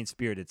is mean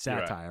spirited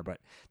satire, right, but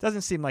it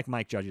doesn't seem like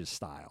Mike Judge's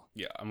style.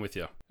 Yeah, I'm with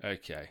you.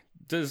 Okay.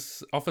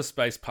 Does Office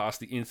Space pass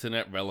the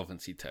internet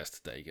relevancy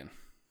test, Deegan?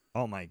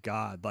 Oh my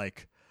God!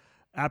 Like,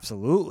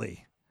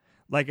 absolutely.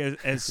 Like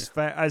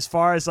as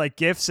far as like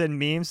GIFs and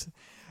memes,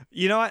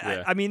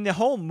 I mean the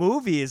whole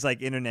movie is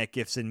like internet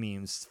GIFs and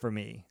memes for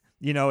me.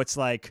 It's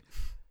like.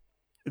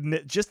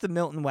 Just the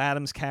Milton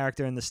Wadhams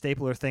character and the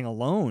stapler thing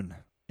alone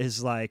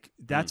is like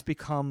that's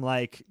become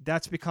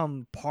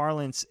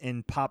parlance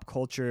in pop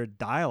culture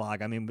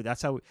dialogue. I mean, but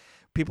that's how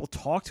people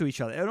talk to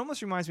each other. It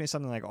almost reminds me of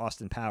something like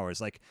Austin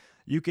Powers. Like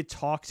you could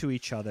talk to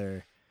each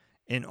other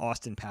in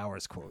Austin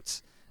Powers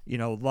quotes.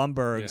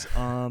 Lumberg's,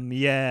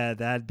 yeah,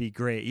 that'd be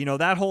great.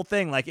 That whole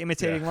thing, like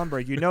imitating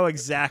Lumberg. You know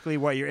exactly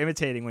what you're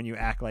imitating when you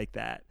act like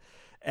that.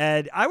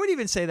 And I would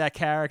even say that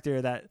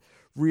character, that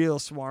real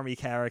swarmy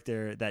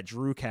character, that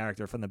Drew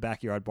character from the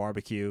Backyard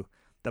Barbecue,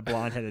 the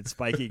blonde-headed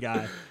spiky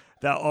guy,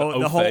 the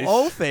whole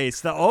O-face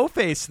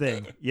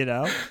thing,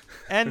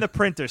 and the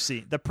printer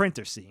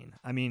scene.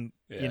 I mean,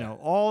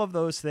 all of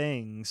those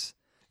things.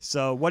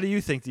 So what do you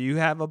think? Do you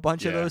have a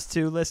bunch of those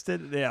two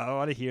listed? Yeah, I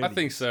want to hear. I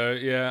think so.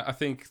 Yeah, I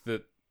think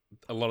that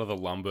a lot of the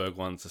Lumberg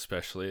ones,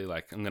 especially,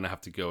 like I'm gonna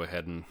have to go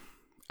ahead and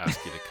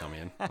ask you to come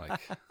in,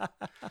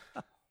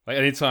 Like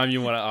anytime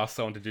you want to ask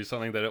someone to do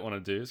something they don't want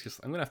to do, it's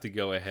just I'm gonna have to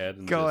go ahead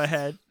and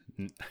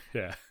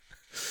Yeah.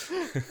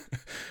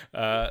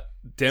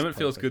 Damn, it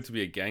feels good to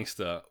be a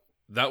gangster.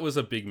 That was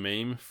a big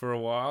meme for a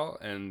while,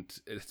 and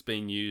it's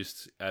been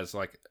used as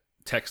like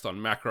text on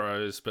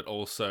macros, but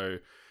also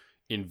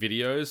in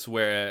videos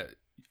where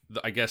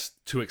I guess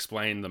to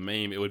explain the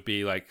meme, it would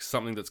be like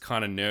something that's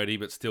kind of nerdy,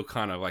 but still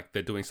kind of like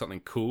they're doing something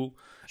cool.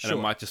 And it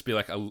might just be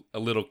like a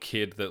little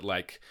kid that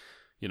like,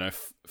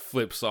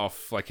 flips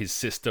off like his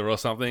sister or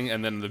something,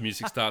 and then the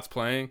music starts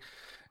playing,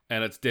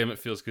 and it's damn, it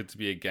feels good to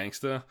be a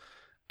gangster.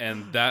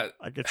 And that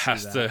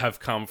has to have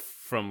come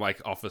from like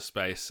Office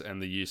Space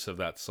and the use of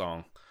that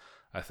song.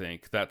 I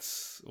think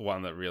that's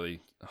one that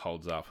really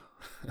holds up.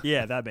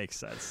 Yeah, that makes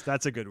sense.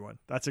 That's a good one.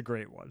 That's a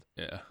great one.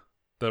 Yeah.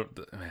 The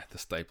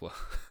stapler.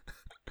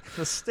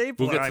 The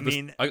stapler.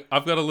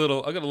 I've got a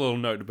little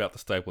note about the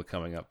stapler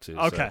coming up too.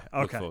 Okay. So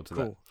look forward to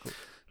that. Cool.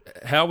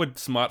 How would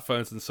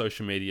smartphones and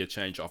social media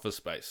change Office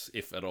Space,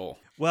 if at all?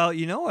 Well,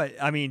 you know what?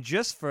 I mean,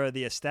 just for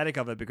the aesthetic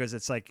of it, because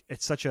it's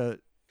such a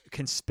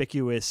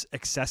conspicuous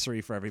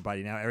accessory for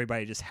everybody now.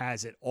 Everybody just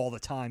has it all the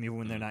time, even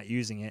when they're not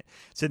using it.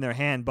 It's in their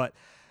hand. But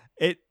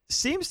it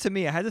seems to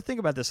me, I had to think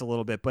about this a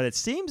little bit, but it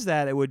seems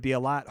that it would be a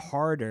lot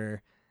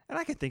harder. And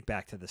I can think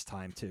back to this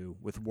time too,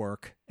 with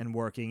work and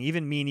working,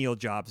 even menial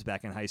jobs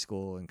back in high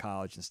school and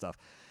college and stuff.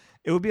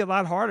 It would be a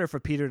lot harder for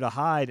Peter to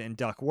hide and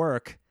duck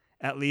work,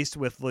 at least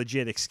with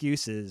legit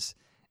excuses,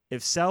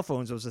 if cell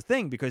phones was a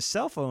thing, because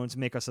cell phones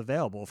make us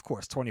available, of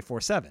course,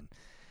 24/7.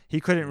 He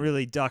couldn't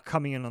really duck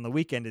coming in on the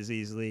weekend as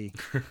easily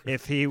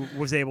if they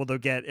were able to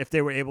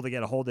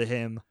get a hold of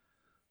him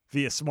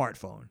via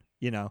smartphone,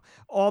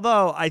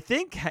 Although I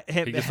think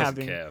He just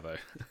doesn't care, though.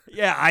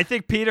 Yeah, I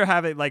think Peter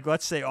having,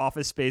 let's say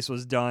Office Space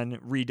was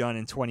redone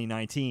in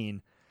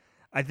 2019.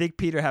 I think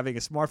Peter having a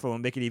smartphone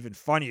would make it even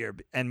funnier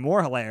and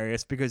more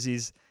hilarious because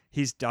he's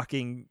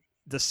ducking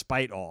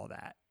despite all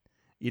that.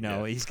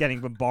 He's getting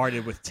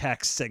bombarded with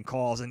texts and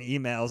calls and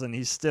emails, and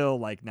he's still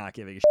not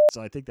giving a shit.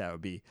 So I think that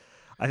would be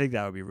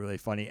really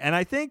funny. And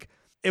I think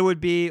it would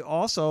be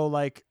also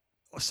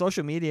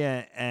social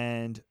media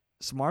and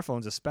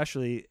smartphones,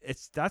 especially.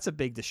 That's a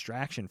big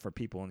distraction for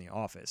people in the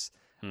office.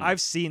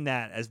 I've seen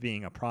that as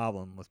being a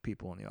problem with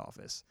people in the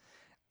office.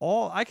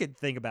 I could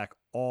think back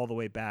all the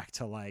way back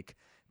to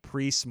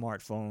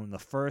pre-smartphone. The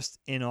first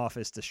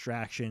in-office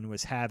distraction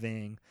was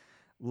having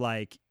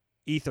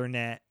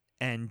Ethernet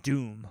and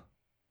Doom.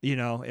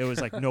 It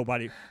was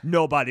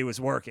nobody was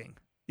working.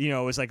 It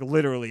was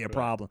literally a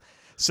problem.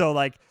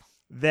 So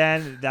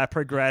then that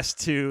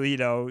progressed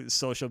to,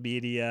 social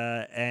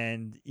media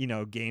and,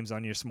 games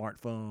on your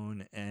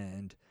smartphone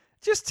and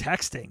just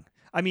texting.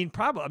 I mean,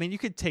 you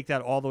could take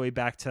that all the way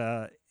back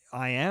to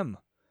IM,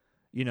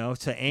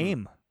 to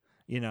AIM,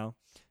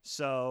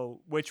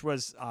 so, which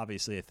was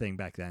obviously a thing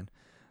back then.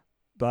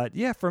 But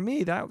yeah, for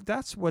me,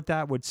 that's what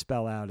that would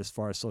spell out as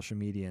far as social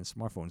media and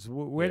smartphones.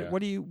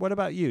 What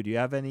about you? Do you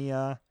have any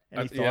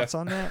thoughts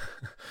on that?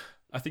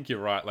 I think you're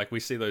right. We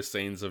see those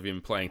scenes of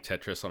him playing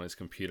Tetris on his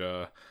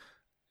computer,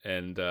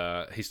 and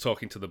he's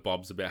talking to the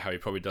Bobs about how he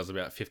probably does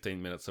about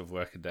 15 minutes of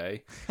work a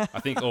day. I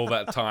think all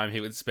that time he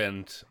would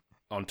spend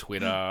on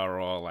Twitter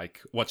or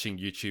watching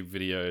YouTube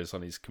videos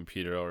on his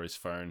computer or his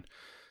phone.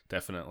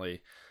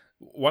 Definitely.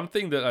 One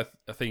thing that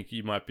I think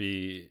you might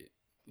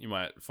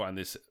find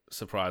this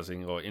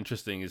surprising or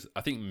interesting is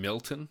I think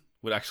Milton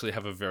would actually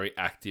have a very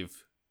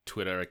active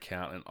Twitter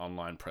account and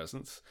online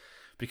presence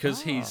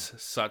because he's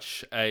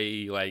such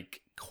a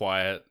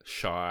quiet,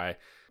 shy,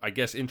 I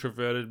guess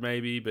introverted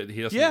maybe, but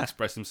he doesn't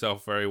express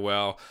himself very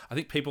well. I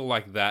think people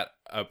like that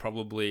are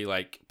probably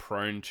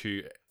prone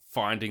to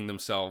finding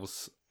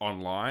themselves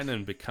online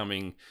and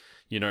becoming,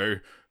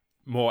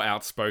 more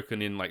outspoken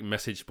in like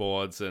message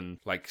boards and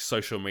like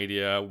social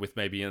media with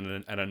maybe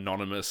an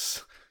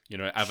anonymous, you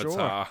know,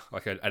 avatar, Sure.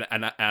 like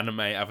an anime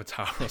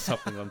avatar or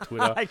something on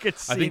Twitter. I could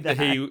see that.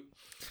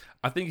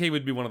 I think he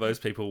would be one of those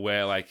people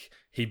where like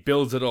he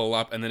builds it all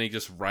up and then he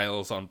just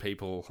rails on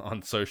people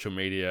on social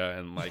media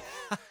and like,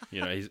 you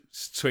know, he's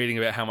tweeting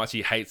about how much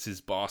he hates his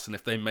boss and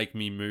if they make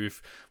me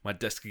move my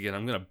desk again,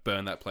 I'm going to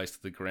burn that place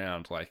to the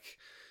ground. Like,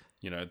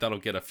 you know, that'll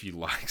get a few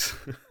likes.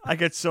 I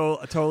could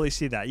totally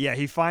see that. Yeah,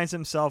 he finds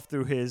himself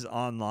through his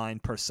online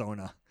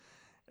persona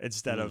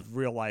instead of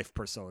real life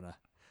persona.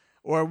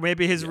 Or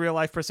maybe his real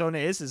life persona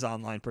is his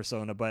online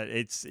persona, but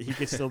he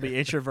could still be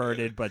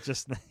introverted, but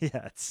just,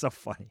 yeah, it's so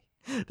funny.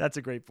 That's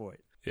a great point.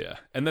 Yeah.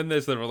 And then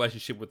there's the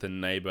relationship with the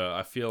neighbor.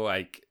 I feel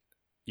like,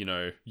 you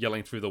know,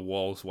 yelling through the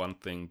walls one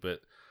thing, but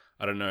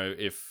I don't know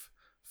if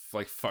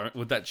like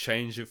would that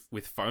change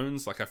with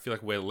phones? Like I feel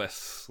like we're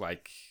less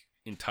like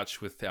in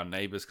touch with our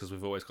neighbors because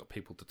we've always got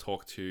people to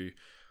talk to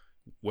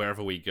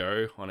wherever we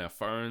go on our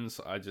phones.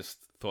 I just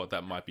thought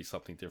that might be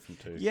something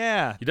different too.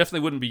 Yeah. You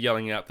definitely wouldn't be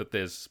yelling out that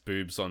there's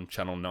boobs on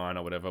Channel 9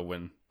 or whatever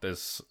when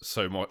there's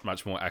so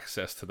much more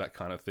access to that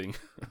kind of thing.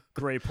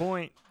 Great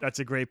point. That's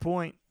a great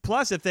point.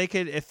 Plus,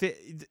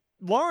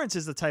 Lawrence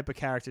is the type of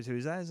character too.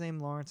 Is that his name,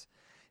 Lawrence?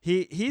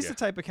 He's the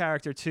type of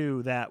character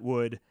too that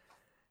would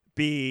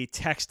be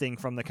texting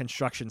from the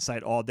construction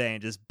site all day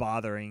and just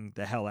bothering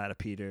the hell out of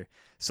Peter.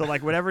 So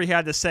like whatever he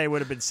had to say would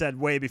have been said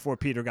way before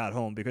Peter got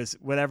home because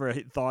whatever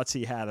thoughts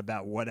he had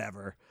about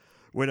whatever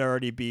would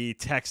already be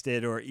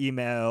texted or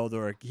emailed,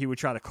 or he would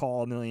try to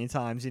call a million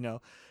times. You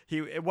know,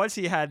 once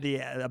he had the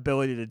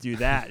ability to do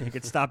that, he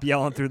could stop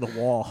yelling through the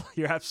wall.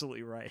 You're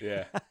absolutely right.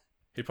 Yeah.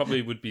 He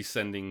probably would be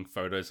sending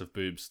photos of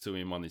boobs to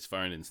him on his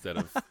phone instead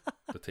of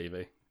the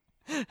TV.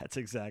 That's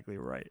exactly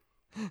right.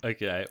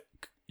 Okay.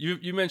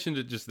 You mentioned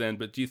it just then,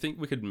 but do you think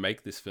we could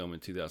make this film in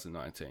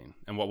 2019?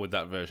 And what would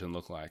that version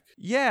look like?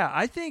 Yeah,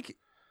 I think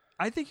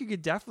you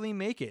could definitely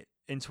make it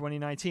in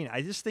 2019.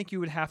 I just think you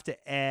would have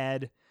to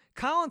add.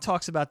 Colin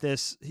talks about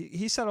this.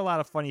 He said a lot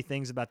of funny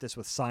things about this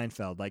with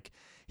Seinfeld. Like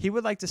he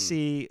would like to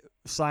see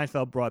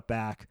Seinfeld brought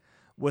back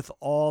with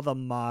all the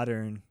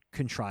modern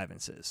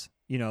contrivances.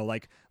 You know,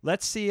 like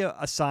let's see a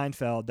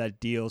Seinfeld that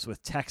deals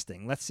with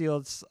texting. Let's see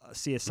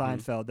a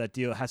Seinfeld that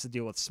has to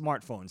deal with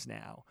smartphones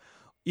now.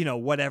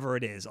 whatever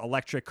it is,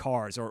 electric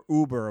cars or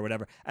Uber or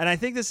whatever. And I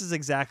think this is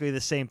exactly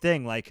the same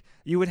thing. Like,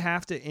 you would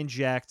have to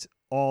inject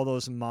all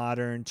those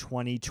modern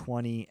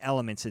 2020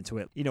 elements into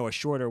it. A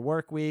shorter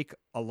work week,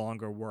 a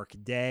longer work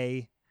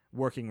day,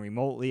 working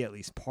remotely at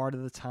least part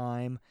of the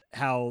time,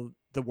 how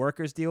the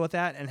workers deal with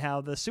that and how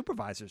the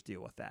supervisors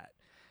deal with that.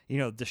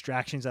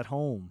 Distractions at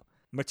home,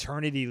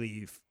 maternity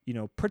leave,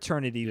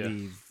 paternity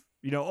leave,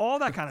 all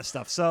that kind of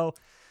stuff. So,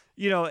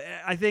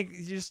 I think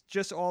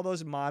just all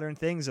those modern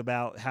things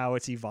about how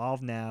it's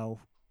evolved now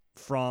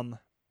from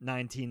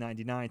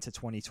 1999 to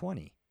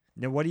 2020.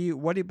 Now,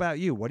 what about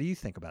you? What do you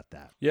think about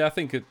that? Yeah, I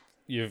think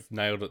you've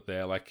nailed it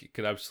there. Like, it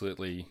could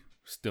absolutely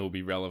still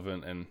be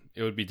relevant, and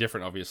it would be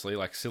different, obviously.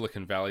 Like,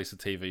 Silicon Valley is a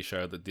TV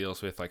show that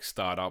deals with like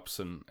startups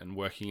and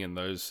working in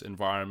those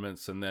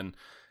environments. And then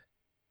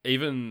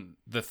even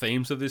the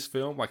themes of this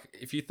film, like,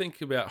 if you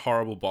think about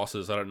Horrible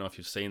Bosses, I don't know if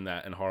you've seen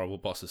that, and Horrible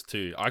Bosses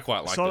 2. I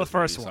quite like saw those the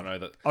first movies. one. I know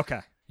that. Okay.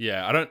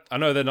 Yeah, I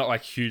know they're not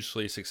like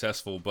hugely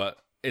successful, but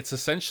it's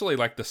essentially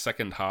like the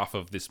second half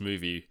of this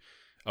movie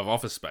of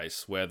Office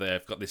Space, where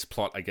they've got this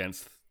plot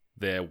against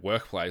their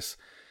workplace.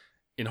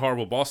 In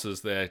Horrible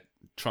Bosses, they're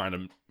trying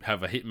to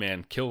have a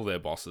hitman kill their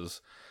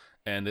bosses.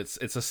 And it's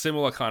a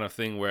similar kind of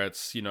thing where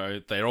it's,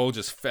 they're all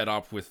just fed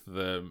up with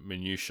the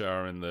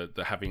minutiae and the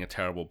having a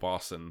terrible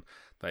boss, and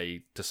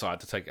they decide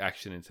to take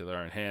action into their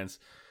own hands.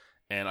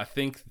 And I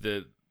think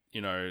that,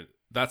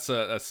 that's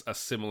a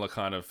similar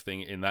kind of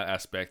thing in that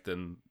aspect,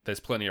 and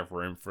there's plenty of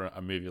room for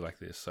a movie like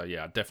this. So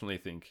yeah, I definitely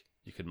think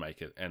you could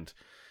make it. And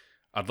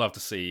I'd love to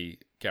see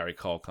Gary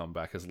Cole come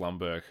back as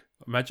Lumbergh.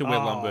 Imagine where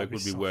Lumbergh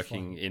would be so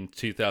working in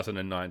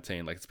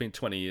 2019. Like, it's been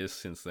 20 years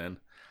since then.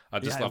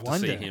 I'd just Yeah, love to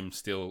see him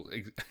still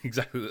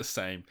exactly the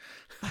same.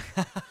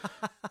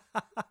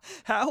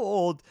 How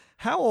old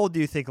do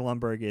you think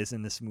Lumbergh is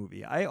in this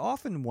movie? I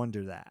often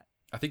wonder that.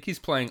 I think he's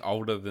playing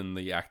older than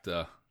the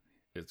actor,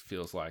 it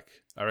feels like.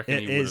 I reckon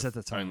It he would is at the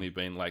have time. only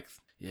been like,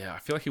 I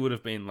feel like he would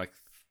have been like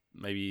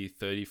maybe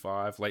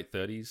 35, late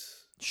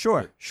 30s.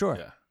 Sure.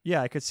 Yeah.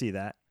 Yeah, I could see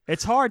that.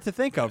 It's hard to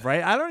think of,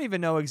 right? I don't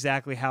even know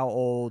exactly how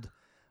old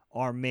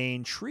our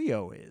main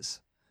trio is.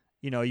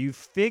 You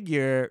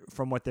figure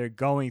from what they're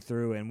going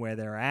through and where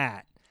they're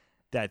at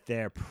that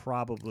they're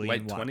probably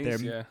Late in what?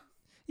 20s, yeah.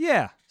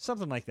 Yeah,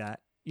 something like that,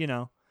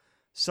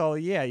 So,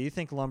 yeah, you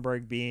think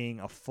Lumbergh being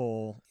a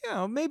full,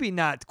 maybe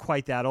not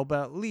quite that old,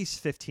 but at least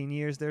 15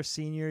 years their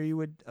senior, you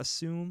would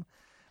assume.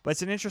 But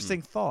it's an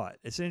interesting thought.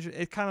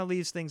 It kind of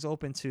leaves things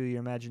open to your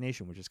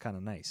imagination, which is kind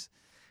of nice,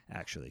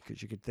 actually,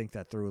 because you could think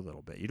that through a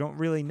little bit. You don't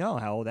really know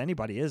how old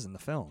anybody is in the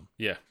film.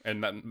 Yeah,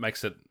 and that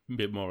makes it a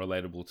bit more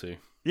relatable too.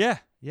 Yeah,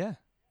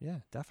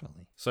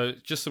 definitely. So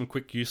just some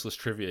quick useless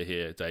trivia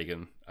here,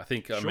 Dagan. I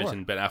think I Sure.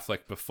 mentioned Ben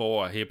Affleck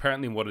before. He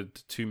apparently wanted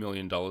 $2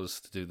 million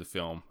to do the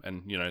film.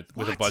 And,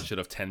 with a What? budget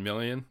of $10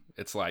 million,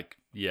 it's like,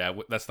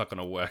 that's not going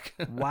to work.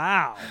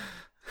 Wow.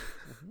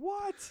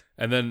 What?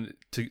 And then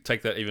to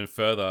take that even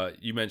further,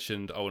 you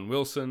mentioned Owen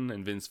Wilson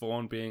and Vince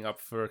Vaughn being up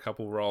for a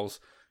couple roles.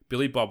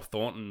 Billy Bob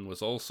Thornton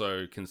was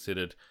also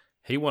considered.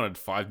 He wanted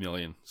 $5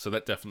 million, so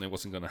that definitely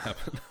wasn't going to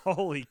happen.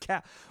 Holy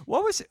cow!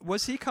 What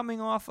was he coming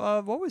off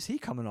of? What was he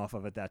coming off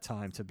of at that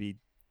time to be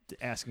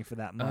asking for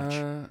that much?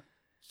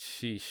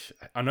 Sheesh.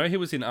 I know he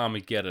was in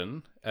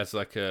Armageddon as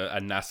like a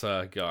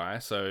NASA guy,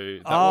 so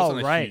that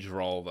wasn't a huge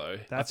role though.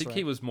 I think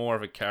he was more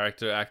of a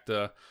character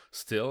actor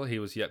still. He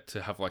was yet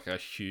to have like a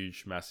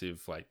huge,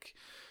 massive like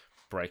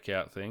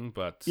breakout thing,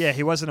 but yeah,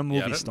 he wasn't a I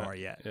movie don't star know.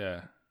 yet.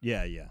 Yeah.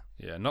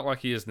 Yeah. Not like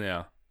he is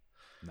now.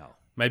 No.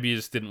 Maybe he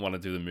just didn't want to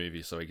do the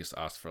movie, so he just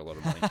asked for a lot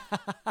of money.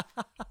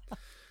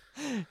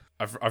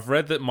 I've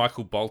read that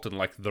Michael Bolton,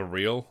 like the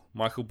real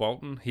Michael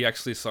Bolton, he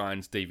actually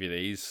signs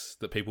DVDs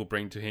that people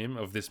bring to him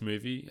of this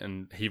movie,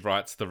 and he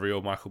writes the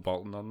real Michael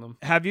Bolton on them.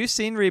 Have you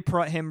seen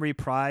him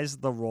reprise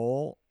the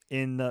role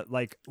in the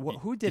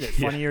who did it?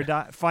 Funny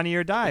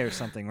or Die or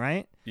something,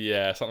 right?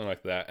 Yeah, something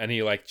like that. And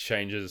he like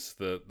changes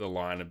the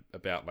line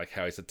about like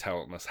how he's a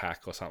talentless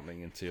hack or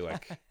something into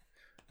like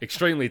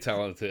extremely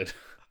talented.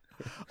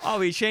 Oh,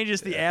 he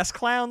changes the ass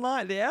clown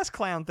line. The ass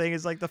clown thing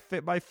is like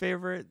my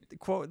favorite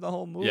quote in the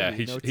whole movie. Yeah,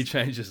 he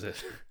changes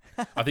it.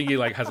 I think he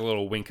like has a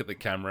little wink at the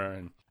camera,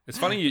 and it's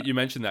funny you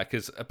mentioned that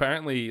because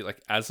apparently,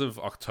 like as of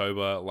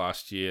October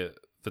last year,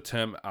 the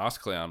term ass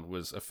clown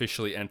was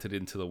officially entered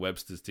into the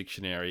Webster's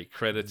Dictionary,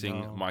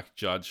 crediting Mike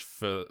Judge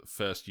for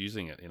first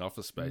using it in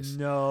Office Space.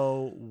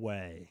 No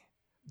way,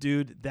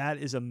 dude, that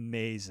is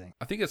amazing.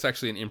 I think it's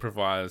actually an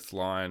improvised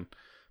line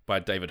by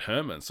David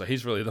Herman, so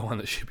he's really the one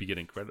that should be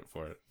getting credit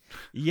for it.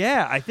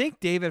 Yeah, I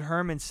think David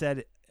Herman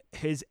said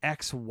his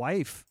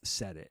ex-wife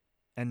said it,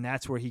 and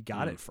that's where he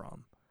got it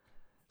from.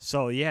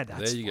 So yeah,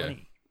 that's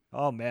funny. Go.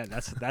 Oh man,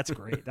 that's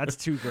great. That's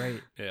too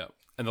great. Yeah.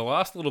 And the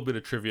last little bit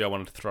of trivia I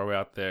wanted to throw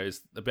out there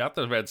is about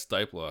the red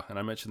stapler, and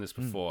I mentioned this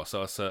before.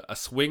 So it's a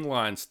swing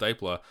line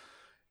stapler,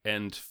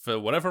 and for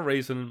whatever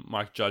reason,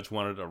 Mike Judge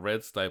wanted a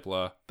red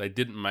stapler. They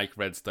didn't make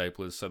red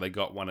staplers, so they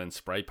got one and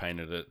spray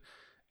painted it.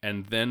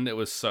 And then it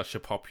was such a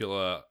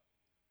popular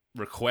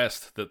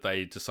request that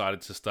they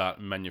decided to start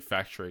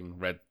manufacturing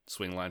red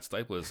Swingline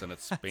staplers, and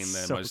it's been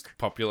their So most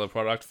popular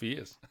product for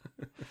years.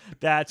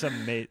 That's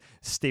amazing.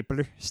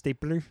 Stapler.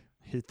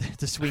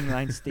 The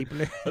Swingline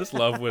stapler. I just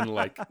love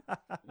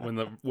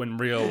when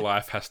real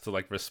life has to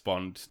like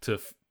respond to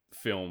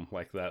film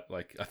like that.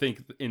 Like I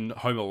think in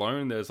Home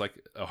Alone, there's like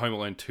a Home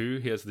Alone 2.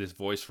 He has this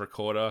voice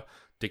recorder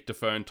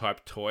dictaphone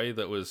type toy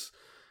that was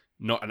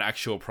not an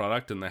actual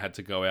product, and they had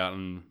to go out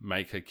and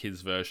make a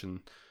kid's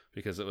version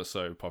because it was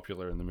so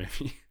popular in the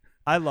movie.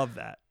 I love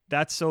that.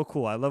 That's so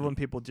cool. I love when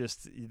people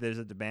there's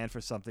a demand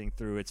for something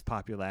through its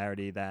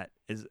popularity that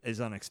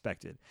is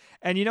unexpected.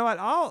 And you know what?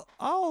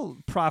 I'll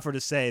proffer to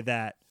say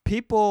that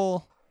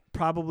people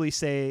probably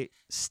say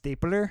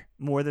stapler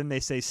more than they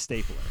say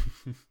stapler.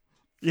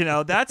 You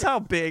know, that's how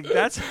big,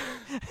 that's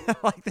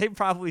like they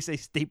probably say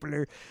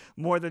stapler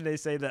more than they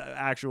say the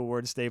actual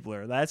word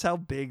stapler. That's how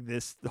big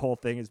this whole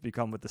thing has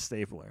become with the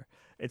stapler.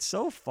 It's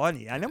so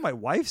funny. I know my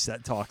wife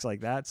talks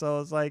like that.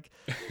 So it's like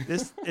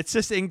it's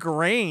just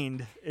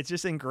ingrained. It's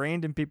just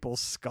ingrained in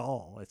people's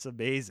skull. It's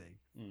amazing.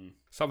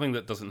 Something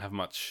that doesn't have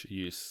much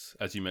use,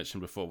 as you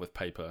mentioned before, with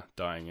paper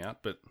dying out,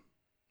 but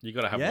you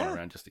got to have one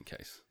around just in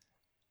case.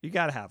 You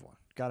got to have one.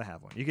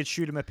 You could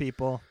shoot them at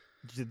people.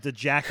 The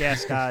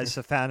jackass guys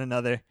have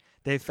found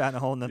they've found a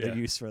whole nother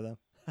use for them.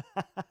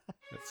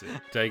 That's it.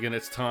 Dagan,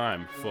 it's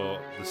time for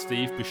the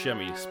Steve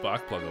Buscemi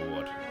Spark Plug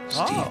Award.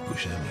 Steve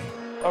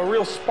Buscemi. A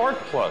real spark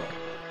plug.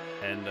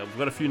 And we've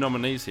got a few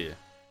nominees here.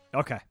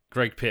 Okay.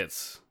 Greg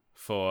Pitts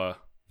for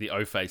the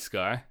O-Face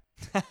guy.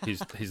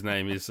 His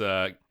name is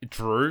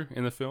Drew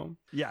in the film.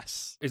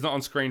 Yes. He's not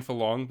on screen for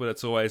long, but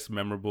it's always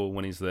memorable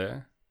when he's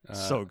there.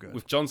 So good.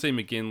 With John C.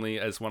 McGinley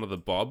as one of the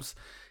Bobs,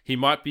 he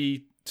might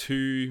be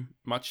too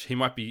much. He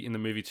might be in the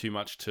movie too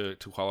much to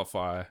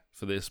qualify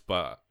for this,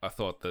 but I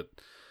thought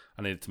that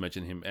I needed to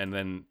mention him. And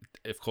then,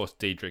 of course,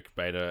 Diedrich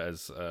Bader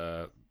as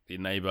the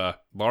neighbor.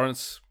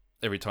 Lawrence,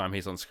 every time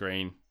he's on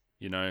screen,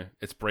 you know,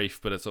 it's brief,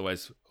 but it's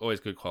always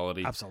good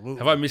quality. Absolutely.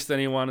 Have I missed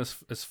anyone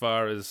as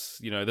far as,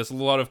 you know, there's a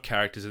lot of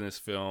characters in this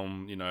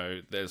film. You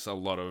know, there's a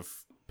lot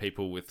of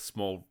people with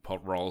small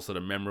pot roles that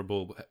are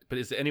memorable. But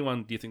is there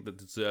anyone, do you think, that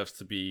deserves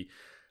to be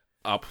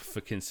up for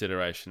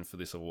consideration for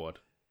this award?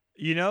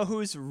 You know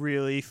who's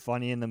really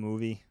funny in the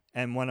movie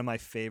and one of my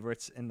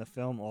favorites in the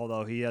film,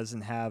 although he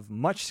doesn't have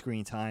much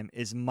screen time,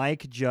 is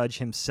Mike Judge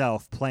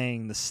himself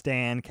playing the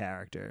Stan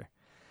character,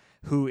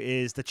 who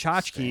is the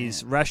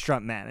Tchotchkes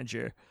restaurant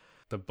manager.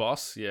 The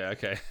boss? Yeah,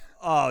 okay.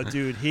 Oh,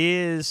 dude, he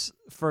is,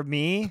 for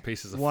me,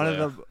 Pieces of one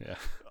flair. of the... Yeah.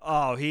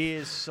 Oh, he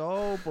is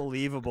so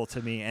believable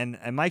to me. And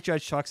Mike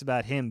Judge talks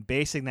about him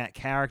basing that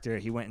character.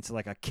 He went into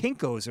like a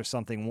Kinko's or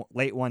something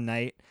late one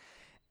night,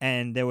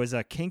 and there was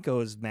a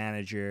Kinko's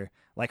manager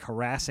like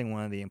harassing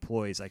one of the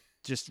employees, like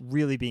just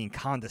really being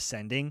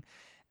condescending.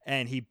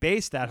 And he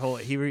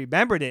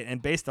remembered it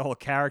and based the whole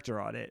character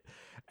on it.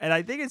 And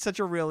I think it's such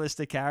a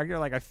realistic character.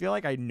 Like, I feel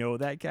like I know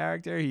that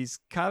character. He's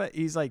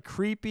like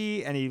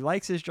creepy and he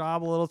likes his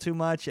job a little too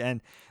much.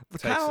 And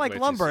kind of like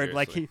Lumbergh,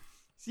 like he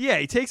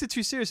takes it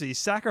too seriously. He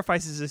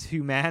sacrifices his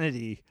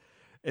humanity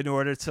in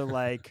order to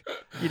like,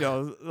 you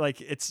know, like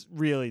it's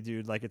really,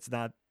 dude, like it's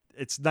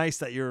nice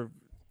that you're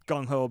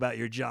gung ho about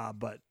your job,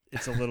 but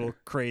it's a little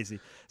crazy.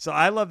 So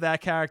I love that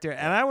character.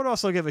 And I would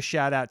also give a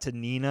shout out to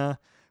Nina,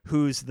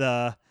 who's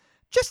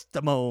just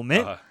a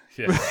moment.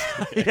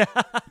 Yeah.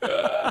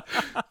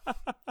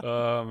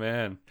 Oh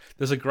man,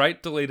 there's a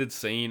great deleted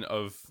scene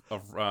of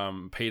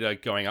Peter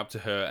going up to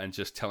her and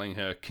just telling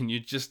her, "Can you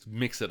just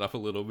mix it up a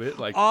little bit?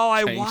 Like,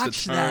 I change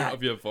watched the tone that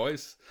of your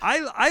voice."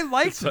 I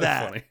liked so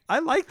that. Funny. I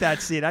liked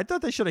that scene. I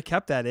thought they should have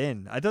kept that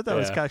in. I thought that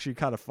was actually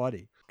kind of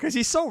funny because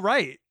he's so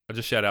right. I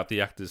just shout out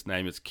the actor's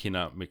name. It's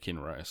Kinner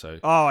McKinroy. So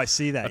I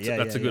see that.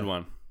 That's a good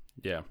one.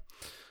 Yeah.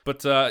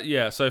 But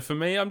so for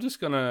me, I'm just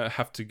gonna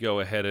have to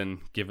go ahead and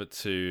give it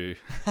to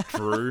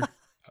Drew,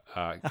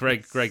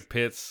 Greg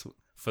Pitts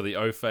for the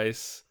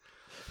O-Face.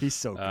 He's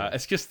so good.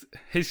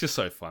 He's just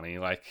so funny.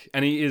 Like,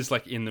 and he is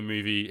like in the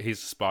movie. He's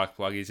a spark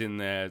plug. He's in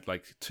there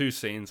like 2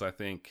 scenes, I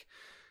think,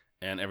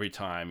 and every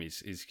time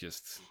he's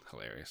just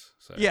hilarious.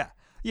 So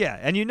yeah,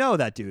 and you know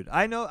that dude.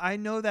 I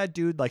know that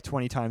dude like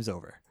 20 times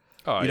over.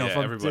 Oh, you know, yeah,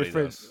 from everybody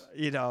different, does.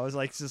 You know, I was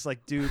like, it's just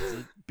like, dude,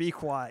 be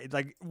quiet,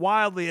 like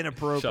wildly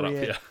inappropriate. Shut up,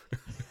 yeah.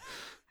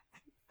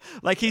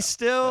 Like he's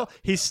still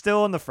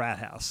in the frat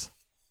house.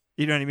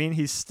 You know what I mean?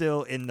 He's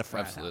still in the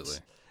frat Absolutely.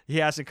 house. He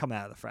hasn't come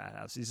out of the frat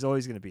house. He's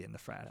always going to be in the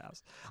frat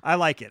house. I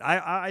like it.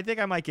 I think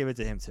I might give it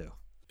to him too.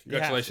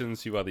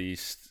 Congratulations, you are the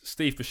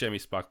Steve Buscemi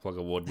Spark Plug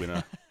Award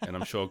winner, and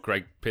I'm sure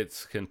Greg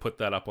Pitts can put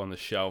that up on the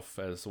shelf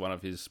as one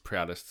of his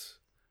proudest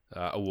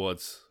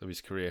awards of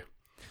his career.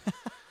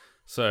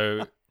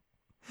 So,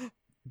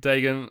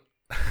 Dagan,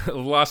 the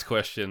last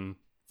question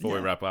before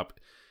we wrap up.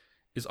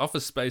 Is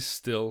Office Space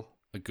still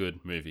a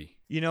good movie?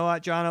 You know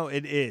what, Jono?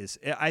 It is.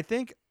 I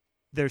think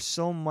there's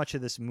so much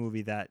of this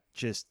movie that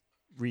just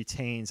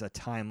retains a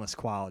timeless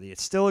quality.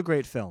 It's still a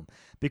great film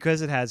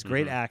because it has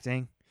great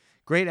acting,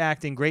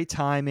 great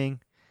timing,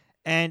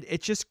 and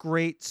it's just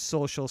great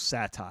social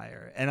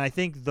satire. And I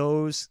think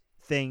those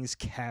things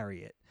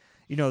carry it.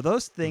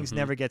 Those things Mm-hmm.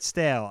 never get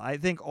stale. I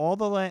think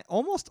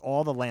almost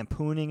all the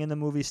lampooning in the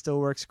movie still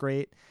works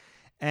great.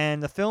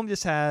 And the film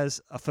just has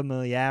a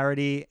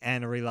familiarity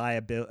and a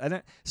reliability,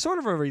 and sort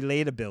of a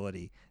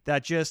relatability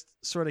that just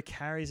sort of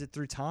carries it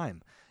through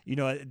time.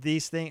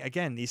 These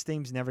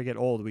themes never get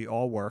old. We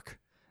all work.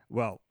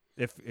 Well,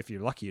 if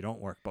you're lucky, you don't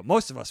work, but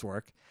most of us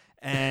work.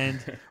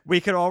 And we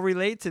could all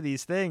relate to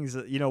these things.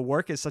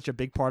 Work is such a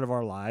big part of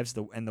our lives,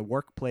 and the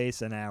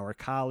workplace and our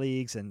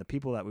colleagues and the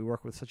people that we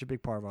work with, such a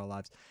big part of our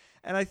lives.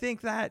 And I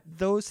think that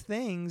those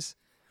things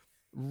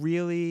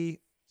really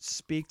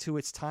speak to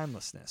its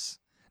timelessness.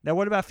 Now,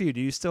 what about for you?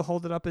 Do you still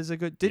hold it up as a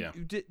good? Do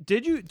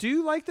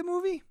you like the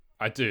movie?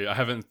 I do.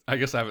 I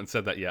guess I haven't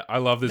said that yet. I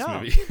love this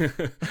No. movie.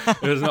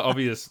 It was not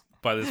obvious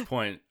by this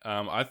point.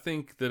 I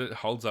think that it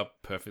holds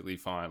up perfectly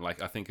fine. Like,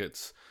 I think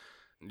it's,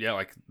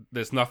 like,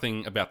 there's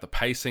nothing about the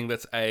pacing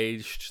that's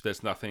aged.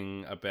 There's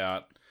nothing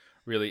about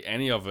really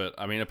any of it.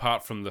 I mean,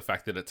 apart from the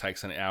fact that it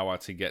takes an hour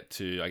to get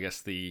to, I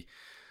guess, the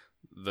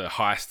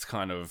heist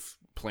kind of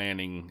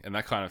planning and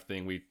that kind of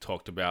thing we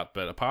talked about.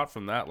 But apart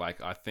from that, like,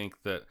 I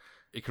think that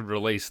it could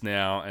release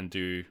now and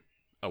do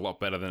a lot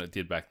better than it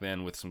did back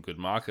then with some good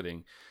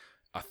marketing.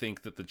 I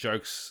think that the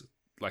jokes,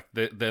 like,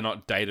 they're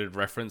not dated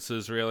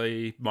references,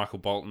 really. Michael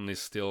Bolton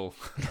is still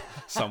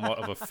somewhat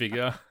of a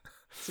figure.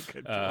 That's a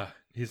good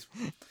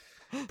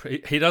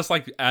point. He does,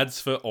 like,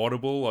 ads for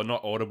Audible, or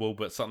not Audible,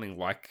 but something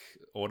like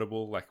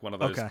Audible, like one of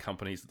those Okay.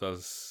 companies that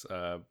does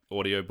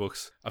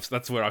audiobooks.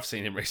 That's where I've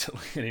seen him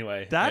recently,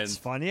 anyway. That's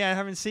And funny. I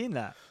haven't seen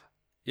that.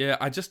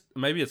 yeah,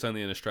 maybe it's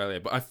only in Australia,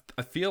 but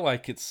I feel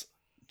like it's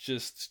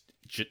just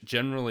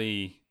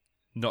generally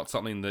not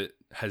something that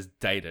has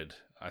dated.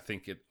 I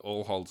think it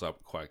all holds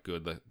up quite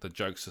good. The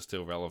jokes are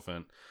still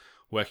relevant.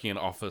 Working in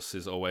office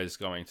is always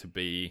going to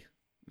be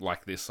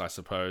like this, I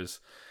suppose.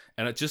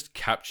 And it just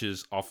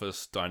captures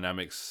office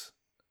dynamics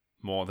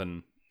more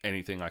than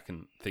anything I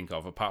can think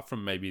of, apart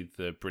from maybe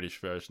the British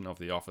version of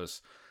The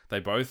Office. They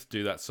both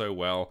do that so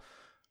well.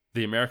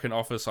 The American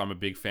Office I'm a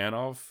big fan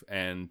of,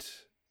 and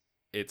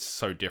it's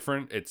so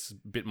different. It's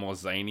a bit more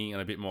zany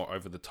and a bit more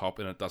over the top,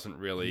 and it doesn't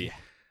really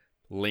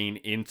lean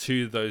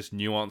into those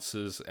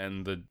nuances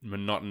and the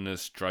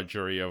monotonous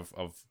drudgery of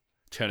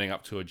turning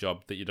up to a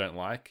job that you don't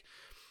like.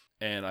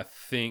 And I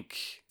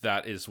think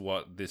that is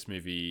what this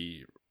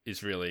movie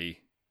is really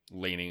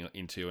leaning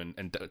into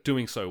and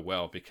doing so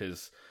well,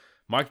 because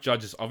Mike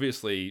Judge has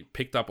obviously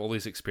picked up all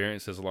these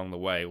experiences along the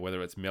way,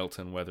 whether it's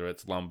Milton, whether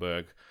it's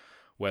Lumbergh,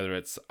 whether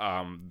it's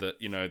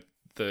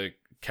the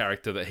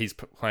character that he's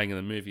playing in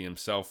the movie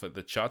himself at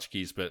the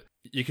Chachkis. But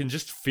you can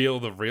just feel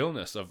the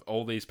realness of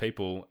all these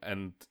people,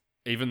 and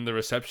even the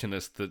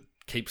receptionist that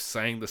keeps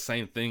saying the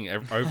same thing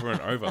over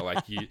and over.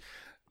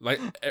 Like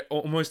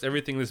almost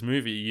everything in this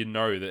movie,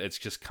 that it's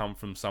just come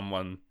from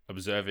someone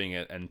observing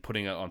it and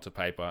putting it onto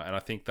paper. And I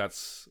think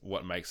that's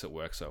what makes it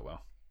work so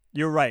well.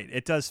 You're right.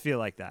 It does feel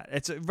like that.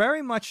 It's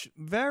very much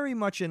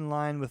in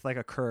line with like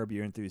a Curb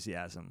Your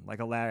Enthusiasm. Like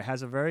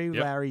has a very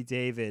Larry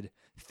David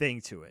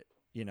thing to it,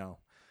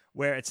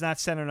 where it's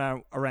not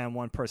centered around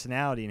one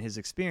personality and his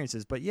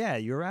experiences. But yeah,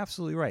 you're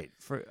absolutely right.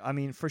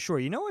 For sure.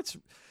 What's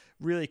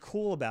really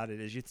cool about it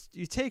is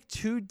you take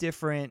two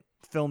different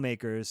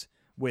filmmakers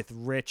with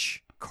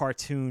rich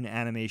cartoon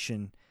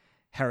animation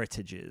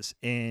heritages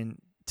in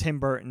Tim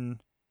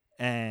Burton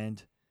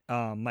and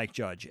Mike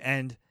Judge.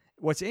 And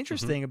what's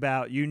interesting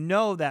about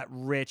that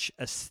rich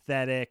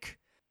aesthetic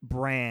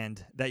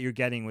brand that you're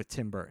getting with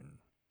Tim Burton,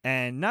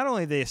 and not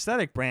only the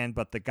aesthetic brand,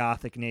 but the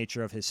gothic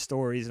nature of his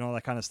stories and all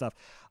that kind of stuff.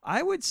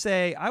 I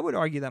would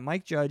argue that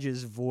Mike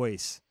Judge's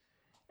voice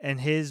and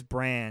his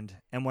brand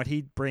and what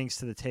he brings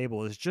to the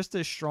table is just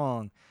as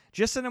strong,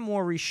 just in a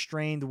more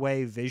restrained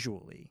way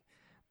visually.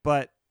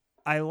 But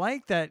I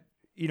like that,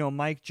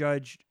 Mike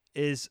Judge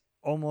is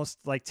almost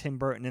like Tim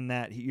Burton in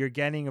that you're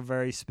getting a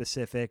very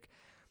specific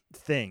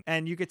thing.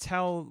 And you could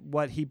tell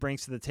what he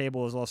brings to the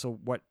table is also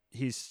what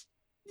he's,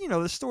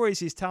 the stories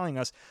he's telling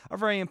us are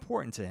very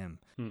important to him.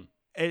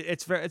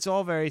 It's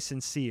all very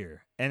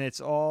sincere, and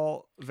it's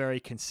all very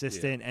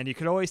consistent. And you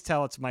could always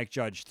tell it's Mike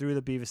Judge through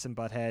the Beavis and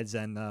Buttheads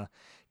and the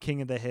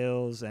King of the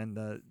Hills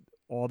and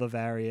all the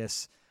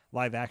various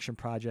live action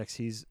projects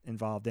he's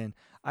involved in.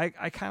 I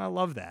kind of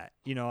love that.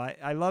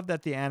 I love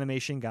that the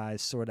animation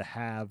guys sort of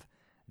have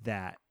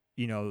that,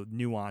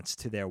 nuance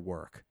to their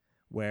work,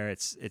 where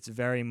it's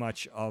very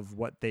much of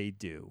what they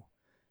do.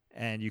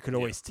 And you could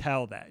always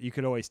tell that.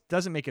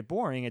 Doesn't make it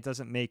boring. It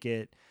doesn't make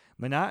it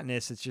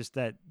monotonous. It's just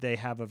that they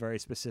have a very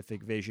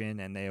specific vision,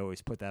 and they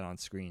always put that on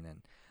screen.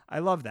 And I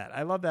love that.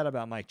 I love that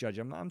about Mike Judge.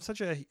 I'm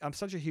such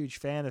a huge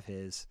fan of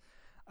his.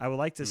 I would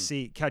like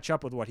to catch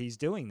up with what he's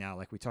doing now,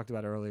 like we talked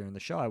about earlier in the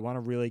show. I want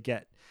to really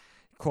get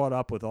caught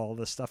up with all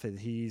the stuff that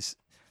he's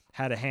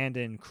had a hand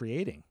in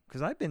creating,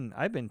 because I've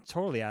been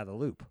totally out of the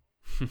loop.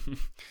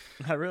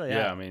 I really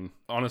have. I mean,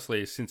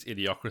 honestly, since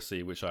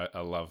Idiocracy, which I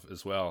love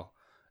as well,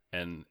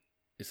 and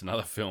it's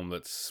another film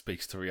that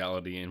speaks to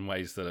reality in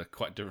ways that are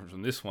quite different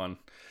from this one.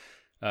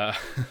 Yeah,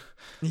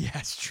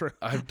 it's true.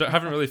 I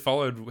haven't really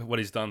followed what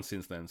he's done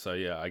since then. So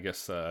yeah, I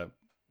guess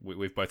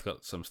we've both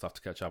got some stuff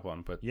to catch up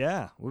on. But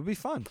Yeah, it would be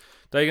fun.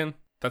 Dagan,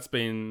 that's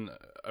been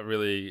a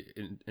really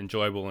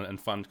enjoyable and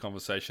fun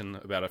conversation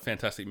about a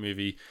fantastic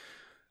movie.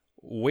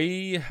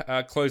 We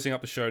are closing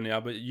up the show now,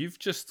 but you've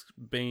just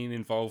been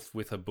involved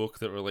with a book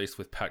that released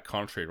with Pat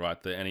Contry,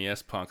 right? The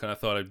NES Punk, and I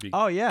thought it'd be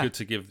good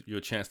to give you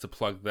a chance to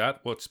plug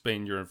that. What's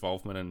been your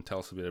involvement, and tell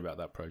us a bit about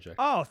that project.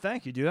 Oh,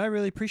 thank you, dude. I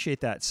really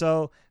appreciate that.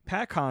 So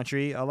Pat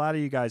Contry, a lot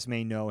of you guys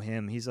may know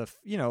him. He's a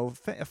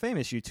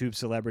famous YouTube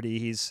celebrity.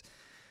 He's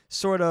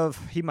sort of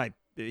he might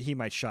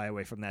shy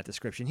away from that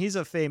description. He's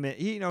a famous,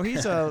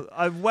 he's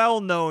a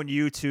well-known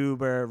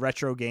YouTuber,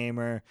 retro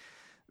gamer.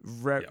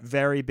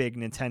 Very big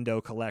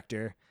Nintendo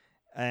collector,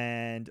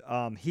 and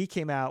he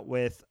came out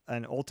with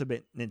an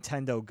Ultimate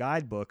Nintendo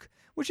Guidebook,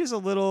 which is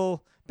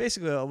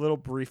basically a little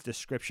brief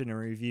description and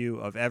review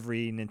of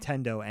every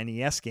Nintendo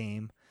NES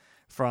game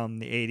from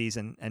the 80s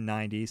and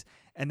 90s.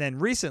 And then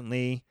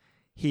recently,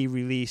 he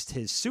released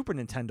his Super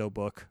Nintendo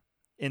book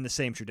in the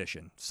same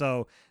tradition.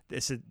 So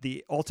this is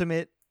the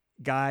Ultimate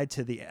Guide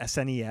to the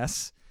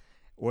SNES,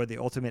 or the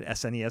Ultimate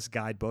SNES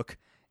Guidebook.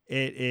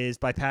 It is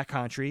by Pat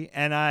Contry,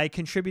 and I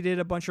contributed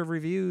a bunch of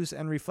reviews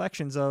and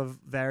reflections of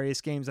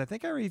various games. I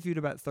think I reviewed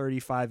about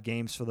 35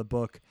 games for the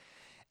book.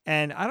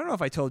 And I don't know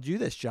if I told you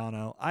this,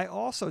 Jono. I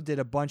also did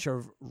a bunch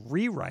of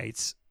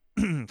rewrites,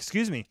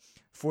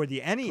 for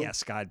the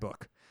NES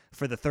guidebook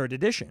for the 3rd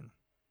edition.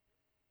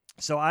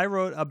 So I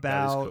wrote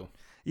about,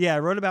 I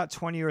wrote about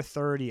 20 or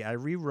 30. I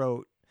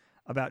rewrote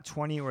about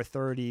 20 or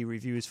 30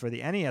 reviews for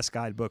the NES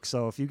guidebook.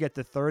 So if you get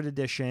the 3rd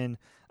edition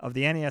of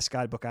the NES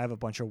guidebook, I have a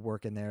bunch of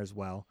work in there as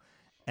well.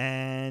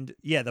 And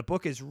yeah, the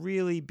book is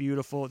really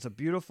beautiful. It's a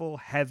beautiful,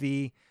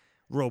 heavy,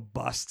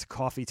 robust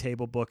coffee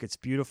table book. It's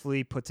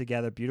beautifully put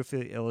together,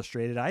 beautifully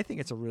illustrated. I think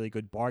it's a really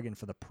good bargain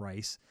for the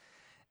price.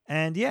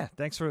 And yeah,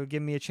 thanks for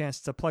giving me a chance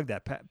to plug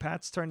that.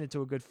 Pat's turned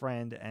into a good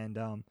friend,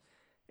 and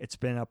it's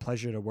been a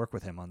pleasure to work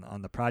with him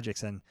on the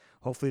projects. And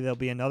hopefully there'll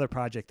be another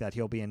project that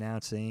he'll be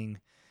announcing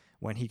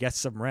when he gets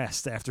some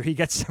rest, after he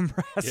gets some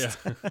rest.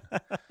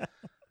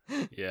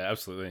 Yeah,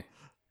 absolutely.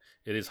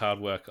 It is hard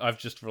work. I've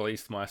just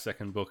released my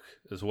 2nd book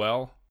as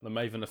well, The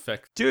Maven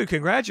Effect. Dude,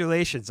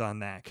 congratulations on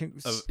that.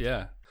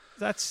 Yeah.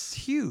 That's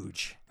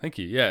huge. Thank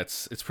you. Yeah,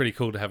 it's pretty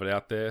cool to have it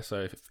out there.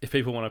 So if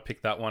people want to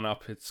pick that one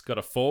up, it's got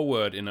a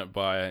foreword in it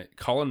by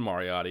Colin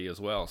Moriarty as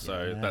well.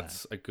 So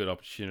that's a good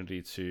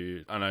opportunity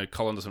to... I know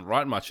Colin doesn't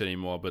write much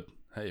anymore, but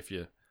hey, if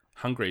you're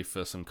hungry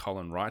for some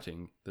Colin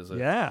writing, there's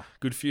a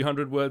good few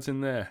hundred words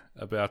in there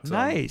about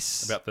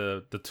about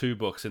the 2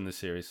 books in the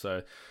series.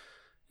 So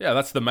yeah,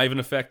 that's The Maven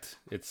Effect.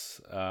 It's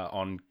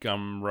on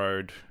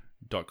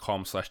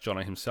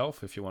gumroad.com/Jono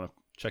himself if you want to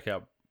check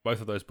out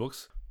both of those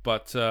books.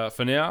 But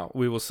for now,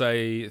 we will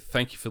say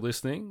thank you for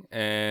listening.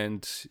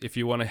 And if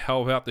you want to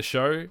help out the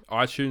show,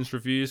 iTunes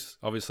reviews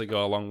obviously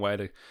go a long way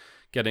to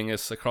getting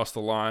us across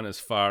the line as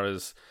far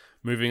as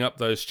moving up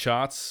those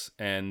charts.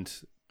 And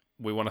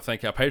we want to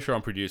thank our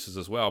Patreon producers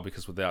as well,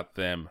 because without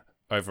them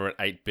over at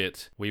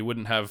 8-Bit, we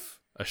wouldn't have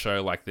a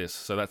show like this.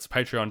 So that's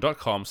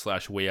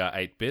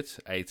patreon.com/weare8bit,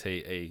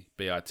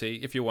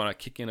 ATEBIT. If you want to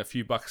kick in a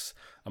few bucks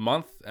a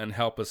month and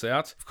help us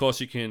out. Of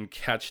course, you can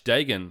catch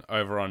Dagan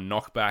over on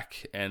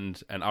Knockback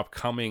and an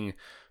upcoming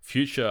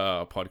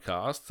future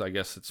podcast. I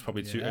guess it's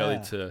probably too early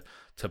to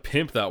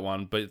pimp that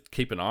one, but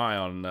keep an eye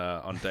on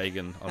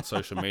Dagan on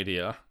social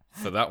media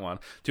for that one.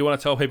 Do you want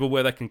to tell people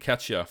where they can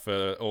catch you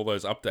for all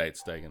those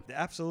updates, Dagan?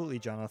 Absolutely,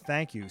 John.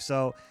 Thank you.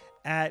 So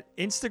at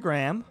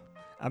Instagram,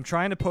 I'm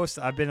trying to post.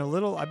 I've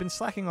been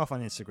slacking off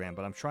on Instagram,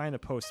 but I'm trying to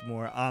post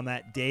more. I'm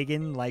at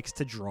Dagan Likes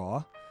to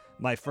Draw.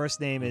 My first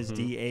name is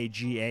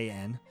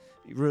Dagan.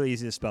 Really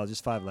easy to spell,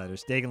 just 5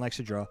 letters. Dagan Likes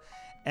to Draw.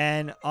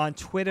 And on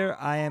Twitter,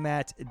 I am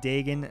at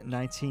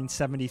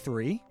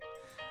Dagan1973.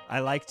 I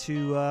like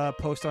to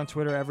post on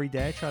Twitter every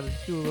day. I try to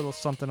do a little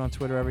something on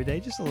Twitter every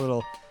day, just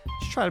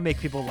try to make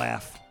people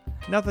laugh.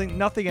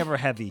 Nothing ever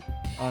heavy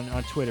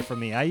on Twitter for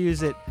me. I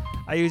use it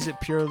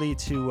purely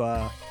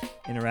to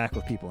interact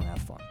with people and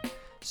have fun.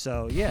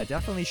 So yeah,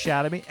 definitely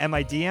shout at me. And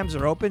my DMs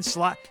are open.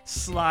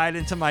 Slide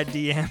into my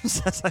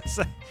DMs,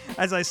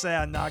 as I say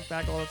on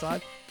Knockback all the time.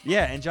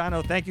 Yeah, and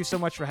Jono, thank you so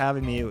much for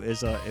having me. It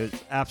was an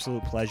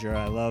absolute pleasure.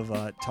 I love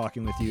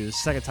talking with you. It's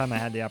the second time I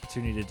had the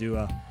opportunity to do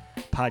a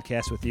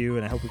podcast with you,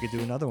 and I hope we could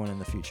do another one in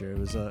the future. It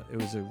was a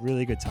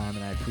really good time,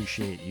 and I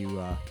appreciate you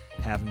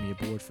having me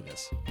aboard for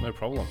this. No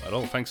problem at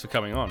all. Thanks for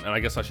coming on. And I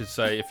guess I should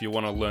say, if you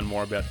want to learn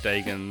more about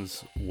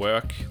Dagan's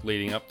work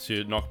leading up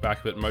to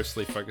Knockback, but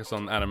mostly focus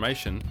on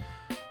animation,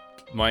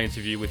 my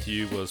interview with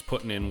you was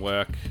Putting in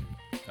Work,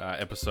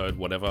 episode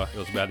whatever. It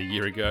was about a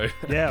year ago.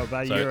 Yeah,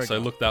 about a year ago. So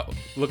look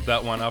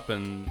that one up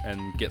and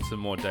get some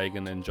more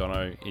Dagan and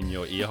Jono in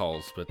your ear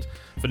holes. But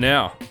for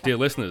now, dear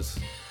listeners,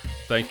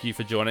 thank you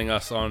for joining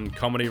us on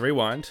Comedy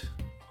Rewind.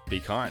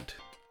 Be kind.